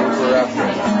 we're after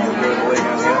it. We're going to lay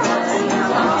hands again.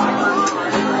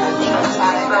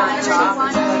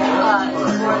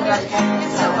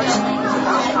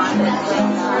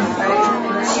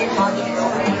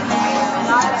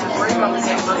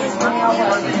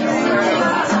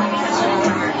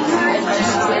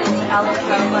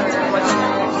 elephant, what you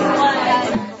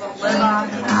live on,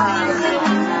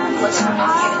 what you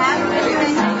have, everything.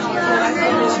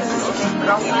 But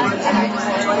also,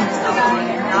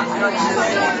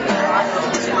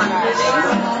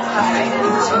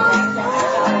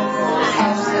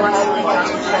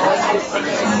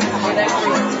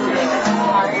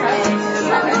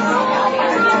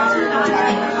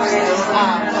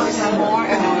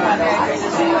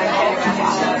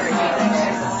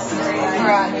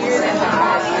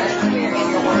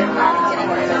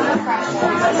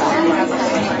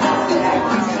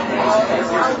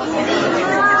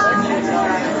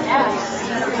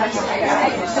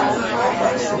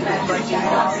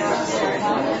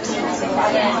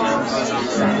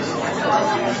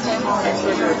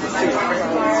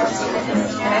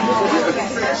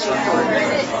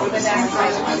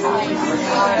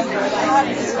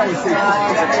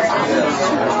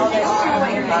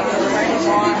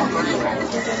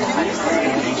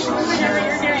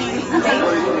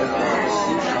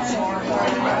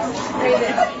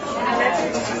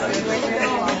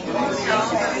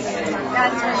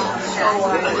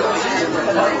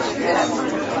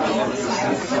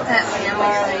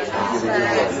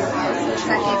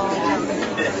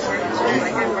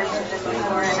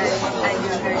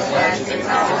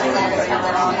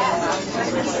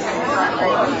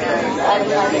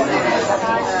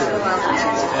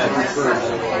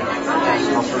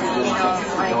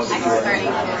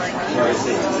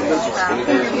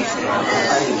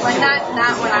 not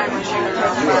not when I'm retreating, but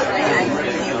I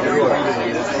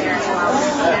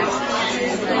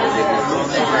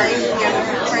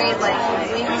prayed like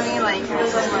weekly, like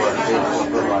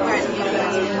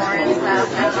more and stuff,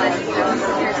 and like you're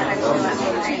expecting to let me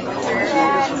pray with her.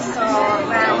 So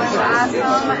that was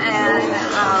awesome, and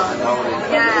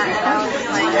yeah, and I was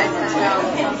like, I sent out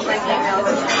like emails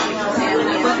to people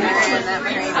family and her, and that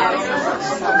prayed out, and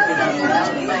I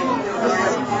was like,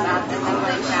 Lord, stop and stuff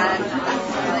like that.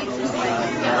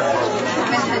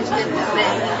 Didn't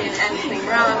admit he did anything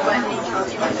wrong, but he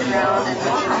was around and I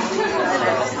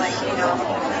was like,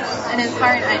 in his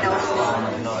heart, I know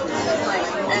like,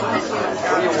 and that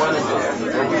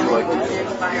he was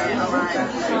inspired a lot of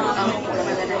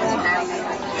women in his past.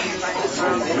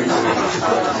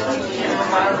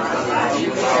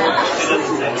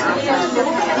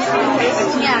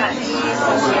 Yeah, he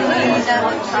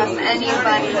doesn't trust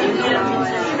anybody,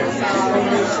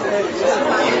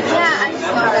 yeah, I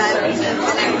just love that.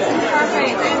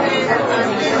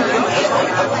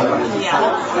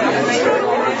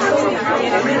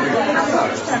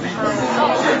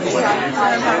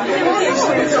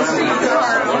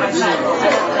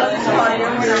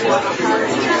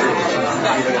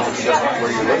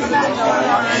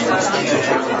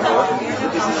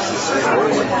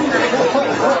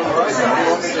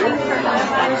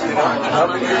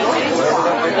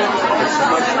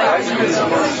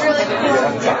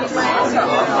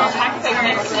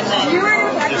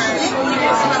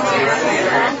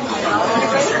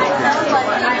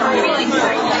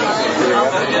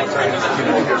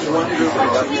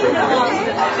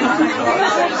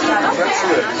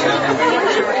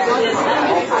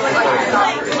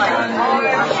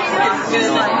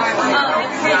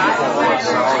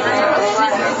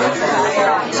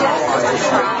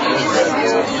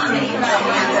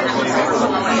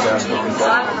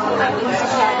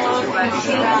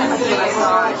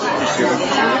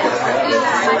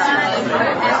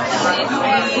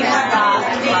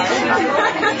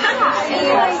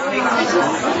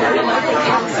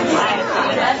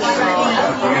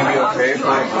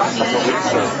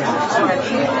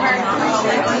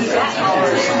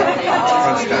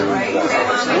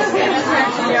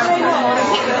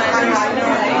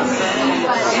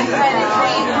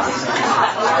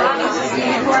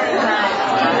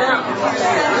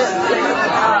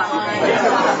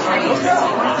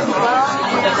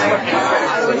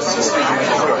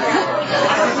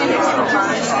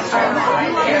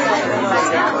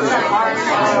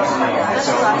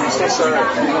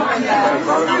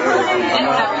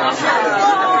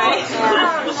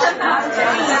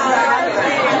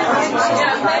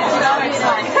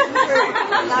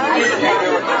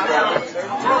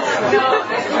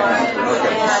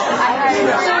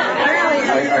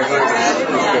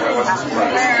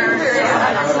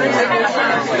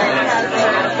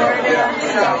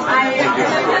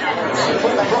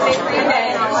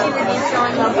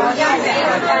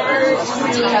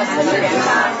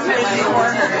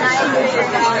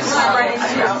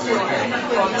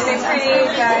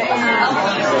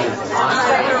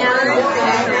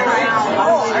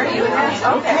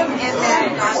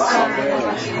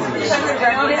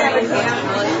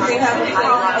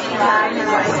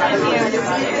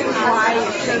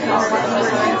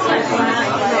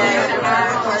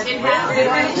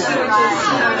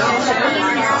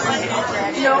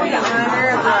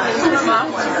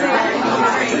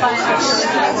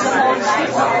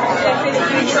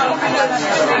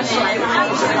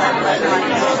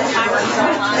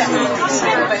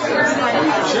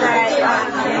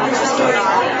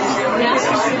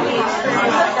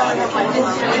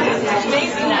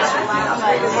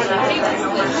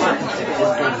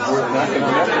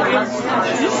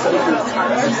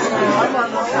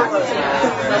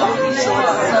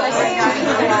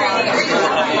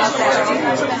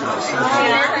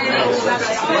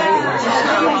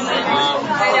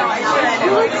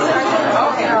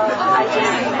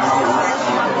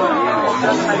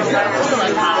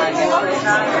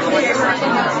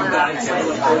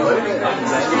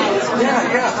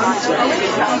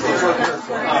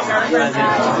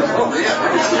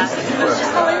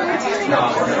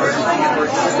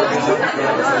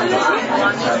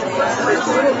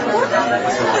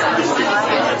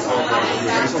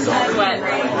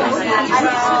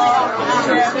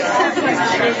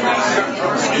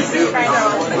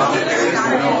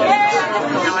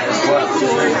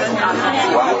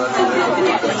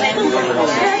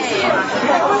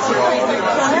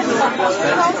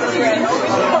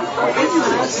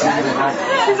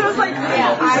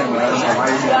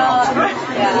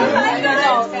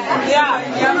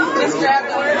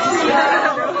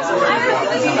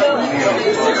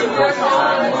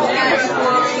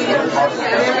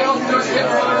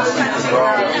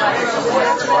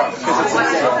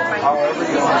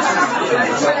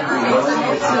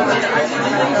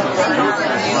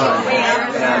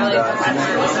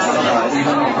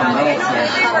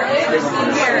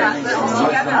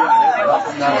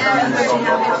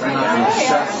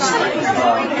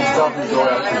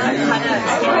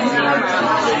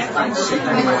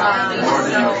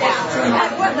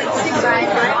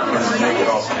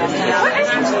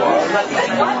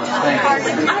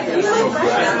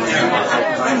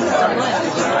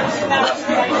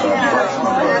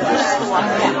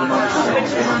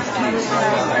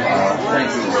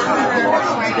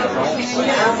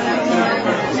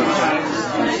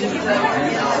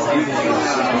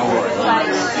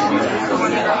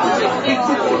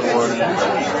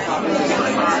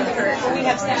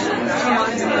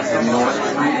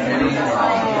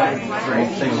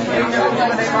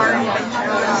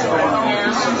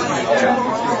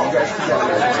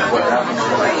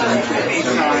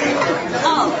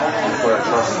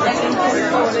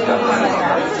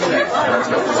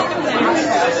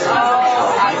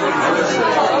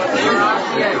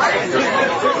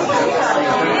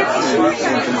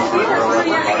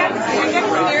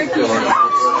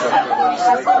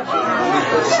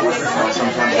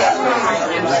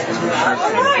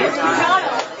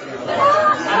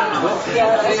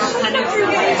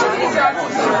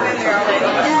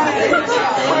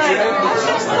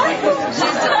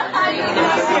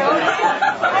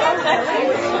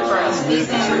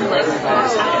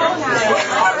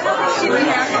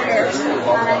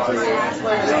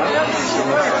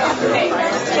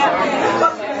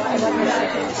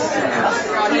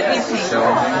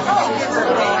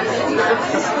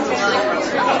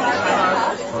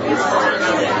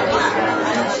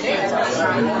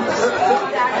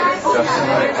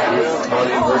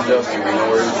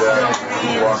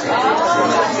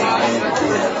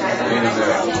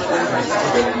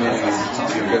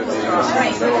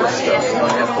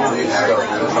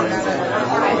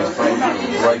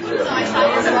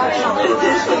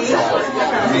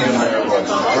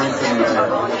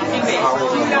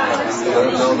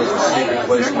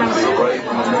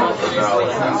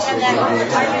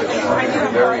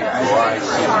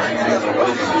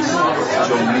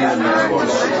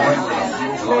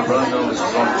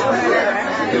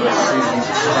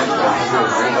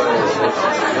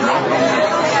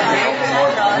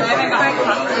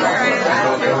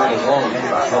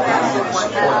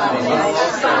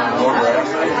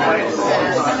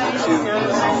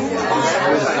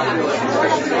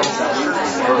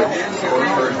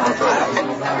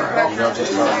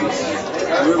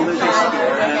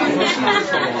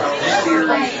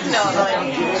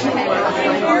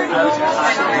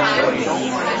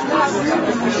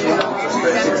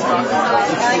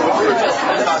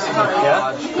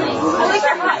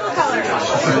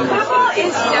 Purple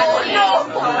is no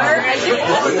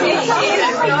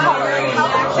color.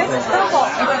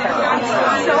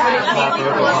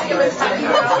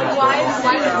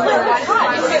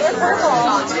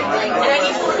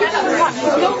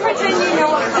 Don't pretend you know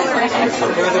what color it is.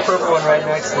 There's the purple one right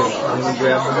next to it. And you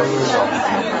grab the blue.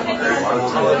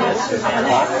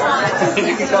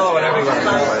 You can call it whatever you want.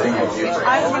 I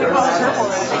want to call it purple.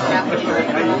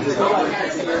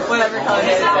 Whatever color it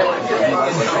is.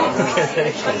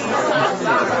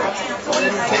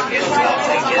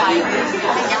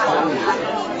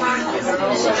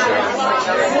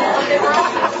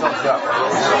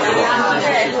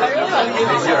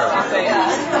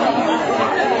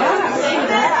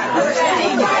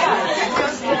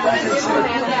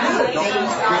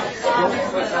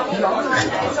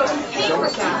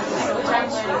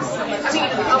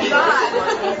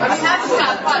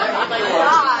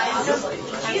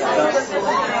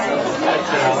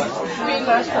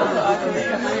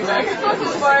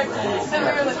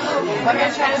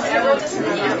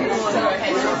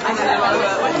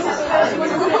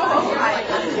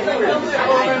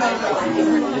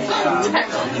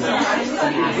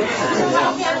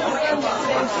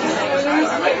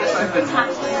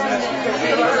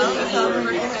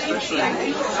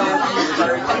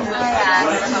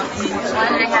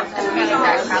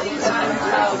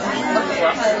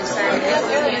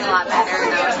 Doing a lot better.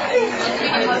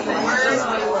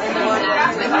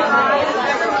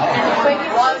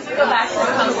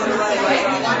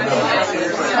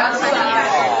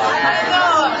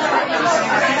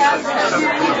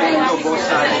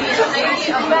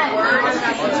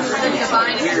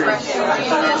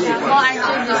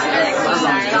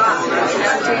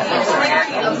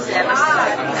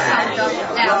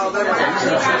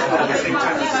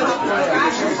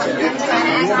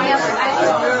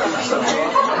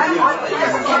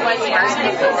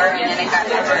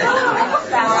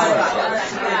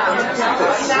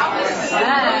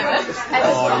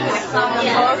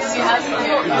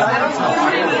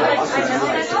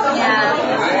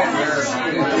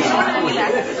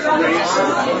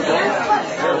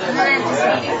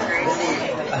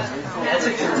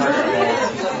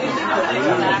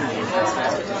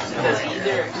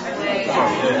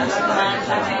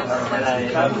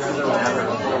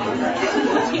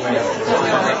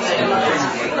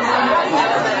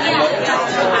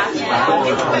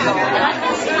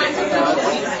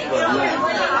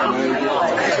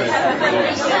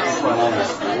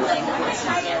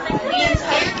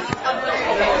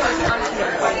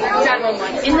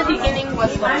 In the beginning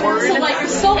was the Word, and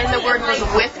the Word was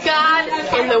with God,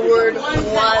 and the Word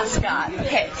was God.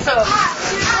 Okay, so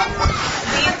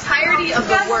the entirety of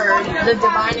the Word, the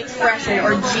divine expression,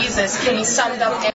 or Jesus, can be summed up in